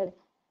Chhattisgarh.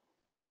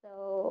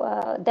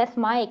 So that's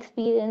my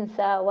experience,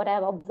 what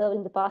I've observed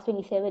in the past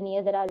 27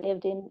 years that I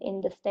lived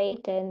in the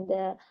state, and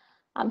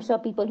I'm sure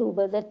people who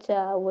visit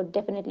would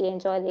definitely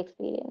enjoy the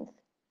experience.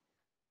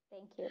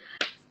 Thank you.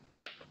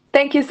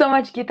 Thank you so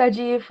much, Geeta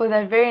ji, for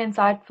that very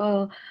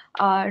insightful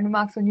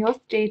remarks on your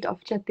state of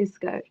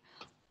Chhattisgarh.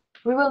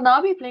 We will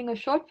now be playing a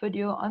short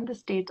video on the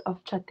state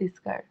of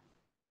Chhattisgarh.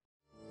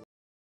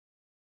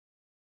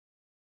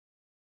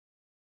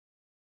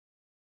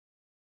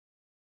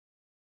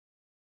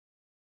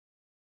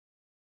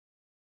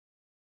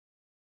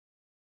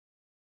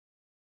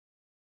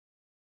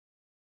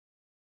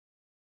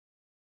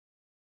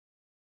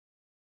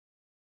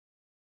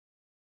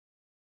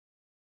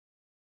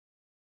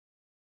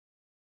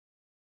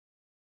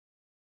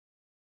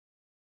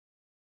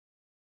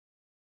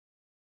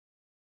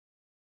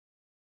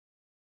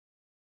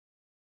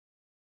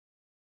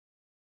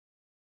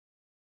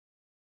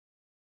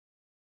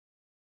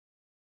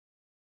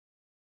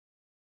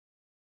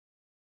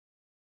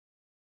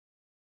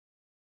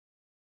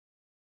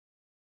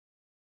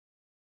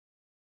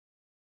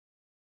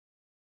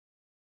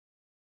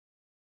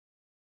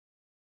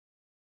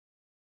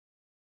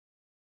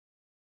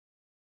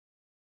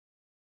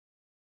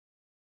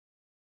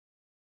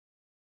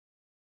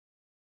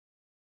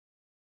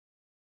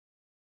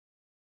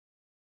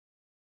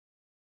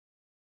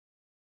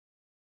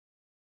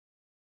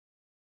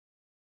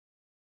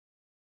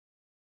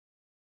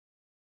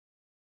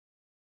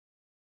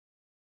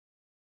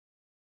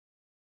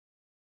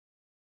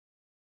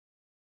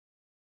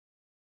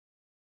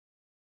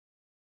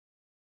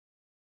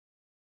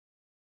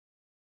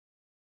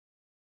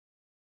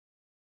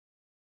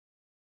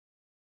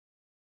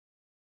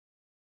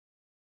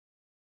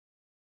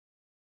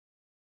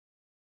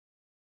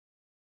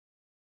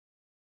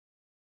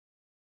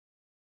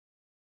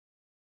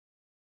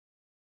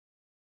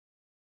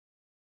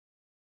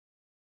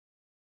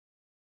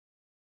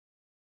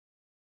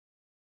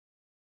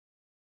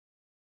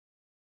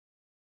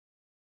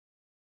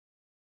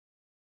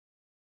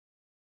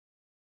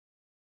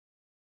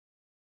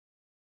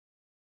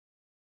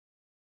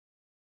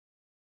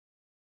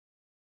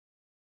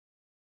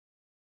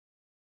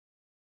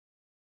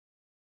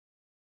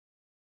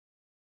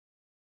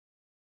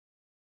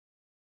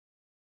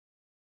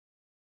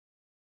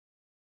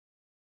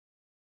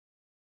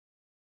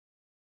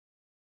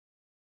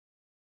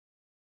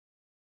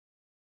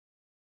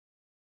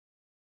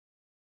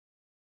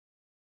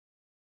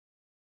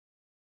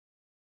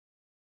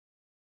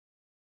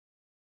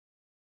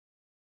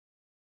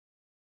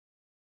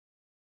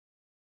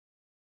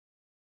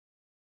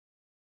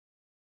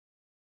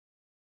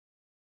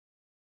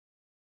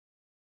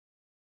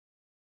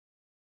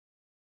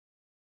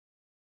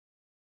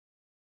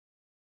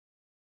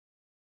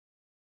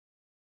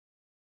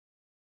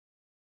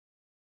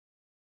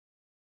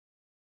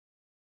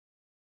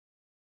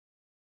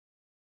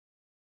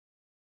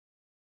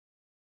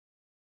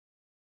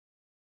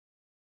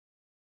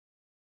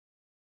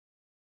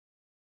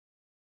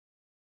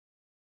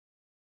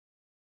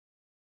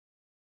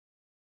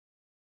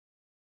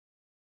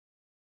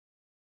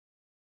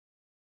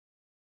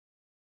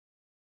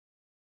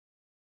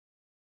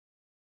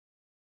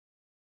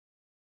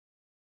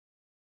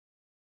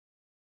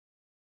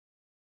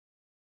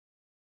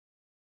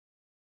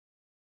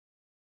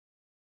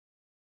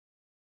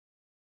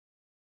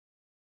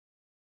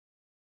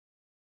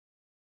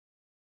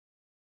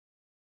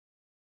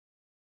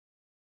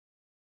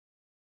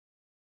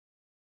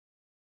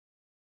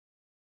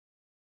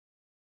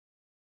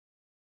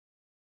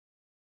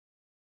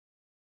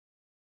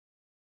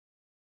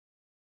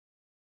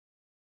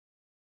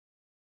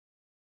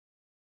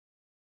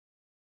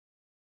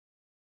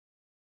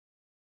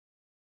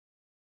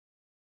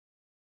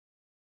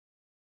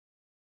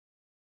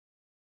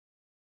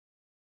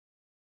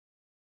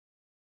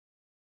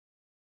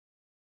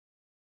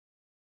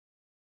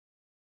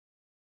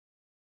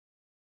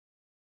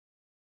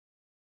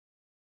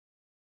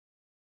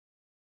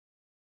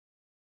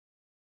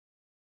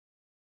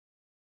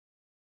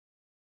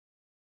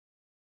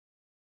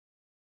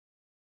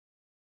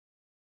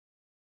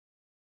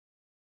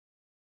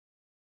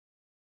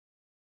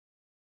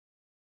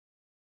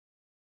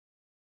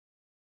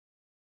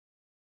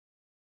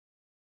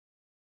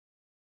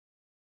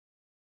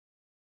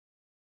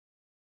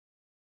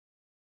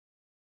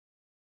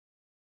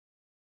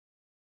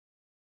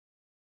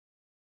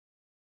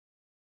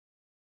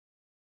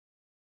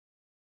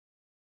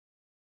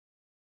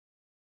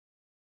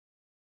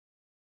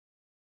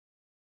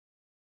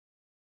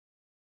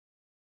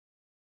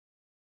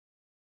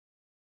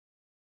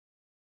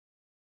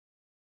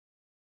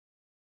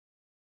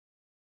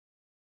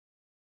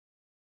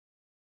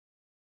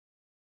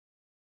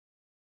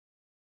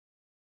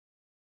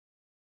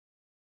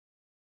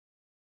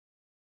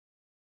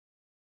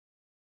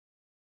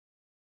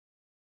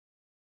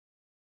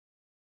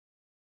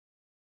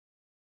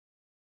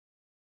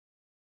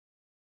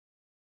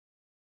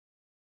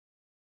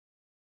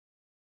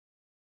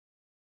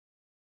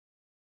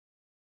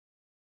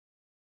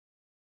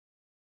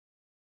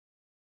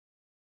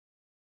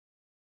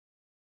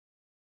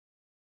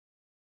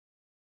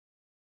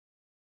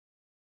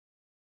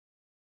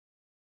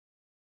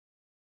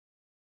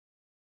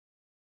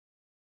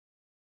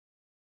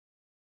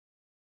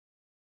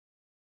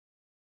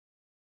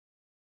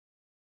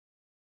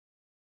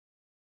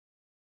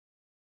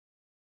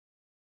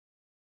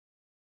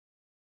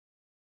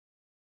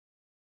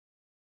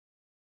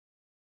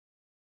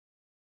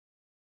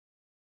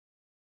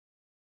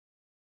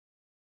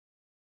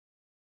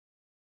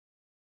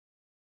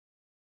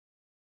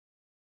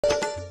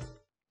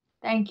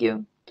 Thank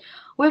you.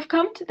 We've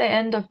come to the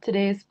end of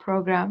today's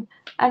program,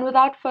 and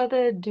without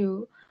further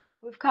ado,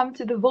 we've come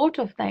to the vote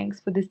of thanks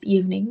for this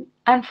evening,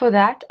 and for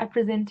that, I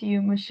present to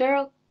you Ms.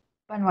 Cheryl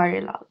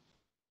Banwarilal.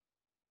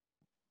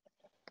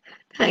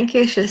 Thank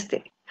you,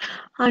 Shristi.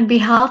 On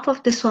behalf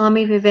of the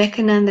Swami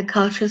Vivekananda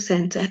Cultural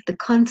Center at the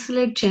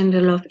Consulate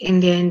General of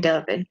India in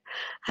Durban,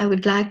 I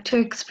would like to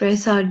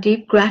express our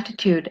deep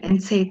gratitude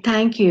and say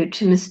thank you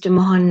to Mr.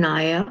 Mohan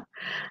Nair.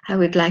 I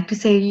would like to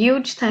say a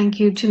huge thank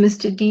you to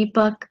Mr.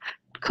 Deepak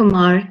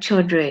Kumar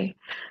Chaudhary.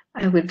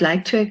 I would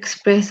like to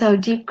express our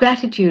deep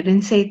gratitude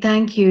and say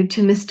thank you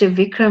to Mr.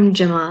 Vikram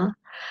Jamal.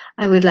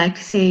 I would like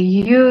to say a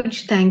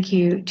huge thank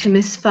you to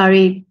Ms.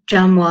 Farid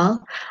Jamwal.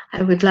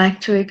 I would like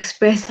to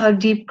express our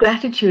deep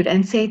gratitude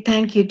and say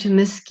thank you to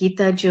Ms.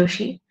 Geeta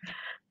Joshi.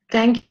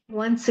 Thank you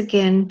once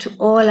again to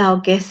all our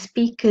guest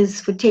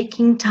speakers for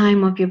taking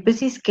time of your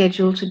busy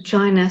schedule to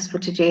join us for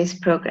today's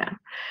program.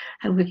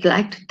 I would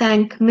like to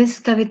thank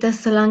Ms. Kavita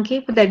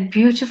Solanki for that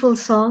beautiful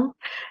song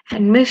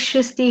and Ms.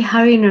 Shristi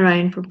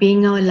Harinarayan for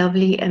being our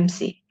lovely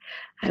MC.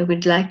 I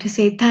would like to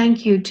say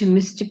thank you to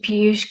Mr.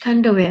 Piyush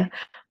Khandawaya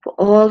for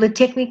all the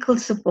technical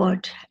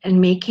support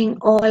and making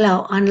all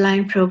our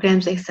online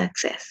programs a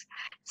success.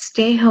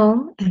 Stay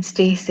home and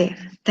stay safe.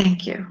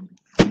 Thank you.